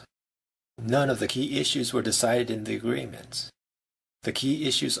meaningless. None of the key issues were decided in the agreement. The key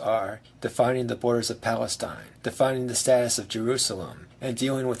issues are defining the borders of Palestine, defining the status of Jerusalem, and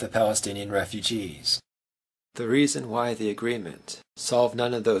dealing with the Palestinian refugees. The reason why the agreement solved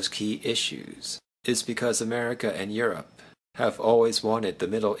none of those key issues is because America and Europe have always wanted the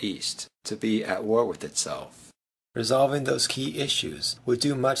Middle East to be at war with itself. Resolving those key issues would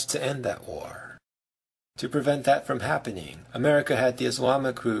do much to end that war. To prevent that from happening, America had the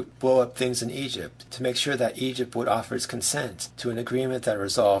Islamic group blow up things in Egypt to make sure that Egypt would offer its consent to an agreement that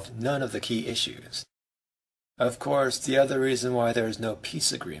resolved none of the key issues. Of course, the other reason why there is no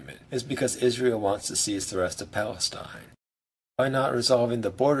peace agreement is because Israel wants to seize the rest of Palestine. By not resolving the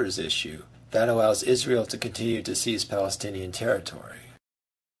borders issue, that allows Israel to continue to seize Palestinian territory.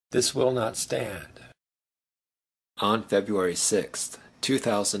 This will not stand. On February 6,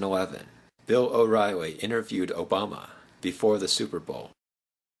 2011, Bill O'Reilly interviewed Obama before the Super Bowl.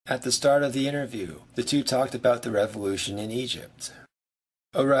 At the start of the interview, the two talked about the revolution in Egypt.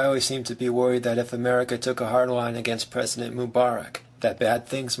 O'Reilly seemed to be worried that if America took a hard line against President Mubarak, that bad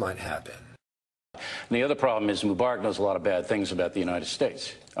things might happen. And the other problem is Mubarak knows a lot of bad things about the United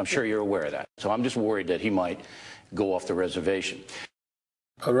States. I'm sure you're aware of that. So I'm just worried that he might go off the reservation.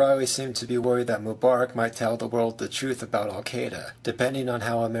 O'Reilly seemed to be worried that Mubarak might tell the world the truth about Al-Qaeda, depending on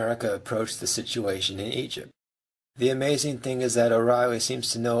how America approached the situation in Egypt. The amazing thing is that O'Reilly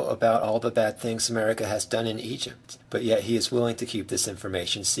seems to know about all the bad things America has done in Egypt, but yet he is willing to keep this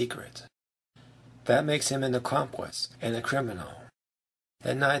information secret. That makes him an accomplice and a criminal.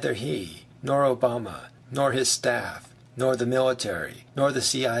 And neither he, nor Obama, nor his staff, nor the military, nor the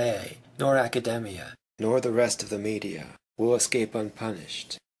CIA, nor academia, nor the rest of the media will escape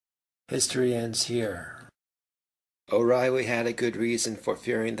unpunished. History ends here. O'Reilly had a good reason for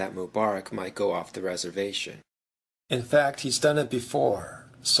fearing that Mubarak might go off the reservation. In fact, he's done it before,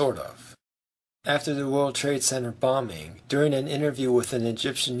 sort of. After the World Trade Center bombing, during an interview with an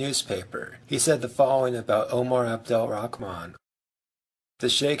Egyptian newspaper, he said the following about Omar Abdel Rahman. The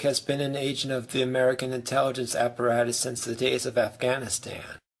Sheikh has been an agent of the American intelligence apparatus since the days of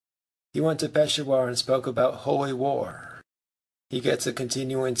Afghanistan. He went to Peshawar and spoke about holy war. He gets a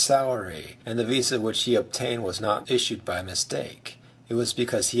continuing salary, and the visa which he obtained was not issued by mistake. It was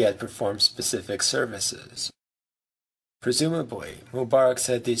because he had performed specific services. Presumably, Mubarak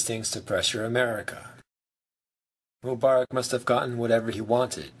said these things to pressure America. Mubarak must have gotten whatever he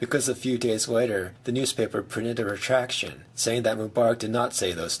wanted, because a few days later, the newspaper printed a retraction, saying that Mubarak did not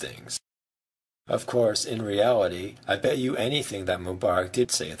say those things. Of course, in reality, I bet you anything that Mubarak did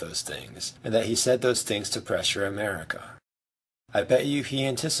say those things, and that he said those things to pressure America. I bet you he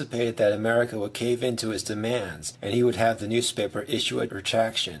anticipated that America would cave into his demands, and he would have the newspaper issue a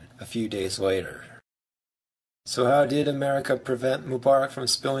retraction a few days later. So how did America prevent Mubarak from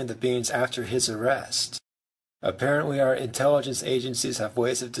spilling the beans after his arrest? Apparently our intelligence agencies have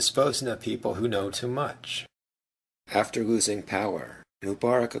ways of disposing of people who know too much. After losing power,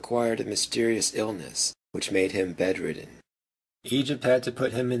 Mubarak acquired a mysterious illness, which made him bedridden. Egypt had to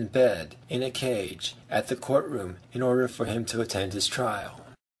put him in bed, in a cage, at the courtroom in order for him to attend his trial.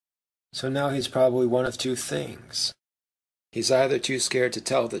 So now he's probably one of two things. He's either too scared to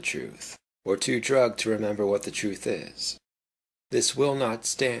tell the truth, or too drugged to remember what the truth is. This will not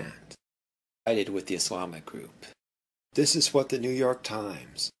stand. Sided with the Islamic group. This is what the New York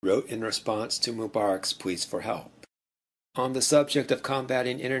Times wrote in response to Mubarak's pleas for help. On the subject of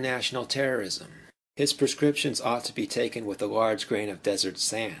combating international terrorism, his prescriptions ought to be taken with a large grain of desert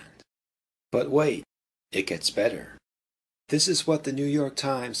sand. But wait, it gets better. This is what the New York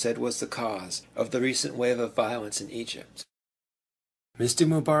Times said was the cause of the recent wave of violence in Egypt. Mr.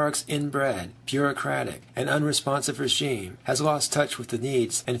 Mubarak's inbred, bureaucratic, and unresponsive regime has lost touch with the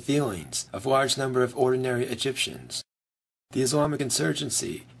needs and feelings of a large number of ordinary Egyptians. The Islamic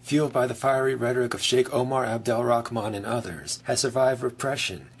insurgency, fueled by the fiery rhetoric of Sheikh Omar Abdel Rahman and others, has survived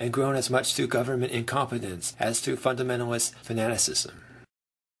repression and grown as much through government incompetence as through fundamentalist fanaticism.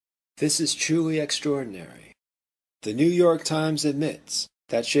 This is truly extraordinary. The New York Times admits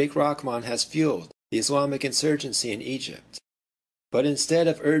that Sheikh Rahman has fueled the Islamic insurgency in Egypt. But instead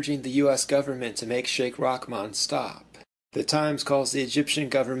of urging the U.S. government to make Sheikh Rahman stop, the Times calls the Egyptian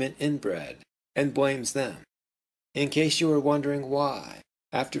government inbred and blames them. In case you were wondering why,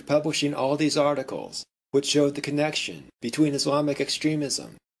 after publishing all these articles, which showed the connection between Islamic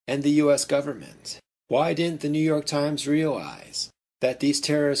extremism and the U.S. government, why didn't the New York Times realize that these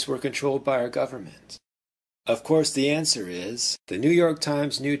terrorists were controlled by our government? Of course, the answer is, the New York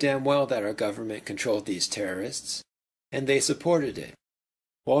Times knew damn well that our government controlled these terrorists, and they supported it.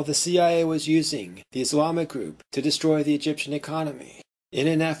 While the CIA was using the Islamic group to destroy the Egyptian economy, in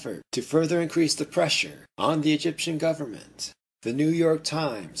an effort to further increase the pressure on the Egyptian government, the New York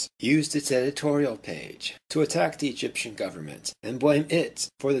Times used its editorial page to attack the Egyptian government and blame it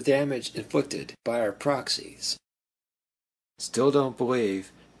for the damage inflicted by our proxies. Still don't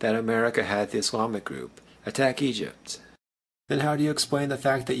believe that America had the Islamic group attack Egypt? Then how do you explain the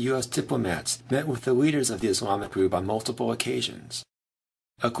fact that U.S. diplomats met with the leaders of the Islamic group on multiple occasions?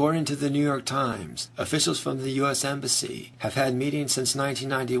 According to the New York Times, officials from the U.S. Embassy have had meetings since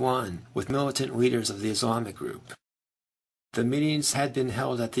 1991 with militant leaders of the Islamic group. The meetings had been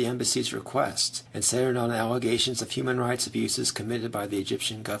held at the embassy's request and centered on allegations of human rights abuses committed by the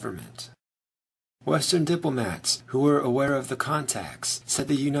Egyptian government. Western diplomats who were aware of the contacts said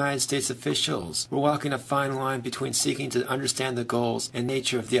the United States officials were walking a fine line between seeking to understand the goals and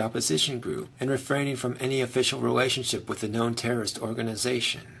nature of the opposition group and refraining from any official relationship with the known terrorist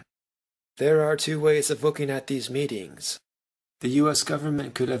organization. There are two ways of looking at these meetings. The U.S.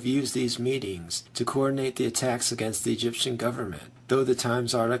 government could have used these meetings to coordinate the attacks against the Egyptian government, though the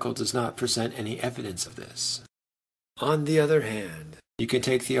Times article does not present any evidence of this. On the other hand, you can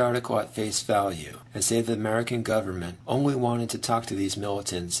take the article at face value and say the American government only wanted to talk to these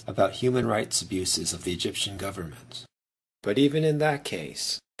militants about human rights abuses of the Egyptian government. But even in that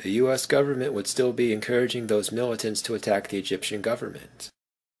case, the U.S. government would still be encouraging those militants to attack the Egyptian government.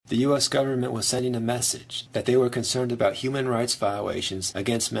 The U.S. government was sending a message that they were concerned about human rights violations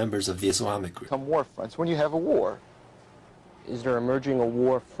against members of the Islamic group. Some war fronts when you have a war. Is there emerging a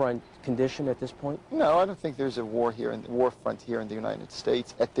war front condition at this point? No, I don't think there's a war front here in the United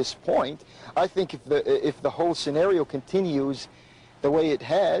States at this point. I think if the whole scenario continues the way it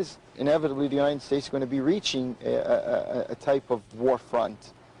has, inevitably the United States is going to be reaching a type of war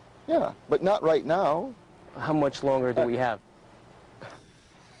front. Yeah, but not right now. How much longer do we have?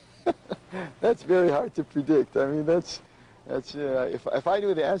 That's very hard to predict. I mean, if I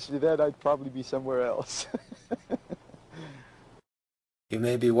knew the answer to that, I'd probably be somewhere else. You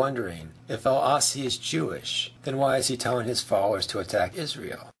may be wondering, if Al-Asi is Jewish, then why is he telling his followers to attack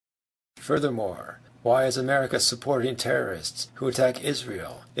Israel? Furthermore, why is America supporting terrorists who attack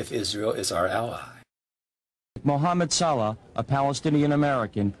Israel if Israel is our ally? Mohammed Salah, a Palestinian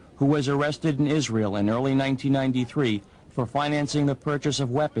American who was arrested in Israel in early 1993 for financing the purchase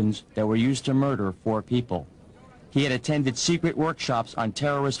of weapons that were used to murder 4 people. He had attended secret workshops on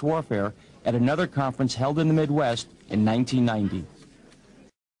terrorist warfare at another conference held in the Midwest in 1990.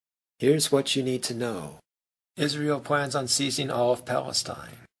 Here's what you need to know. Israel plans on seizing all of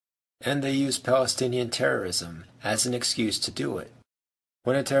Palestine, and they use Palestinian terrorism as an excuse to do it.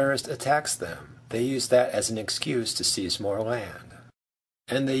 When a terrorist attacks them, they use that as an excuse to seize more land.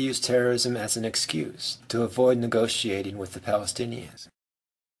 And they use terrorism as an excuse to avoid negotiating with the Palestinians.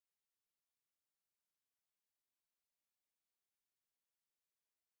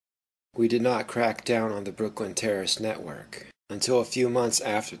 We did not crack down on the Brooklyn terrorist network until a few months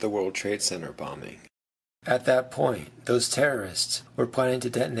after the World Trade Center bombing. At that point, those terrorists were planning to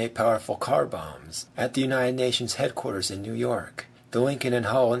detonate powerful car bombs at the United Nations headquarters in New York, the Lincoln and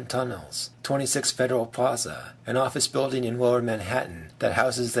Holland tunnels, 26 Federal Plaza, an office building in Lower Manhattan that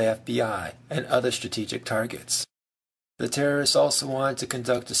houses the FBI, and other strategic targets. The terrorists also wanted to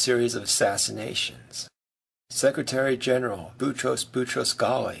conduct a series of assassinations. Secretary General Boutros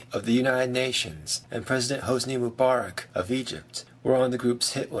Boutros-Ghali of the United Nations and President Hosni Mubarak of Egypt were on the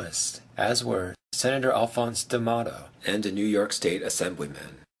group's hit list, as were Senator Alphonse D'Amato and a New York State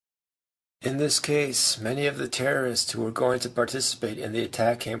Assemblyman. In this case, many of the terrorists who were going to participate in the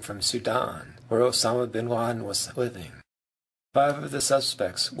attack came from Sudan, where Osama bin Laden was living. 5 of the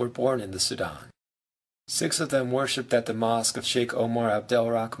suspects were born in the Sudan. 6 of them worshipped at the mosque of Sheikh Omar Abdel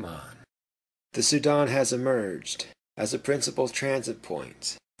Rahman. The Sudan has emerged as a principal transit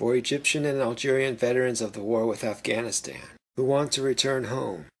point for Egyptian and Algerian veterans of the war with Afghanistan who want to return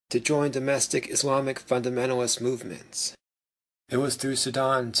home to join domestic Islamic fundamentalist movements. It was through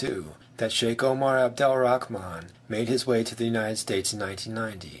Sudan, too, that Sheikh Omar Abdel Rahman made his way to the United States in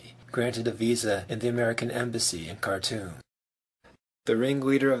 1990, granted a visa in the American Embassy in Khartoum. The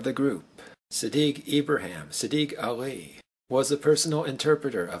ringleader of the group, Sadiq Ibrahim Sadiq Ali, was the personal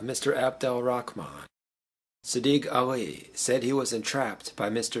interpreter of Mr. Abdel Rahman. Sadiq Ali said he was entrapped by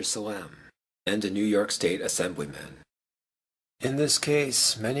Mr. Salem and a New York State Assemblyman. In this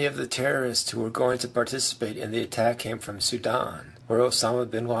case, many of the terrorists who were going to participate in the attack came from Sudan, where Osama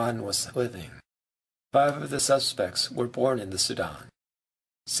bin Laden was living. 5 of the suspects were born in the Sudan.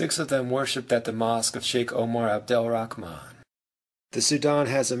 6 of them worshipped at the mosque of Sheikh Omar Abdel Rahman. The Sudan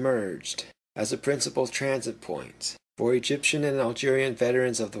has emerged as a principal transit point for Egyptian and Algerian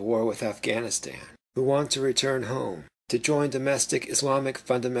veterans of the war with Afghanistan who want to return home to join domestic Islamic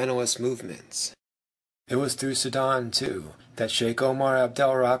fundamentalist movements. It was through Sudan, too, that Sheikh Omar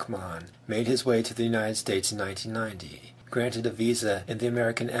Abdel Rahman made his way to the United States in 1990, granted a visa in the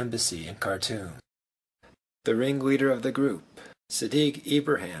American Embassy in Khartoum. The ringleader of the group, Sadiq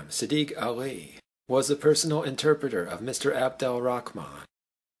Ibrahim Sadiq Ali, was the personal interpreter of Mr. Abdel Rahman.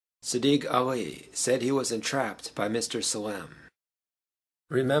 Sadiq Ali said he was entrapped by Mr. Salem.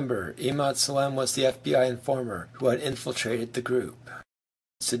 Remember, Imad Salem was the FBI informer who had infiltrated the group.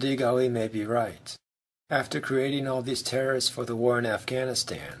 Sadiq Ali may be right, After creating all these terrorists for the war in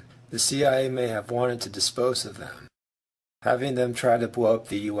Afghanistan, the CIA may have wanted to dispose of them. Having them try to blow up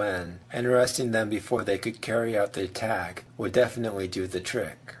the UN and arresting them before they could carry out the attack would definitely do the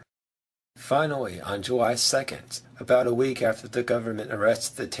trick. Finally, on July 2nd, about a week after the government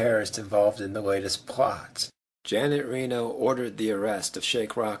arrested the terrorists involved in the latest plot, Janet Reno ordered the arrest of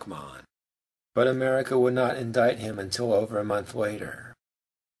Sheikh Rahman. But America would not indict him until over a month later.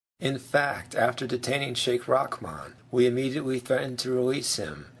 In fact, after detaining Sheikh Rahman, we immediately threatened to release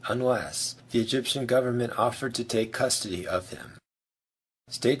him unless the Egyptian government offered to take custody of him.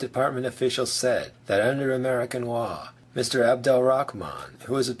 State Department officials said that under American law, Mr. Abdel Rahman,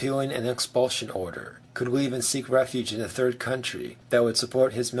 who was appealing an expulsion order, could leave and seek refuge in a third country that would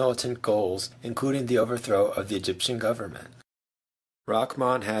support his militant goals, including the overthrow of the Egyptian government.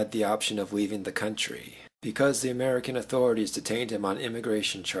 Rahman had the option of leaving the country because the American authorities detained him on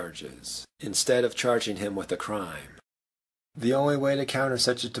immigration charges, instead of charging him with a crime. The only way to counter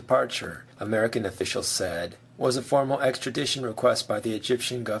such a departure, American officials said, was a formal extradition request by the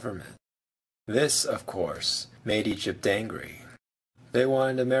Egyptian government. This, of course, made Egypt angry. They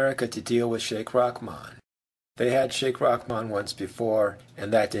wanted America to deal with Sheikh Rahman. They had Sheikh Rahman once before,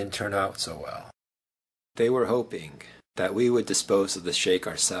 and that didn't turn out so well. They were hoping that we would dispose of the Sheikh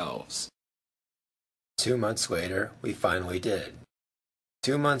ourselves. 2 months later, we finally did.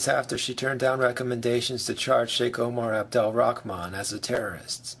 2 months after she turned down recommendations to charge Sheikh Omar Abdel Rahman as a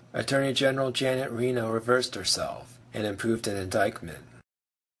terrorist, Attorney General Janet Reno reversed herself and approved an indictment.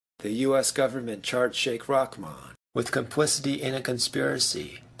 The U.S. government charged Sheikh Rahman with complicity in a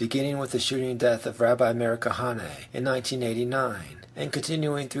conspiracy, beginning with the shooting death of Rabbi Meir Kahane in 1989, and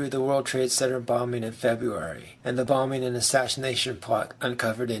continuing through the World Trade Center bombing in February and the bombing and assassination plot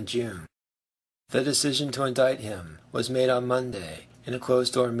uncovered in June. The decision to indict him was made on Monday in a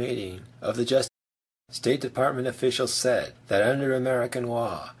closed-door meeting of the Justice. State Department officials said that under American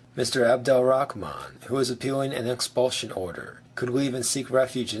law, Mr. Abdel Rahman, who was appealing an expulsion order, could leave and seek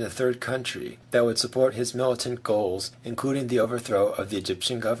refuge in a third country that would support his militant goals, including the overthrow of the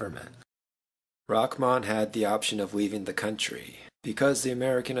Egyptian government. Rahman had the option of leaving the country because the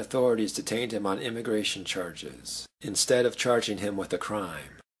American authorities detained him on immigration charges, instead of charging him with a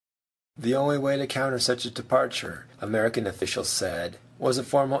crime. The only way to counter such a departure, American officials said, was a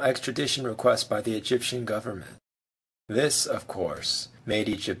formal extradition request by the Egyptian government. This, of course, made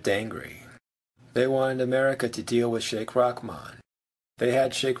Egypt angry. They wanted America to deal with Sheikh Rahman. They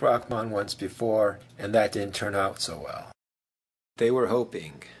had Sheikh Rahman once before, and that didn't turn out so well. They were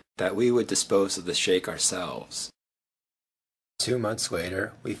hoping that we would dispose of the Sheikh ourselves. 2 months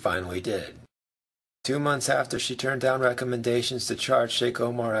later, we finally did. 2 months after she turned down recommendations to charge Sheikh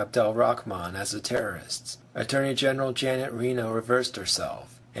Omar Abdel Rahman as a terrorist, Attorney General Janet Reno reversed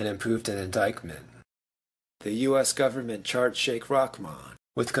herself and approved an indictment. The U.S. government charged Sheikh Rahman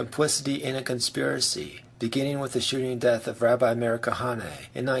with complicity in a conspiracy, beginning with the shooting death of Rabbi Meir Kahane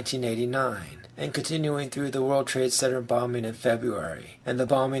in 1989, and continuing through the World Trade Center bombing in February and the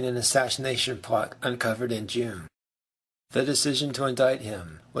bombing and assassination plot uncovered in June. The decision to indict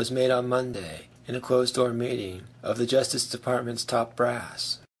him was made on Monday in a closed-door meeting of the Justice Department's top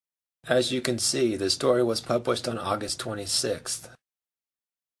brass. As you can see, the story was published on August 26th.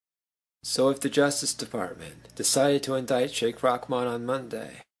 So if the Justice Department decided to indict Sheikh Rahman on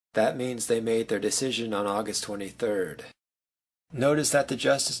Monday, that means they made their decision on August 23rd. Notice that the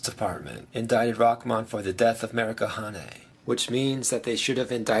Justice Department indicted Rahman for the death of Meir Kahane, which means that they should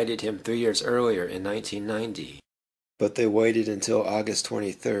have indicted him 3 years earlier in 1990. But they waited until August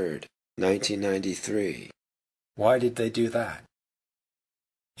 23rd, 1993. Why did they do that?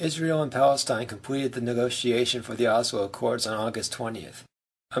 Israel and Palestine completed the negotiation for the Oslo Accords on August 20th.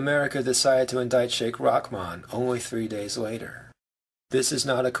 America decided to indict Sheikh Rahman only 3 days later. This is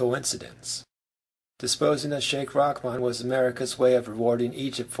not a coincidence. Disposing of Sheikh Rahman was America's way of rewarding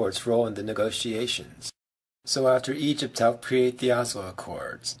Egypt for its role in the negotiations. So after Egypt helped create the Oslo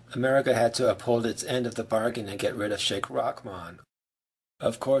Accords, America had to uphold its end of the bargain and get rid of Sheikh Rahman.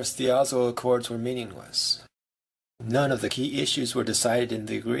 Of course, the Oslo Accords were meaningless. None of the key issues were decided in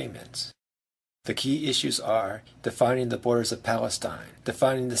the agreement. The key issues are defining the borders of Palestine,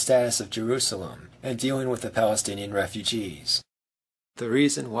 defining the status of Jerusalem, and dealing with the Palestinian refugees. The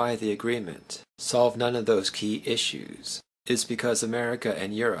reason why the agreement solved none of those key issues is because America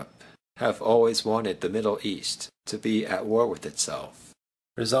and Europe have always wanted the Middle East to be at war with itself.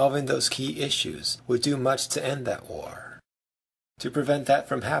 Resolving those key issues would do much to end that war. To prevent that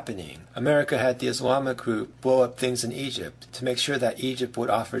from happening, America had the Islamic group blow up things in Egypt to make sure that Egypt would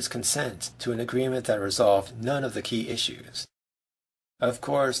offer its consent to an agreement that resolved none of the key issues. Of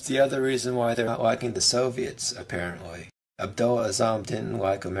course, the other reason why they're not liking the Soviets, apparently, Abdullah Azzam didn't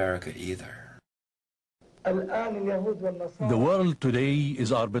like America either. The world today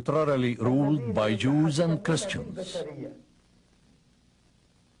is arbitrarily ruled by Jews and Christians.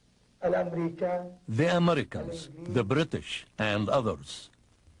 The Americans, the British, and others.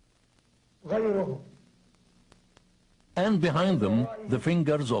 And behind them, the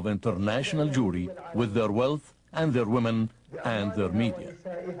fingers of international Jewry with their wealth and their women and their media.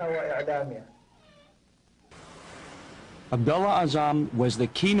 Abdullah Azzam was the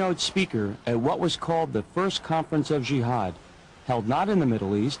keynote speaker at what was called the First Conference of Jihad, held not in the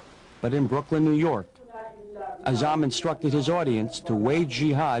Middle East, but in Brooklyn, New York. Azzam instructed his audience to wage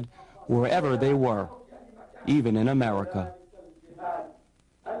jihad wherever they were, even in America.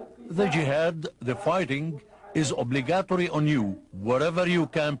 The jihad, the fighting, is obligatory on you wherever you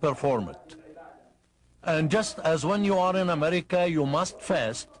can perform it. And just as when you are in America you must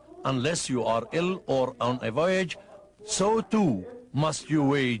fast unless you are ill or on a voyage, so too must you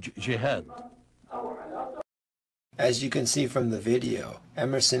wage jihad. As you can see from the video,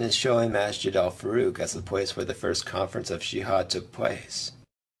 Emerson is showing Masjid al-Farouk as the place where the first conference of jihad took place.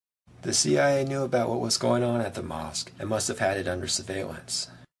 The CIA knew about what was going on at the mosque and must have had it under surveillance.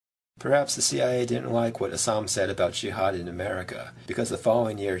 Perhaps the CIA didn't like what Azzam said about jihad in America, because the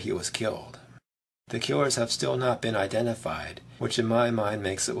following year he was killed. The killers have still not been identified, which in my mind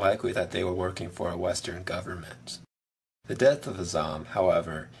makes it likely that they were working for a Western government. The death of Azzam,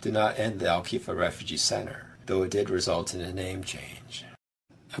 however, did not end the Al-Khifa Refugee Center, though it did result in a name change.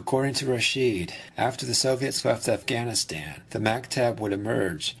 According to Rashid, after the Soviets left Afghanistan, the Maktab would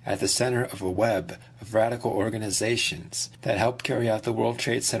emerge at the center of a web of radical organizations that helped carry out the World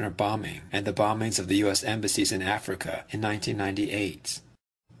Trade Center bombing and the bombings of the U.S. embassies in Africa in 1998.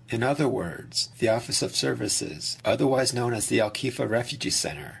 In other words, the Office of Services, otherwise known as the Al-Khifa Refugee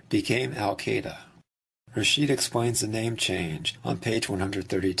Center, became Al-Qaeda. Rashid explains the name change on page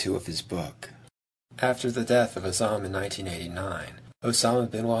 132 of his book. After the death of Azzam in 1989, Osama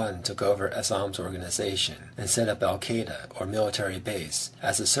bin Laden took over Azzam's organization and set up Al-Qaeda, or military base,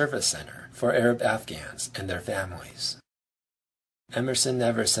 as a service center for Arab Afghans and their families. Emerson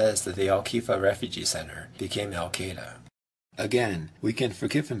never says that the Al-Khifa Refugee Center became Al-Qaeda. Again, we can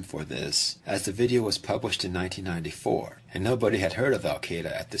forgive him for this, as the video was published in 1994, and nobody had heard of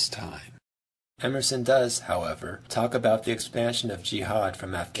Al-Qaeda at this time. Emerson does, however, talk about the expansion of jihad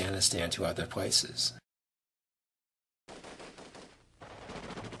from Afghanistan to other places.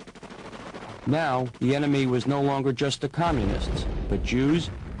 Now, the enemy was no longer just the communists, but Jews,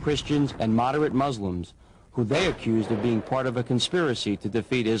 Christians, and moderate Muslims, who they accused of being part of a conspiracy to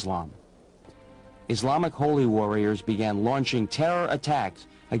defeat Islam. Islamic holy warriors began launching terror attacks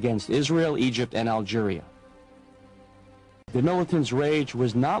against Israel, Egypt, and Algeria. The militants' rage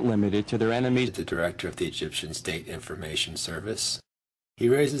was not limited to their enemies. The director of the Egyptian State Information Service. He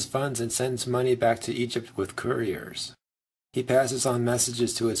raises funds and sends money back to Egypt with couriers. He passes on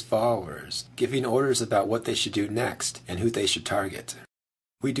messages to his followers, giving orders about what they should do next and who they should target.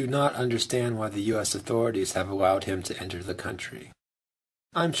 We do not understand why the U.S. authorities have allowed him to enter the country.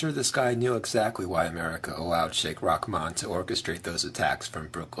 I'm sure this guy knew exactly why America allowed Sheikh Rahman to orchestrate those attacks from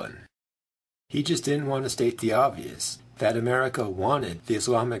Brooklyn. He just didn't want to state the obvious, that America wanted the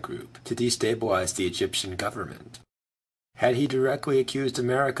Islamic group to destabilize the Egyptian government. Had he directly accused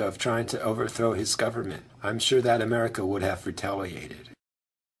America of trying to overthrow his government, I'm sure that America would have retaliated.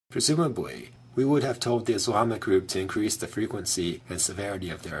 Presumably, we would have told the Islamic group to increase the frequency and severity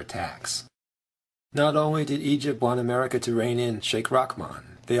of their attacks. Not only did Egypt want America to rein in Sheikh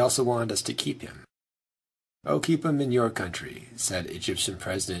Rahman, they also wanted us to keep him. "Oh, keep him in your country," said Egyptian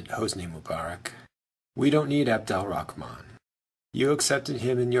President Hosni Mubarak. "We don't need Abdel Rahman. You accepted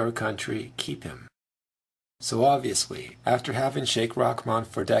him in your country, keep him." So obviously, after having Sheikh Rahman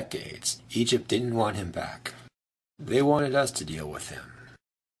for decades, Egypt didn't want him back. They wanted us to deal with him.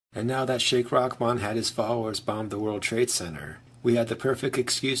 And now that Sheikh Rahman had his followers bomb the World Trade Center, we had the perfect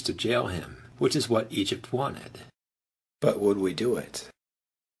excuse to jail him, which is what Egypt wanted. But would we do it?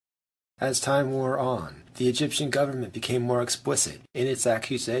 As time wore on, the Egyptian government became more explicit in its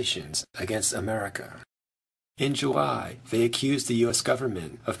accusations against America. In July, they accused the U.S.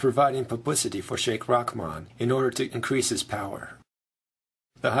 government of providing publicity for Sheikh Rahman in order to increase his power.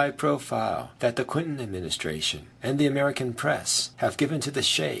 The high profile that the Clinton administration and the American press have given to the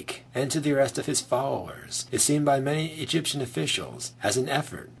Sheikh and to the rest of his followers is seen by many Egyptian officials as an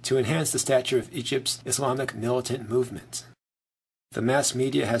effort to enhance the stature of Egypt's Islamic militant movement. The mass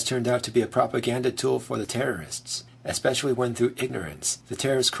media has turned out to be a propaganda tool for the terrorists, especially when through ignorance the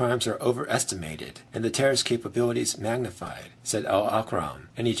terrorist crimes are overestimated and the terrorist capabilities magnified, said Al-Akram,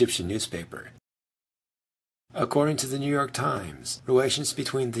 an Egyptian newspaper. According to the New York Times, relations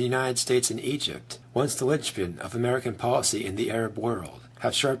between the United States and Egypt, once the linchpin of American policy in the Arab world,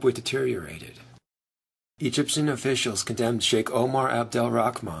 have sharply deteriorated. Egyptian officials condemned Sheikh Omar Abdel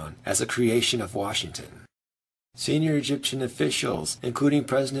Rahman as a creation of Washington. Senior Egyptian officials, including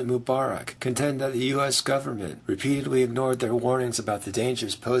President Mubarak, contend that the U.S. government repeatedly ignored their warnings about the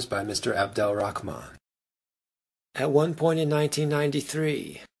dangers posed by Mr. Abdel Rahman. At one point in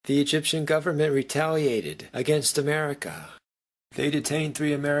 1993, the Egyptian government retaliated against America. They detained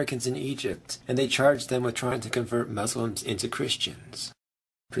 3 Americans in Egypt, and they charged them with trying to convert Muslims into Christians.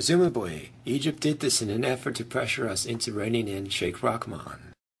 Presumably, Egypt did this in an effort to pressure us into reining in Sheikh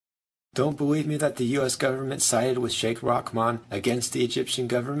Rahman. Don't believe me that the U.S. government sided with Sheikh Rahman against the Egyptian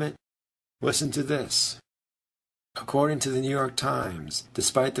government? Listen to this. According to the New York Times,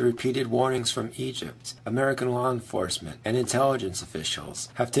 despite the repeated warnings from Egypt, American law enforcement and intelligence officials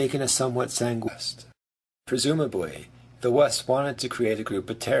have taken a somewhat sanguine West. Presumably, the West wanted to create a group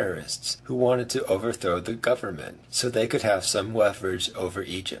of terrorists who wanted to overthrow the government so they could have some leverage over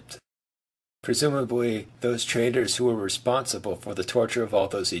Egypt. Presumably, those traitors who were responsible for the torture of all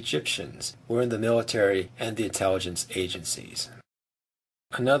those Egyptians were in the military and the intelligence agencies.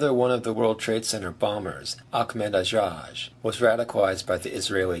 Another one of the World Trade Center bombers, Ahmed Ajaj, was radicalized by the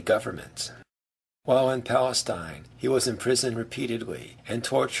Israeli government. While in Palestine, he was imprisoned repeatedly and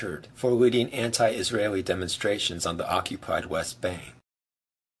tortured for leading anti-Israeli demonstrations on the occupied West Bank.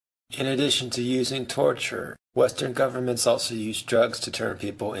 In addition to using torture, Western governments also use drugs to turn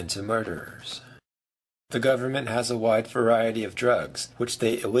people into murderers. The government has a wide variety of drugs, which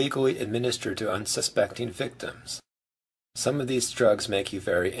they illegally administer to unsuspecting victims. Some of these drugs make you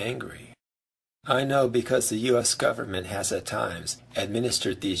very angry. I know because the U.S. government has at times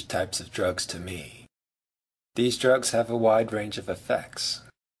administered these types of drugs to me. These drugs have a wide range of effects.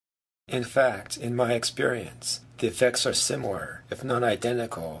 In fact, in my experience, the effects are similar, if not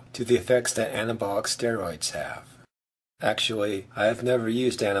identical, to the effects that anabolic steroids have. Actually, I have never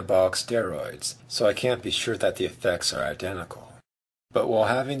used anabolic steroids, so I can't be sure that the effects are identical. But while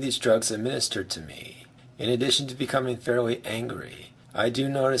having these drugs administered to me, in addition to becoming fairly angry, I do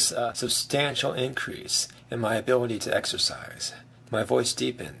notice a substantial increase in my ability to exercise. My voice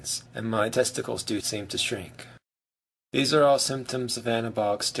deepens, and my testicles do seem to shrink. These are all symptoms of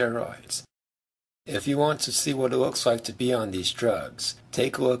anabolic steroids. If you want to see what it looks like to be on these drugs,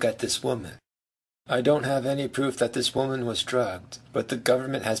 take a look at this woman. I don't have any proof that this woman was drugged, but the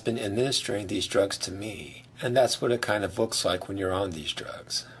government has been administering these drugs to me, and that's what it kind of looks like when you're on these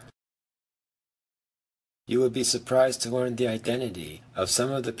drugs. You would be surprised to learn the identity of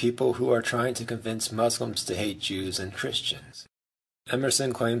some of the people who are trying to convince Muslims to hate Jews and Christians.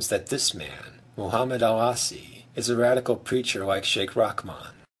 Emerson claims that this man, Muhammad al-Asi, is a radical preacher like Sheikh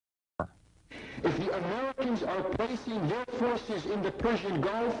Rahman. If the Americans are placing their forces in the Persian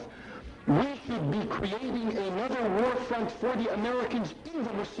Gulf, we should be creating another war front for the Americans in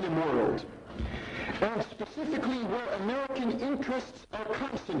the Muslim world, and specifically where American interests are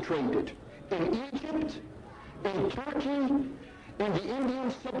concentrated, in Egypt, in Turkey, in the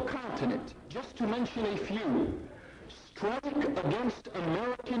Indian subcontinent, just to mention a few. Strike against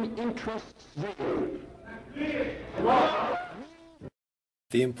American interests there.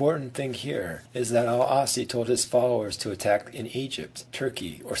 The important thing here is that al-Asi told his followers to attack in Egypt,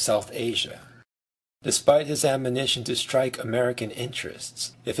 Turkey, or South Asia. Despite his admonition to strike American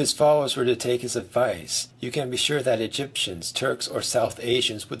interests, if his followers were to take his advice, you can be sure that Egyptians, Turks, or South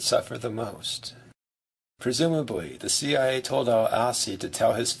Asians would suffer the most. Presumably, the CIA told al-Asi to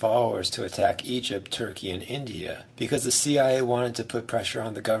tell his followers to attack Egypt, Turkey, and India because the CIA wanted to put pressure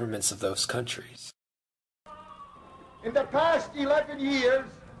on the governments of those countries. In the past 11 years,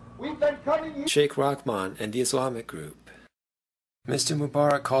 we've been coming... Sheikh Rahman and the Islamic group. Mr.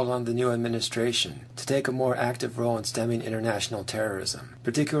 Mubarak called on the new administration to take a more active role in stemming international terrorism,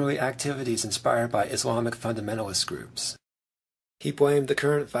 particularly activities inspired by Islamic fundamentalist groups. He blamed the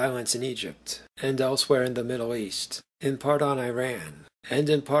current violence in Egypt and elsewhere in the Middle East, in part on Iran, and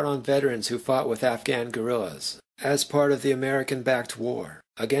in part on veterans who fought with Afghan guerrillas, as part of the American-backed war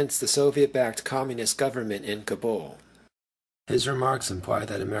against the Soviet-backed communist government in Kabul. His remarks imply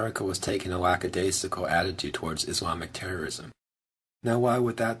that America was taking a lackadaisical attitude towards Islamic terrorism. Now why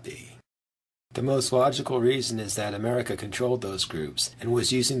would that be? The most logical reason is that America controlled those groups and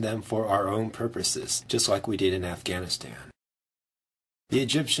was using them for our own purposes, just like we did in Afghanistan. The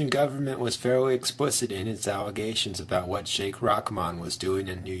Egyptian government was fairly explicit in its allegations about what Sheikh Rahman was doing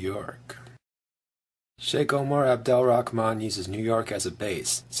in New York. Sheikh Omar Abdel Rahman uses New York as a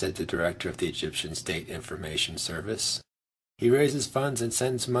base, said the director of the Egyptian State Information Service. He raises funds and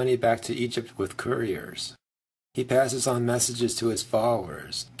sends money back to Egypt with couriers. He passes on messages to his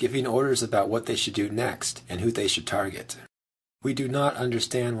followers, giving orders about what they should do next and who they should target. We do not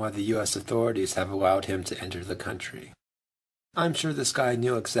understand why the U.S. authorities have allowed him to enter the country. I'm sure this guy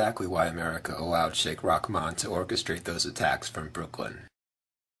knew exactly why America allowed Sheikh Rahman to orchestrate those attacks from Brooklyn.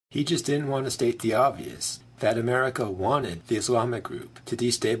 He just didn't want to state the obvious, that America wanted the Islamic group to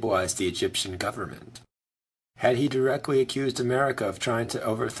destabilize the Egyptian government. Had he directly accused America of trying to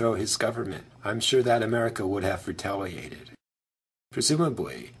overthrow his government, I'm sure that America would have retaliated.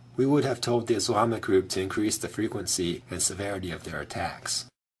 Presumably, we would have told the Islamic group to increase the frequency and severity of their attacks.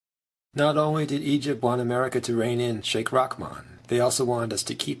 Not only did Egypt want America to rein in Sheikh Rahman, they also wanted us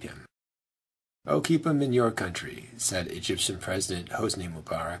to keep him. "Oh, keep him in your country," said Egyptian President Hosni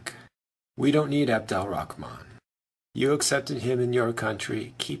Mubarak. "We don't need Abdel Rahman. You accepted him in your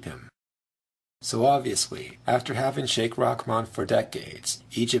country, keep him." So obviously, after having Sheikh Rahman for decades,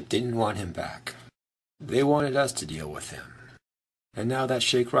 Egypt didn't want him back. They wanted us to deal with him. And now that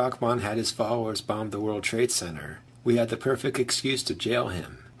Sheikh Rahman had his followers bomb the World Trade Center, we had the perfect excuse to jail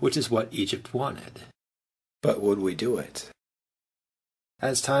him, which is what Egypt wanted. But would we do it?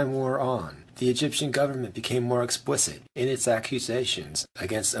 As time wore on, the Egyptian government became more explicit in its accusations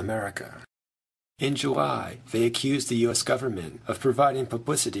against America. In July, they accused the U.S. government of providing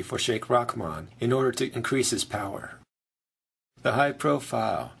publicity for Sheikh Rahman in order to increase his power. The high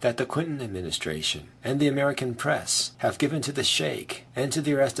profile that the Clinton administration and the American press have given to the Sheikh and to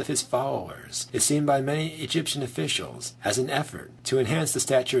the rest of his followers is seen by many Egyptian officials as an effort to enhance the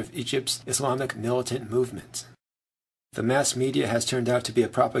stature of Egypt's Islamic militant movement. The mass media has turned out to be a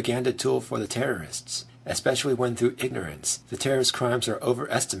propaganda tool for the terrorists, especially when through ignorance the terrorist crimes are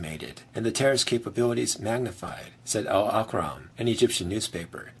overestimated and the terrorist capabilities magnified, said Al-Akram, an Egyptian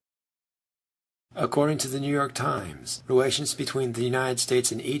newspaper. According to the New York Times, relations between the United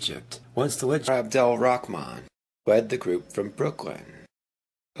States and Egypt once the legendary Abdel Rahman led the group from Brooklyn.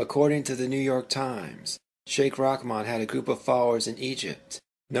 According to the New York Times, Sheikh Rahman had a group of followers in Egypt,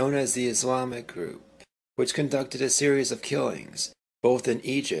 known as the Islamic Group, which conducted a series of killings, both in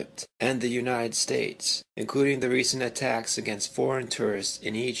Egypt and the United States, including the recent attacks against foreign tourists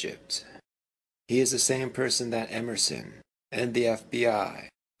in Egypt. He is the same person that Emerson and the FBI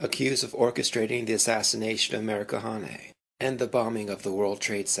accused of orchestrating the assassination of Merikahane and the bombing of the World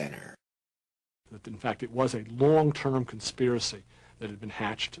Trade Center. In fact, it was a long-term conspiracy that had been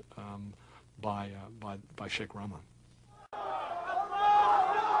hatched by Sheikh Rahman.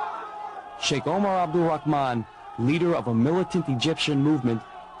 Sheikh Omar Abdul Rahman, leader of a militant Egyptian movement,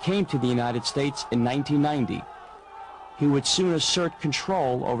 came to the United States in 1990. He would soon assert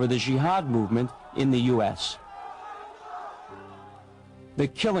control over the jihad movement in the U.S. The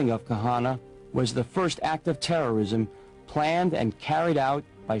killing of Kahana was the first act of terrorism planned and carried out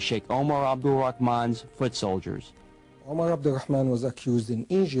by Sheikh Omar Abdul Rahman's foot soldiers. Omar Abdul Rahman was accused in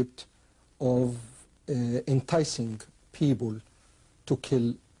Egypt of enticing people to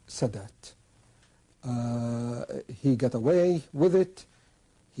kill Sadat. He got away with it.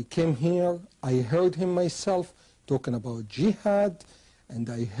 He came here. I heard him myself talking about jihad, and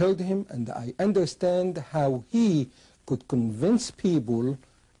I heard him and I understand how he could convince people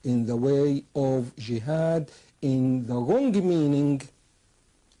in the way of jihad, in the wrong meaning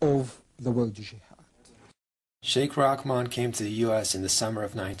of the word jihad. Sheikh Rahman came to the U.S. in the summer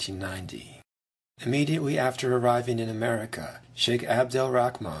of 1990. Immediately after arriving in America, Sheikh Abdel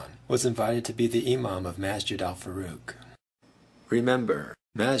Rahman was invited to be the Imam of Masjid al-Farouk. Remember,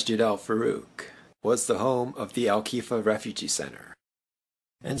 Masjid al-Farouk was the home of the Al-Khifa Refugee Center.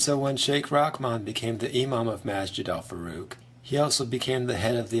 And so when Sheikh Rahman became the Imam of Masjid al-Farouk, he also became the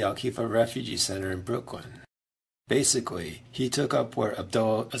head of the Al-Khifa Refugee Center in Brooklyn. Basically, he took up where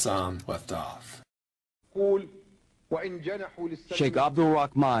Abdul Azam left off. Sheikh Abdul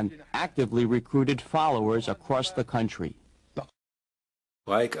Rahman actively recruited followers across the country.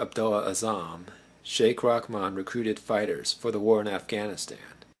 Like Abdullah Azam, Sheikh Rahman recruited fighters for the war in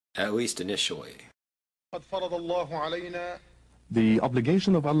Afghanistan, at least initially. The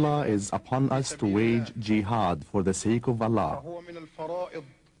obligation of Allah is upon us to wage jihad for the sake of Allah.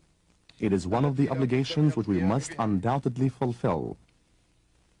 It is one of the obligations which we must undoubtedly fulfill.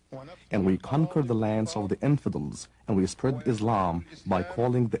 And we conquer the lands of the infidels, and we spread Islam by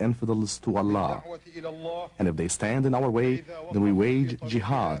calling the infidels to Allah. And if they stand in our way, then we wage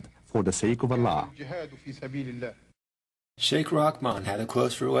jihad for the sake of Allah. Sheikh Rahman had a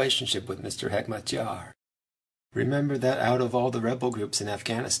close relationship with Mr. Hekmatyar. Remember that out of all the rebel groups in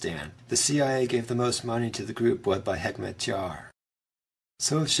Afghanistan, the CIA gave the most money to the group led by Hekmat Jar.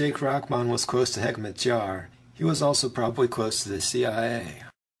 So if Sheikh Rahman was close to Hekmat Jar, he was also probably close to the CIA.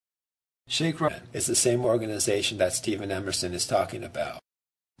 Sheikh Rahman is the same organization that Stephen Emerson is talking about.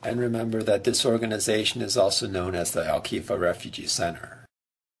 And remember that this organization is also known as the Al-Khifa Refugee Center.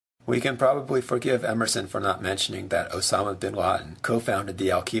 We can probably forgive Emerson for not mentioning that Osama bin Laden co-founded the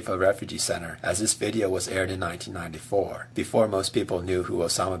Al-Khifa Refugee Center, as this video was aired in 1994, before most people knew who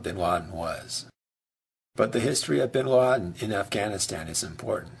Osama bin Laden was. But the history of bin Laden in Afghanistan is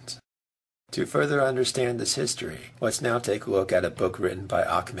important. To further understand this history, let's now take a look at a book written by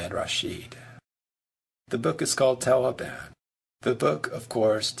Ahmed Rashid. The book is called Taliban. The book, of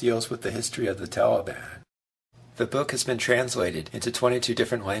course, deals with the history of the Taliban. The book has been translated into 22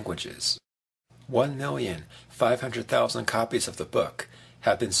 different languages. 1,500,000 copies of the book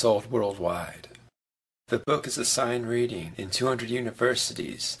have been sold worldwide. The book is assigned reading in 200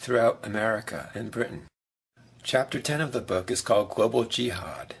 universities throughout America and Britain. Chapter 10 of the book is called Global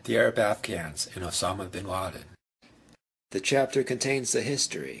Jihad, the Arab Afghans and Osama bin Laden. The chapter contains the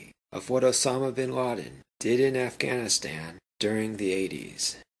history of what Osama bin Laden did in Afghanistan during the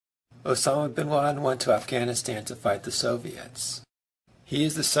 80s. Osama bin Laden went to Afghanistan to fight the Soviets. He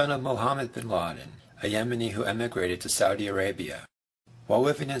is the son of Mohammed bin Laden, a Yemeni who emigrated to Saudi Arabia. While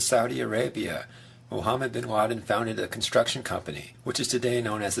living in Saudi Arabia, Mohammed bin Laden founded a construction company, which is today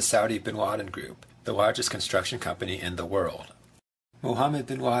known as the Saudi bin Laden Group, the largest construction company in the world. Mohammed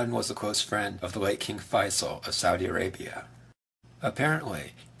bin Laden was a close friend of the late King Faisal of Saudi Arabia.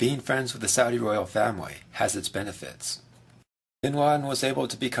 Apparently, being friends with the Saudi royal family has its benefits. Bin Laden was able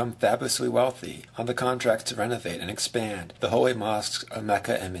to become fabulously wealthy on the contract to renovate and expand the holy mosques of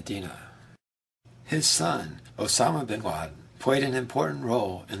Mecca and Medina. His son, Osama bin Laden, played an important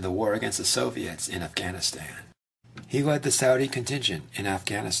role in the war against the Soviets in Afghanistan. He led the Saudi contingent in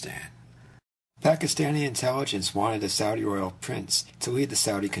Afghanistan. Pakistani intelligence wanted a Saudi royal prince to lead the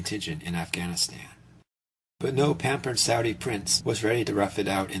Saudi contingent in Afghanistan. But no pampered Saudi prince was ready to rough it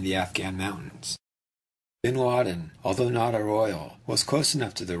out in the Afghan mountains. Bin Laden, although not a royal, was close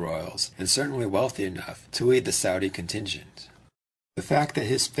enough to the royals and certainly wealthy enough to lead the Saudi contingent. The fact that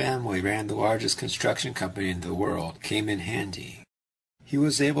his family ran the largest construction company in the world came in handy. He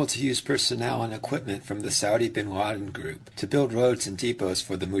was able to use personnel and equipment from the Saudi bin Laden group to build roads and depots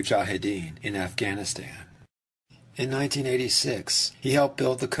for the Mujahideen in Afghanistan. In 1986, he helped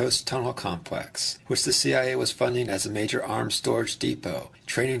build the Coast Tunnel Complex, which the CIA was funding as a major arms storage depot,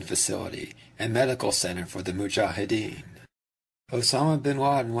 training facility, and medical center for the Mujahideen. Osama bin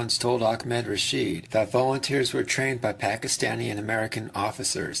Laden once told Ahmed Rashid that volunteers were trained by Pakistani and American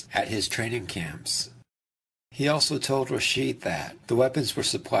officers at his training camps. He also told Rashid that the weapons were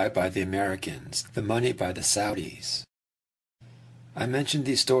supplied by the Americans, the money by the Saudis. I mentioned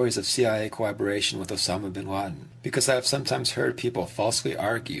these stories of CIA collaboration with Osama bin Laden because I have sometimes heard people falsely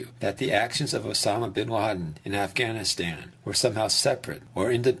argue that the actions of Osama bin Laden in Afghanistan were somehow separate or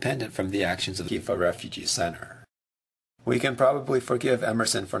independent from the actions of the Al-Khifa Refugee Center. We can probably forgive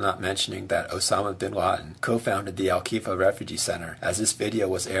Emerson for not mentioning that Osama bin Laden co-founded the Al-Khifa Refugee Center, as this video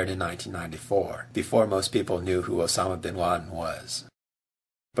was aired in 1994, before most people knew who Osama bin Laden was.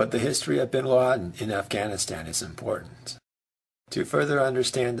 But the history of bin Laden in Afghanistan is important. To further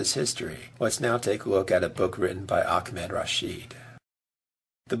understand this history, let's now take a look at a book written by Ahmed Rashid.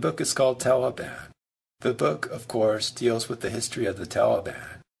 The book is called Taliban. The book, of course, deals with the history of the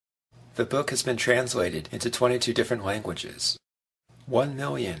Taliban. The book has been translated into 22 different languages.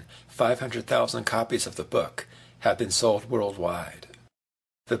 1,500,000 copies of the book have been sold worldwide.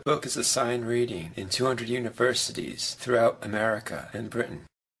 The book is assigned reading in 200 universities throughout America and Britain.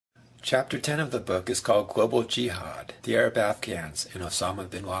 Chapter 10 of the book is called Global Jihad, the Arab Afghans and Osama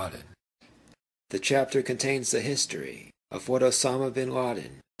bin Laden. The chapter contains the history of what Osama bin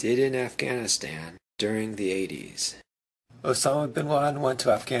Laden did in Afghanistan during the 80s. Osama bin Laden went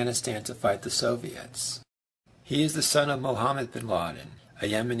to Afghanistan to fight the Soviets. He is the son of Mohammed bin Laden, a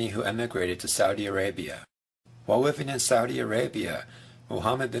Yemeni who emigrated to Saudi Arabia. While living in Saudi Arabia,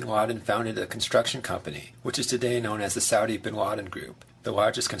 Mohammed bin Laden founded a construction company, which is today known as the Saudi bin Laden Group, the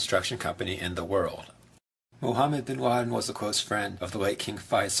largest construction company in the world. Mohammed bin Laden was a close friend of the late King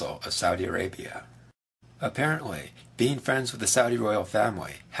Faisal of Saudi Arabia. Apparently, being friends with the Saudi royal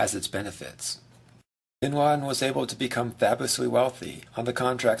family has its benefits. Bin Laden was able to become fabulously wealthy on the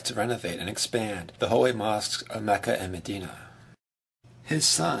contract to renovate and expand the holy mosques of Mecca and Medina. His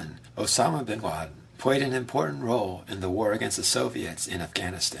son, Osama bin Laden, played an important role in the war against the Soviets in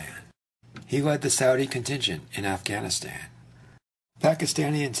Afghanistan. He led the Saudi contingent in Afghanistan.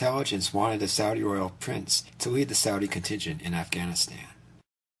 Pakistani intelligence wanted a Saudi royal prince to lead the Saudi contingent in Afghanistan.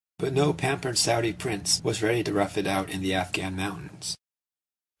 But no pampered Saudi prince was ready to rough it out in the Afghan mountains.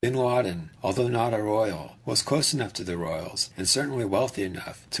 Bin Laden, although not a royal, was close enough to the royals and certainly wealthy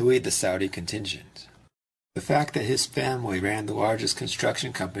enough to lead the Saudi contingent. The fact that his family ran the largest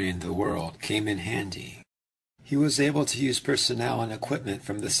construction company in the world came in handy. He was able to use personnel and equipment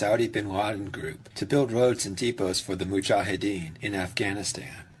from the Saudi Bin Laden group to build roads and depots for the Mujahideen in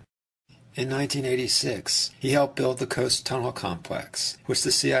Afghanistan. In 1986, he helped build the Coast Tunnel Complex, which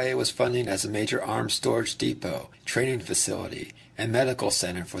the CIA was funding as a major arms storage depot, training facility, and medical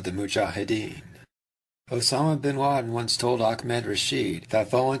center for the Mujahideen. Osama bin Laden once told Ahmed Rashid that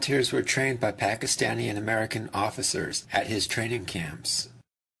volunteers were trained by Pakistani and American officers at his training camps.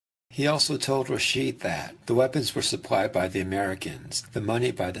 He also told Rashid that the weapons were supplied by the Americans, the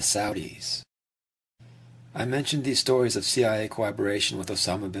money by the Saudis. I mentioned these stories of CIA collaboration with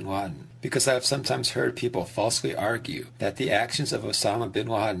Osama bin Laden because I have sometimes heard people falsely argue that the actions of Osama bin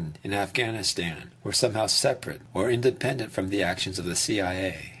Laden in Afghanistan were somehow separate or independent from the actions of the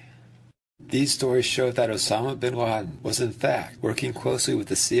CIA. These stories show that Osama bin Laden was in fact working closely with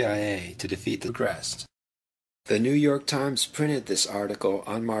the CIA to defeat the progressed. The New York Times printed this article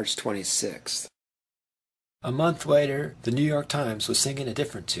on March 26th. A month later, the New York Times was singing a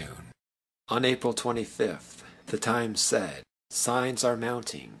different tune. On April 25th, the Times said, "Signs are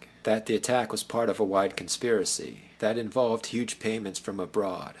mounting that the attack was part of a wide conspiracy that involved huge payments from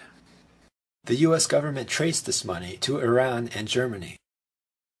abroad." The U.S. government traced this money to Iran and Germany.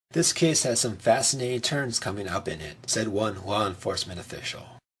 "This case has some fascinating turns coming up in it," said one law enforcement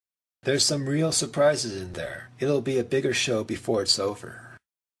official. "There's some real surprises in there. It'll be a bigger show before it's over."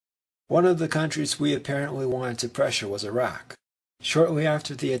 One of the countries we apparently wanted to pressure was Iraq. Shortly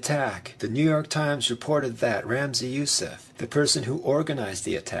after the attack, the New York Times reported that Ramzi Youssef, the person who organized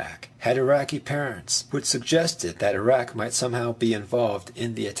the attack, had Iraqi parents, which suggested that Iraq might somehow be involved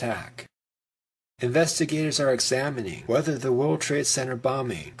in the attack. Investigators are examining whether the World Trade Center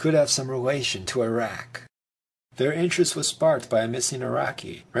bombing could have some relation to Iraq. Their interest was sparked by a missing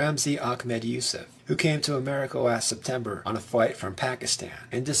Iraqi, Ramzi Ahmed Youssef, who came to America last September on a flight from Pakistan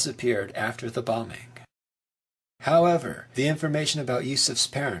and disappeared after the bombing. However, the information about Youssef's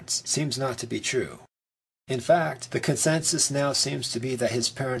parents seems not to be true. In fact, the consensus now seems to be that his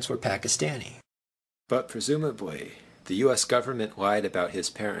parents were Pakistani. But presumably, the U.S. government lied about his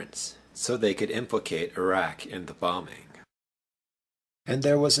parents so they could implicate Iraq in the bombing. And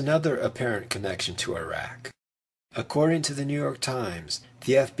there was another apparent connection to Iraq. According to the New York Times,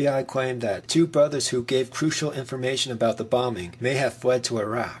 the FBI claimed that two brothers who gave crucial information about the bombing may have fled to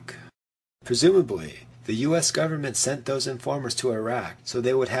Iraq. Presumably, the U.S. government sent those informers to Iraq so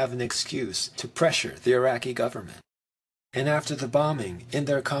they would have an excuse to pressure the Iraqi government. And after the bombing, in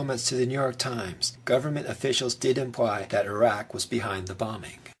their comments to the New York Times, government officials did imply that Iraq was behind the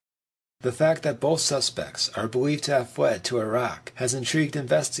bombing. The fact that both suspects are believed to have fled to Iraq has intrigued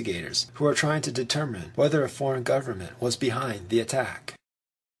investigators who are trying to determine whether a foreign government was behind the attack.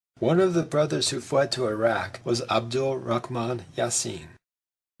 One of the brothers who fled to Iraq was Abdul Rahman Yassin.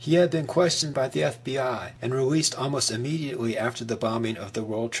 He had been questioned by the FBI and released almost immediately after the bombing of the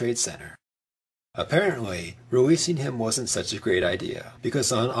World Trade Center. Apparently, releasing him wasn't such a great idea,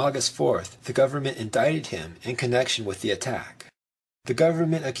 because on August 4th, the government indicted him in connection with the attack. The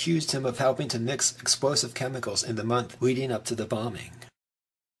government accused him of helping to mix explosive chemicals in the month leading up to the bombing.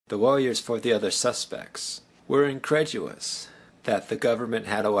 The lawyers for the other suspects were incredulous that the government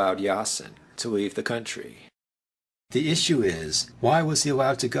had allowed Yassin to leave the country. The issue is, why was he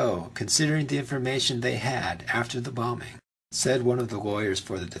allowed to go, considering the information they had after the bombing, said one of the lawyers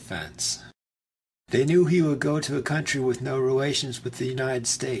for the defense. They knew he would go to a country with no relations with the United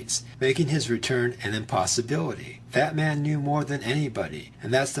States, making his return an impossibility. That man knew more than anybody,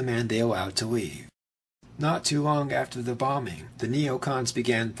 and that's the man they allowed to leave. Not too long after the bombing, the neocons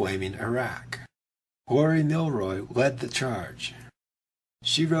began blaming Iraq. Lori Milroy led the charge.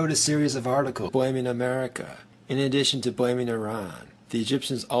 She wrote a series of articles blaming America. In addition to blaming Iran, the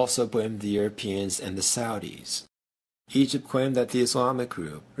Egyptians also blamed the Europeans and the Saudis. Egypt claimed that the Islamic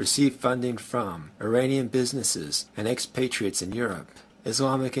group received funding from Iranian businesses and expatriates in Europe,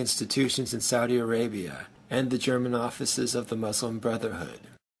 Islamic institutions in Saudi Arabia, and the German offices of the Muslim Brotherhood.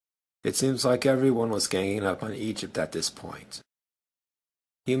 It seems like everyone was ganging up on Egypt at this point.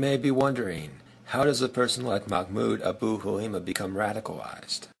 You may be wondering, how does a person like Mahmoud Abu Halima become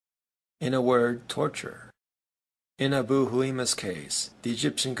radicalized? In a word, torture. In Abu Halima's case, the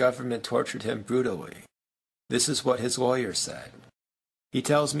Egyptian government tortured him brutally. This is what his lawyer said. He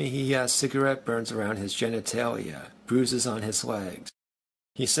tells me he has cigarette burns around his genitalia, bruises on his legs.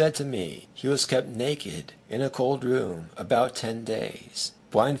 He said to me he was kept naked in a cold room about 10 days,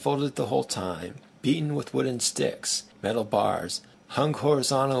 blindfolded the whole time, beaten with wooden sticks, metal bars, hung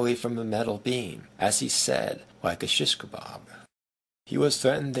horizontally from a metal beam, as he said, like a shish kebab. He was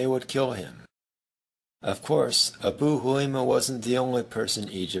threatened they would kill him. Of course, Abu Halima wasn't the only person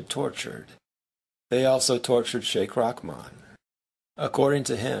Egypt tortured. They also tortured Sheikh Rahman. According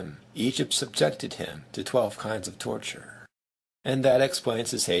to him, Egypt subjected him to 12 kinds of torture. And that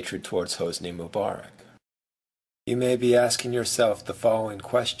explains his hatred towards Hosni Mubarak. You may be asking yourself the following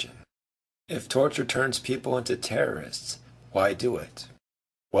question. If torture turns people into terrorists, why do it?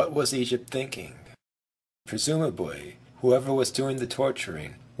 What was Egypt thinking? Presumably, whoever was doing the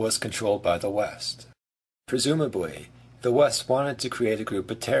torturing was controlled by the West. Presumably, the West wanted to create a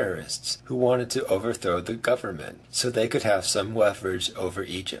group of terrorists who wanted to overthrow the government so they could have some leverage over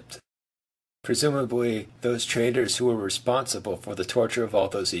Egypt. Presumably, those traitors who were responsible for the torture of all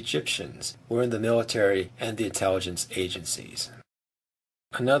those Egyptians were in the military and the intelligence agencies.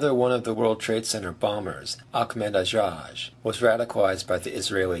 Another one of the World Trade Center bombers, Ahmed Ajaj, was radicalized by the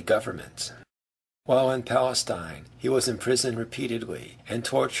Israeli government. While in Palestine, he was imprisoned repeatedly and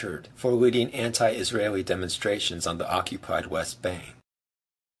tortured for leading anti-Israeli demonstrations on the occupied West Bank.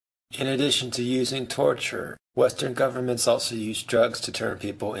 In addition to using torture, Western governments also use drugs to turn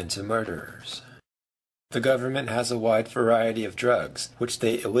people into murderers. The government has a wide variety of drugs, which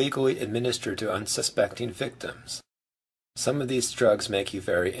they illegally administer to unsuspecting victims. Some of these drugs make you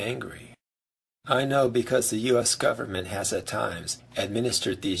very angry. I know because the U.S. government has at times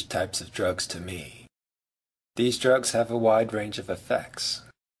administered these types of drugs to me. These drugs have a wide range of effects.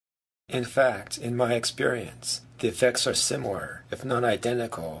 In fact, in my experience, the effects are similar, if not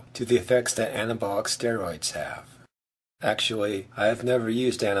identical, to the effects that anabolic steroids have. Actually, I have never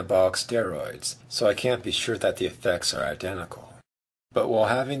used anabolic steroids, so I can't be sure that the effects are identical. But while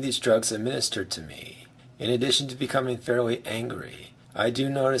having these drugs administered to me, in addition to becoming fairly angry, I do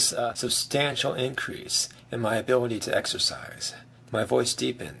notice a substantial increase in my ability to exercise. My voice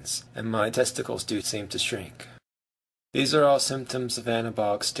deepens, and my testicles do seem to shrink. These are all symptoms of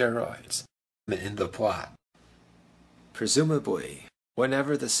anabolic steroids in the plot. Presumably,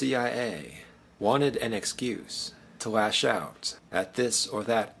 whenever the CIA wanted an excuse to lash out at this or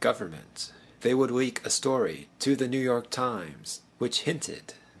that government, they would leak a story to the New York Times which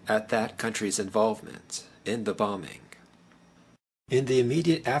hinted at that country's involvement in the bombing. In the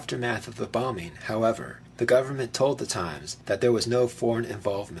immediate aftermath of the bombing, however, the government told the Times that there was no foreign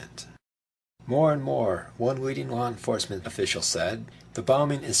involvement. More and more, one leading law enforcement official said, the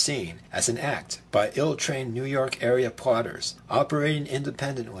bombing is seen as an act by ill-trained New York area plotters operating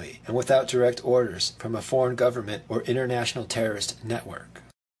independently and without direct orders from a foreign government or international terrorist network.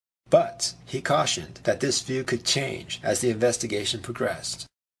 But he cautioned that this view could change as the investigation progressed.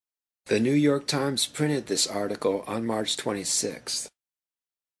 The New York Times printed this article on March 26th.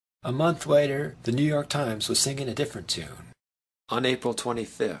 A month later, the New York Times was singing a different tune. On April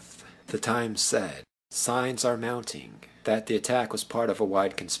 25th, the Times said, signs are mounting that the attack was part of a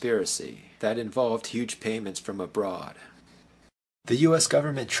wide conspiracy that involved huge payments from abroad. The U.S.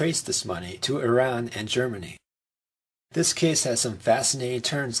 government traced this money to Iran and Germany. This case has some fascinating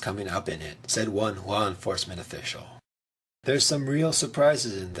turns coming up in it, said one law enforcement official. There's some real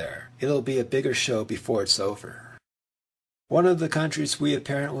surprises in there. It'll be a bigger show before it's over. One of the countries we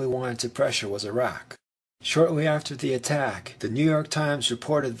apparently wanted to pressure was Iraq. Shortly after the attack, the New York Times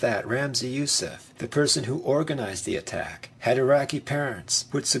reported that Ramzi Youssef, the person who organized the attack, had Iraqi parents,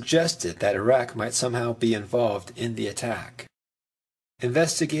 which suggested that Iraq might somehow be involved in the attack.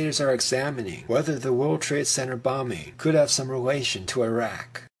 Investigators are examining whether the World Trade Center bombing could have some relation to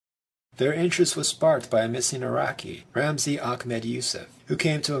Iraq. Their interest was sparked by a missing Iraqi, Ramzi Ahmed Youssef, who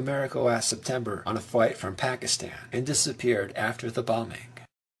came to America last September on a flight from Pakistan and disappeared after the bombing.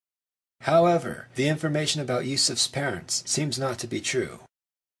 However, the information about Youssef's parents seems not to be true.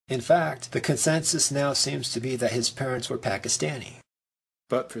 In fact, the consensus now seems to be that his parents were Pakistani.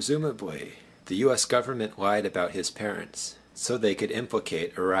 But presumably, the U.S. government lied about his parents so they could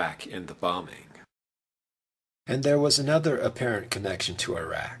implicate Iraq in the bombing. And there was another apparent connection to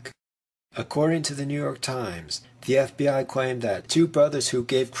Iraq. According to the New York Times, the FBI claimed that two brothers who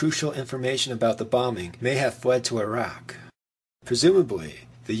gave crucial information about the bombing may have fled to Iraq. Presumably,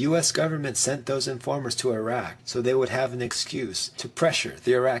 the U.S. government sent those informers to Iraq so they would have an excuse to pressure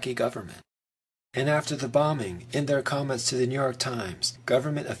the Iraqi government. And after the bombing, in their comments to the New York Times,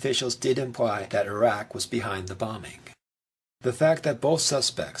 government officials did imply that Iraq was behind the bombing. The fact that both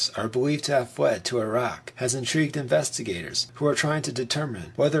suspects are believed to have fled to Iraq has intrigued investigators who are trying to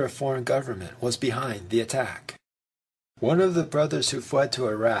determine whether a foreign government was behind the attack. One of the brothers who fled to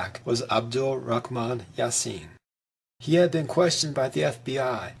Iraq was Abdul Rahman Yassin. He had been questioned by the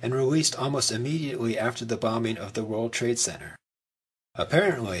FBI and released almost immediately after the bombing of the World Trade Center.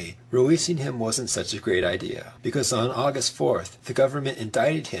 Apparently, releasing him wasn't such a great idea, because on August 4th, the government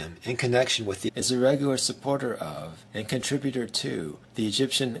indicted him in connection with the as a regular supporter of and contributor to the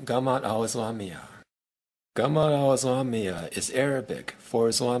Egyptian Jamaat al-Islamiyah. Jamaat al-Islamiyah is Arabic for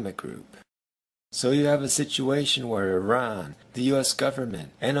Islamic group. So you have a situation where Iran, the U.S.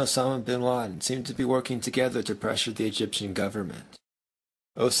 government, and Osama bin Laden seem to be working together to pressure the Egyptian government.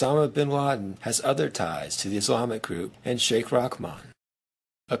 Osama bin Laden has other ties to the Islamic group and Sheikh Rahman.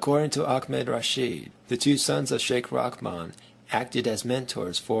 According to Ahmed Rashid, the two sons of Sheikh Rahman acted as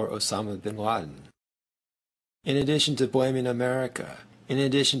mentors for Osama bin Laden. In addition to blaming America, in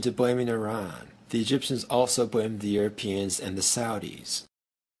addition to blaming Iran, the Egyptians also blamed the Europeans and the Saudis.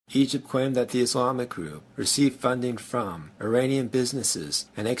 Egypt claimed that the Islamic group received funding from Iranian businesses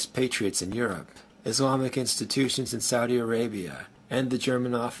and expatriates in Europe, Islamic institutions in Saudi Arabia, and the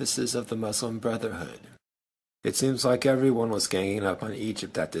German offices of the Muslim Brotherhood. It seems like everyone was ganging up on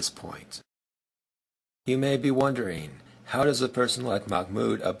Egypt at this point. You may be wondering, how does a person like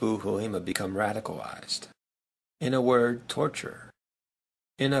Mahmoud Abu Halima become radicalized? In a word, torture.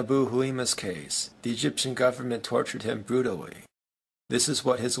 In Abu Halima's case, the Egyptian government tortured him brutally. This is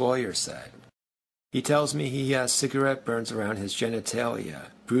what his lawyer said. He tells me he has cigarette burns around his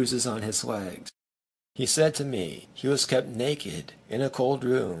genitalia, bruises on his legs. He said to me he was kept naked in a cold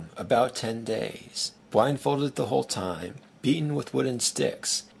room about 10 days, blindfolded the whole time, beaten with wooden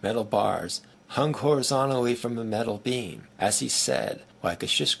sticks, metal bars, hung horizontally from a metal beam, as he said, like a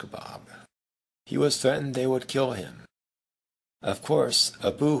shish kebab. He was threatened they would kill him. Of course,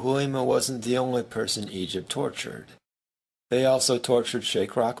 Abu Halima wasn't the only person Egypt tortured. They also tortured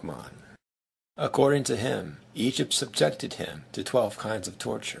Sheikh Rahman. According to him, Egypt subjected him to 12 kinds of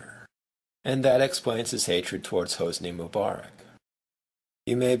torture. And that explains his hatred towards Hosni Mubarak.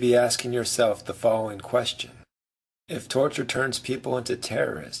 You may be asking yourself the following question. If torture turns people into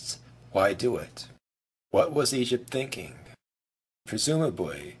terrorists, why do it? What was Egypt thinking?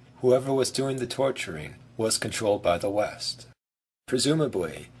 Presumably, whoever was doing the torturing was controlled by the West.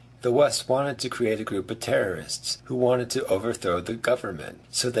 Presumably, the West wanted to create a group of terrorists who wanted to overthrow the government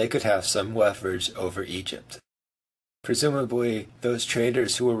so they could have some leverage over Egypt. Presumably, those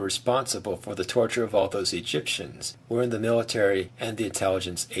traitors who were responsible for the torture of all those Egyptians were in the military and the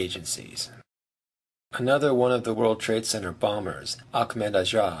intelligence agencies. Another one of the World Trade Center bombers, Ahmed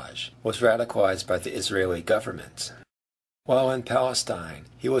Ajaj, was radicalized by the Israeli government. While in Palestine,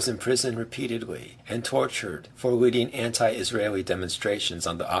 he was imprisoned repeatedly and tortured for leading anti-Israeli demonstrations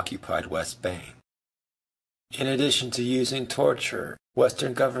on the occupied West Bank. In addition to using torture,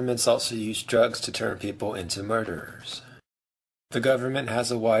 Western governments also use drugs to turn people into murderers. The government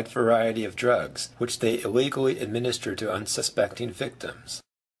has a wide variety of drugs, which they illegally administer to unsuspecting victims.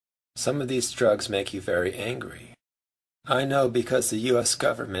 Some of these drugs make you very angry. I know because the U.S.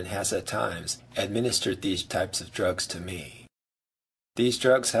 government has at times administered these types of drugs to me. These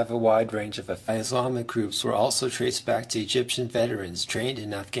drugs have a wide range of effects. Islamic groups were also traced back to Egyptian veterans trained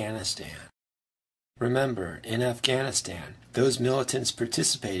in Afghanistan. Remember, in Afghanistan, those militants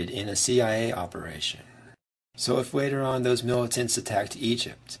participated in a CIA operation. So if later on those militants attacked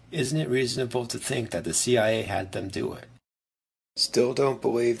Egypt, isn't it reasonable to think that the CIA had them do it? Still don't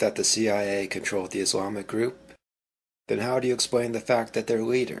believe that the CIA controlled the Islamic group? Then how do you explain the fact that their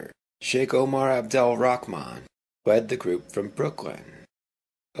leader, Sheikh Omar Abdel Rahman, led the group from Brooklyn?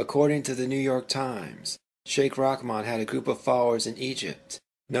 According to the New York Times, Sheikh Rahman had a group of followers in Egypt,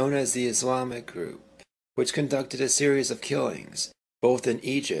 known as the Islamic Group, which conducted a series of killings, both in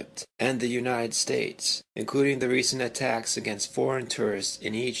Egypt and the United States, including the recent attacks against foreign tourists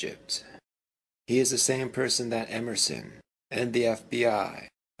in Egypt. He is the same person that Emerson and the FBI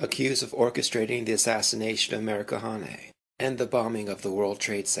accused of orchestrating the assassination of Merikahane and the bombing of the World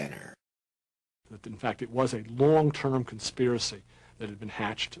Trade Center. That in fact it was a long-term conspiracy that had been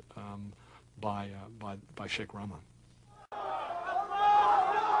hatched by Sheikh Rahman.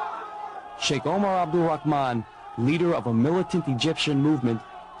 Sheikh Omar Abdul Rahman, leader of a militant Egyptian movement,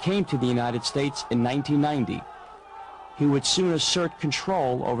 came to the United States in 1990. He would soon assert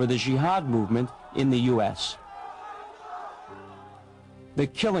control over the jihad movement in the U.S. The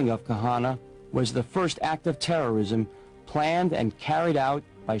killing of Kahana was the first act of terrorism planned and carried out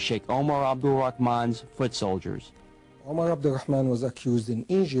by Sheikh Omar Abdul Rahman's foot soldiers. Omar Abdul Rahman was accused in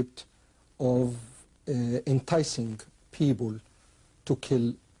Egypt of enticing people to kill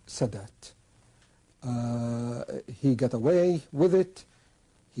Sadat. He got away with it.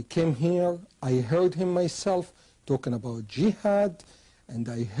 He came here. I heard him myself talking about jihad, and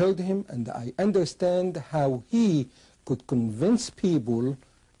I heard him and I understand how he could convince people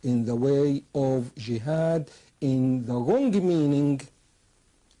in the way of jihad, in the wrong meaning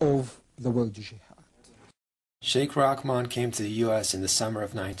of the word jihad. Sheikh Rahman came to the U.S. in the summer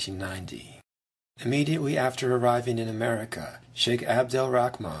of 1990. Immediately after arriving in America, Sheikh Abdel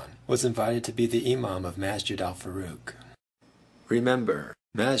Rahman was invited to be the Imam of Masjid al-Faruq. Remember,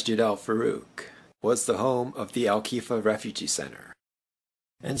 Masjid al-Faruq was the home of the Al-Khifa Refugee Center.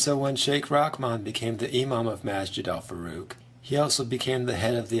 And so when Sheikh Rahman became the Imam of Masjid al-Faruq, he also became the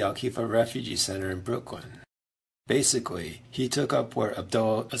head of the Al-Khifa Refugee Center in Brooklyn. Basically, he took up where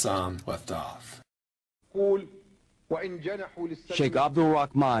Abdul Azam left off. Sheikh Abdul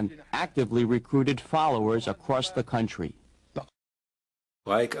Rahman actively recruited followers across the country.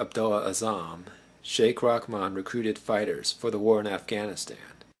 Like Abdullah Azam, Sheikh Rahman recruited fighters for the war in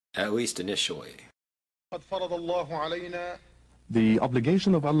Afghanistan, at least initially. The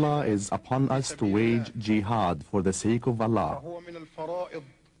obligation of Allah is upon us to wage jihad for the sake of Allah.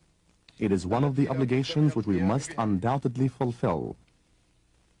 It is one of the obligations which we must undoubtedly fulfill.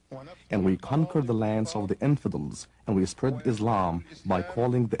 And we conquer the lands of the infidels, and we spread Islam by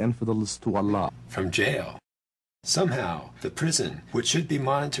calling the infidels to Allah. From jail. Somehow, the prison, which should be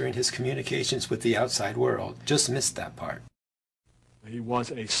monitoring his communications with the outside world, just missed that part. He was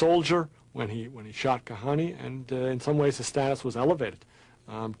a soldier when he shot Kahani, and in some ways his status was elevated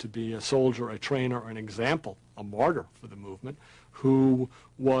to be a soldier, a trainer, an example, a martyr for the movement, who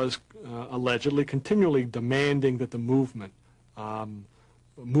was allegedly continually demanding that the movement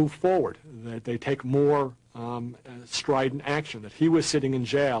move forward, that they take more strident action, that he was sitting in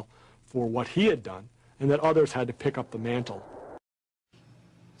jail for what he had done, and that others had to pick up the mantle.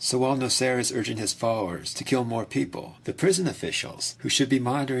 So while Nasser is urging his followers to kill more people, the prison officials, who should be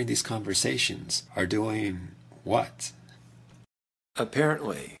monitoring these conversations, are doing what?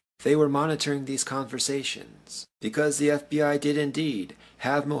 Apparently, they were monitoring these conversations because the FBI did indeed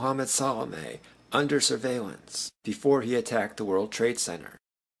have Mohammed Salameh under surveillance before he attacked the World Trade Center.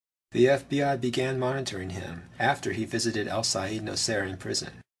 The FBI began monitoring him after he visited El Said Nasser in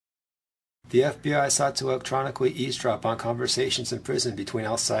prison. The FBI sought to electronically eavesdrop on conversations in prison between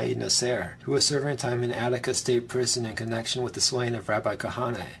Al Said Nasser, who was serving time in Attica State Prison in connection with the slaying of Rabbi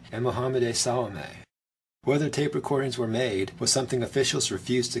Kahane, and Mohammed A. Salameh. Whether tape recordings were made was something officials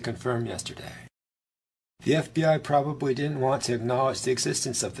refused to confirm yesterday. The FBI probably didn't want to acknowledge the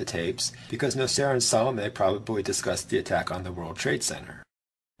existence of the tapes because Nasser and Salameh probably discussed the attack on the World Trade Center.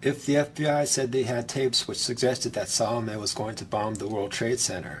 If the FBI said they had tapes which suggested that Salameh was going to bomb the World Trade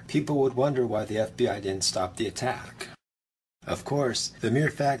Center, people would wonder why the FBI didn't stop the attack. Of course, the mere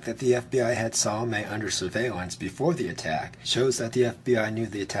fact that the FBI had Salameh under surveillance before the attack shows that the FBI knew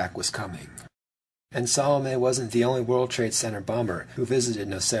the attack was coming. And Salameh wasn't the only World Trade Center bomber who visited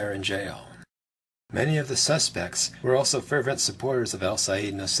Nasser in jail. Many of the suspects were also fervent supporters of El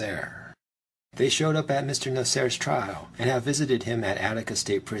Said Nasser. They showed up at Mr. Nasser's trial and have visited him at Attica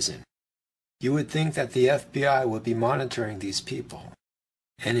State Prison. You would think that the FBI would be monitoring these people.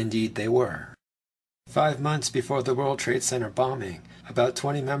 And indeed they were. 5 months before the World Trade Center bombing, about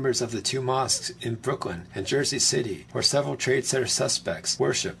 20 members of the two mosques in Brooklyn and Jersey City, where several Trade Center suspects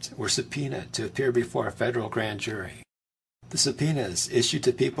worshipped, were subpoenaed to appear before a federal grand jury. The subpoenas, issued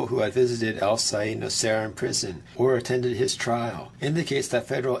to people who had visited El Said Nasser in prison or attended his trial, indicates that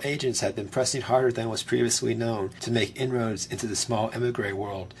federal agents had been pressing harder than was previously known to make inroads into the small emigre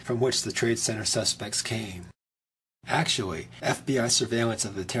world from which the Trade Center suspects came. Actually, FBI surveillance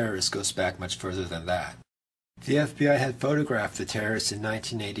of the terrorists goes back much further than that. The FBI had photographed the terrorists in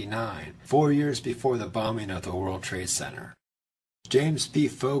 1989, 4 years before the bombing of the World Trade Center. James P.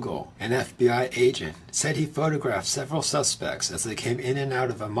 Fogel, an FBI agent, said he photographed several suspects as they came in and out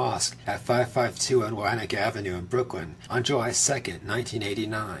of a mosque at 552 Atlantic Avenue in Brooklyn on July 2,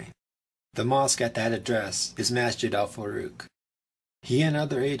 1989. The mosque at that address is Masjid al-Faruq. He and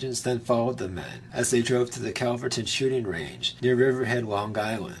other agents then followed the men as they drove to the Calverton shooting range near Riverhead, Long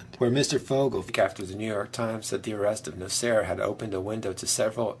Island, where Mr. Fogel, after the New York Times said the arrest of Nasser had opened a window to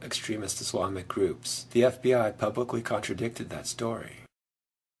several extremist Islamic groups, the FBI publicly contradicted that story.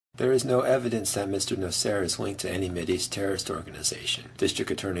 There is no evidence that Mr. Nasser is linked to any Mideast terrorist organization, District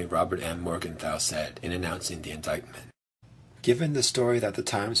Attorney Robert M. Morgenthau said in announcing the indictment. Given the story that the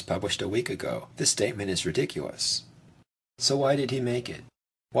Times published a week ago, this statement is ridiculous. So why did he make it?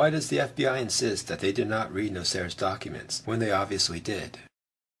 Why does the FBI insist that they did not read Nasser's documents when they obviously did?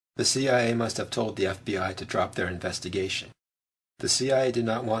 The CIA must have told the FBI to drop their investigation. The CIA did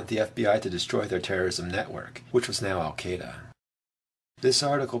not want the FBI to destroy their terrorism network, which was now Al-Qaeda. This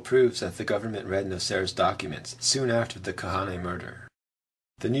article proves that the government read Nasser's documents soon after the Kahane murder.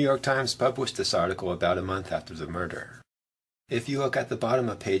 The New York Times published this article about a month after the murder. If you look at the bottom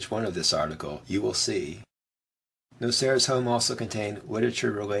of page 1 of this article, you will see Nasser's home also contained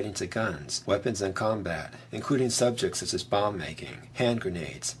literature relating to guns, weapons, and combat, including subjects such as bomb-making, hand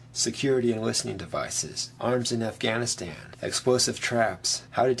grenades, security and listening devices, arms in Afghanistan, explosive traps,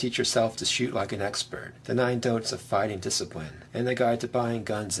 how to teach yourself to shoot like an expert, the 9 don'ts of fighting discipline, and a guide to buying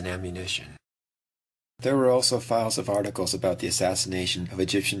guns and ammunition. There were also files of articles about the assassination of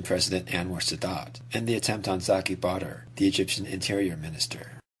Egyptian President Anwar Sadat and the attempt on Zaki Badr, the Egyptian Interior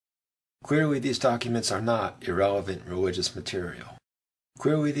Minister. Clearly, these documents are not irrelevant religious material.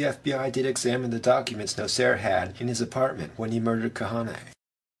 Clearly, the FBI did examine the documents Nasser had in his apartment when he murdered Kahane.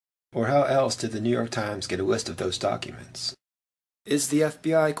 Or how else did the New York Times get a list of those documents? Is the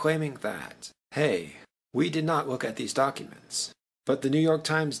FBI claiming that, hey, we did not look at these documents, but the New York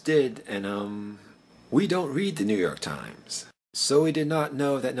Times did, and we don't read the New York Times, so we did not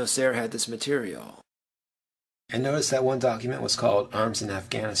know that Nasser had this material? And notice that one document was called Arms in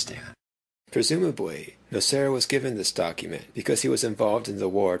Afghanistan. Presumably, Nasser was given this document because he was involved in the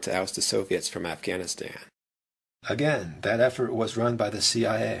war to oust the Soviets from Afghanistan. Again, that effort was run by the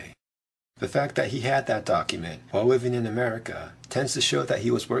CIA. The fact that he had that document while living in America tends to show that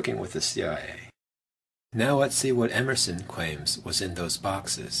he was working with the CIA. Now let's see what Emerson claims was in those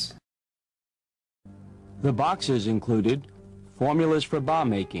boxes. The boxes included formulas for bomb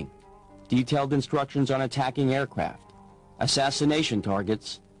making, detailed instructions on attacking aircraft, assassination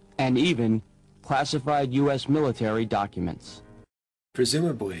targets, and even classified U.S. military documents.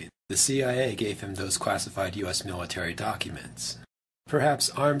 Presumably, the CIA gave him those classified U.S. military documents. Perhaps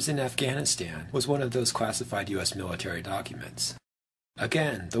Arms in Afghanistan was one of those classified U.S. military documents.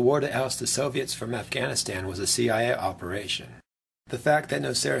 Again, the war to oust the Soviets from Afghanistan was a CIA operation. The fact that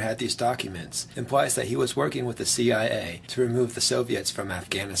Nasser had these documents implies that he was working with the CIA to remove the Soviets from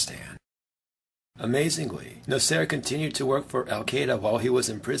Afghanistan. Amazingly, Nasser continued to work for Al-Qaeda while he was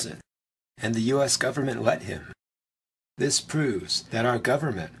in prison, and the U.S. government let him. This proves that our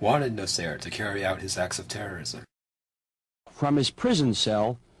government wanted Nasser to carry out his acts of terrorism. From his prison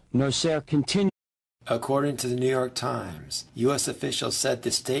cell, Nasser continued. According to the New York Times, U.S. officials said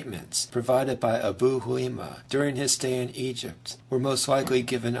the statements provided by Abu Hulima during his stay in Egypt were most likely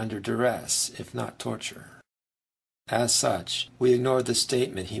given under duress, if not torture. As such, we ignore the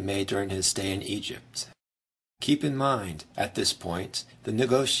statement he made during his stay in Egypt. Keep in mind, at this point, the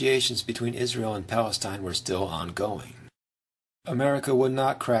negotiations between Israel and Palestine were still ongoing. America would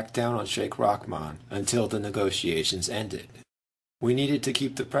not crack down on Sheikh Rahman until the negotiations ended. We needed to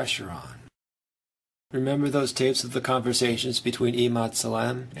keep the pressure on. Remember those tapes of the conversations between Imad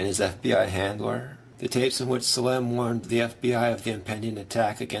Salem and his FBI handler? The tapes in which Salem warned the FBI of the impending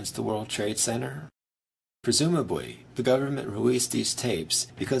attack against the World Trade Center? Presumably, the government released these tapes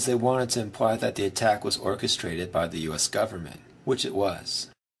because they wanted to imply that the attack was orchestrated by the U.S. government, which it was.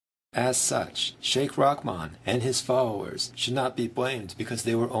 As such, Sheikh Rahman and his followers should not be blamed because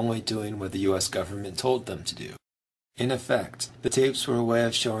they were only doing what the U.S. government told them to do. In effect, the tapes were a way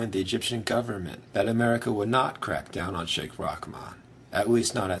of showing the Egyptian government that America would not crack down on Sheikh Rahman, at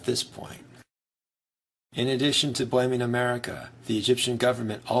least not at this point. In addition to blaming America, the Egyptian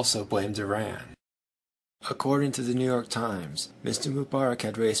government also blamed Iran. According to the New York Times, Mr. Mubarak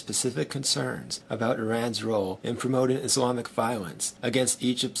had raised specific concerns about Iran's role in promoting Islamic violence against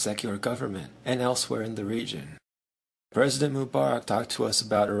Egypt's secular government and elsewhere in the region. President Mubarak talked to us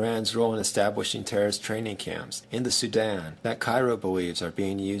about Iran's role in establishing terrorist training camps in the Sudan that Cairo believes are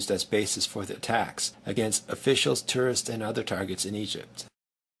being used as bases for the attacks against officials, tourists, and other targets in Egypt.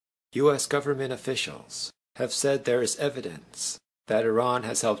 U.S. government officials have said there is evidence that Iran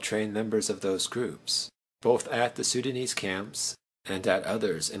has helped train members of those groups, both at the Sudanese camps and at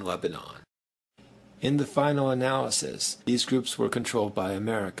others in Lebanon. In the final analysis, these groups were controlled by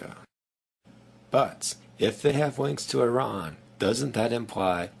America. But if they have links to Iran, doesn't that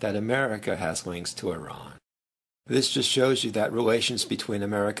imply that America has links to Iran? This just shows you that relations between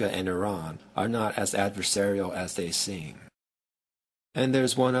America and Iran are not as adversarial as they seem. And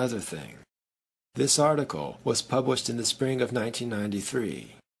there's one other thing. This article was published in the spring of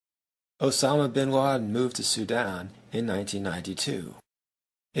 1993. Osama bin Laden moved to Sudan in 1992.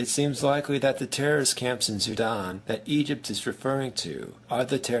 It seems likely that the terrorist camps in Sudan that Egypt is referring to are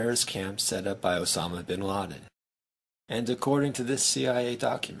the terrorist camps set up by Osama bin Laden. And according to this CIA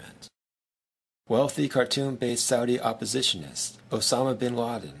document, Wealthy Khartoum-based Saudi oppositionist Osama bin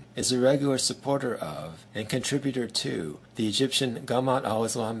Laden is a regular supporter of and contributor to the Egyptian Jamaat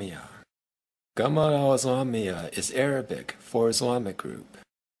al-Islamiyah. Jamaat al-Islamiyah is Arabic for Islamic group.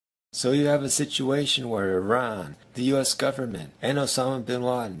 So you have a situation where Iran, the U.S. government, and Osama bin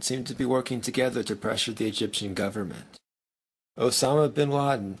Laden seem to be working together to pressure the Egyptian government. Osama bin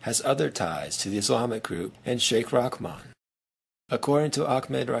Laden has other ties to the Islamic group and Sheikh Rahman. According to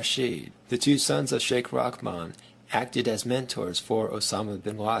Ahmed Rashid, the two sons of Sheikh Rahman acted as mentors for Osama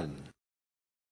bin Laden.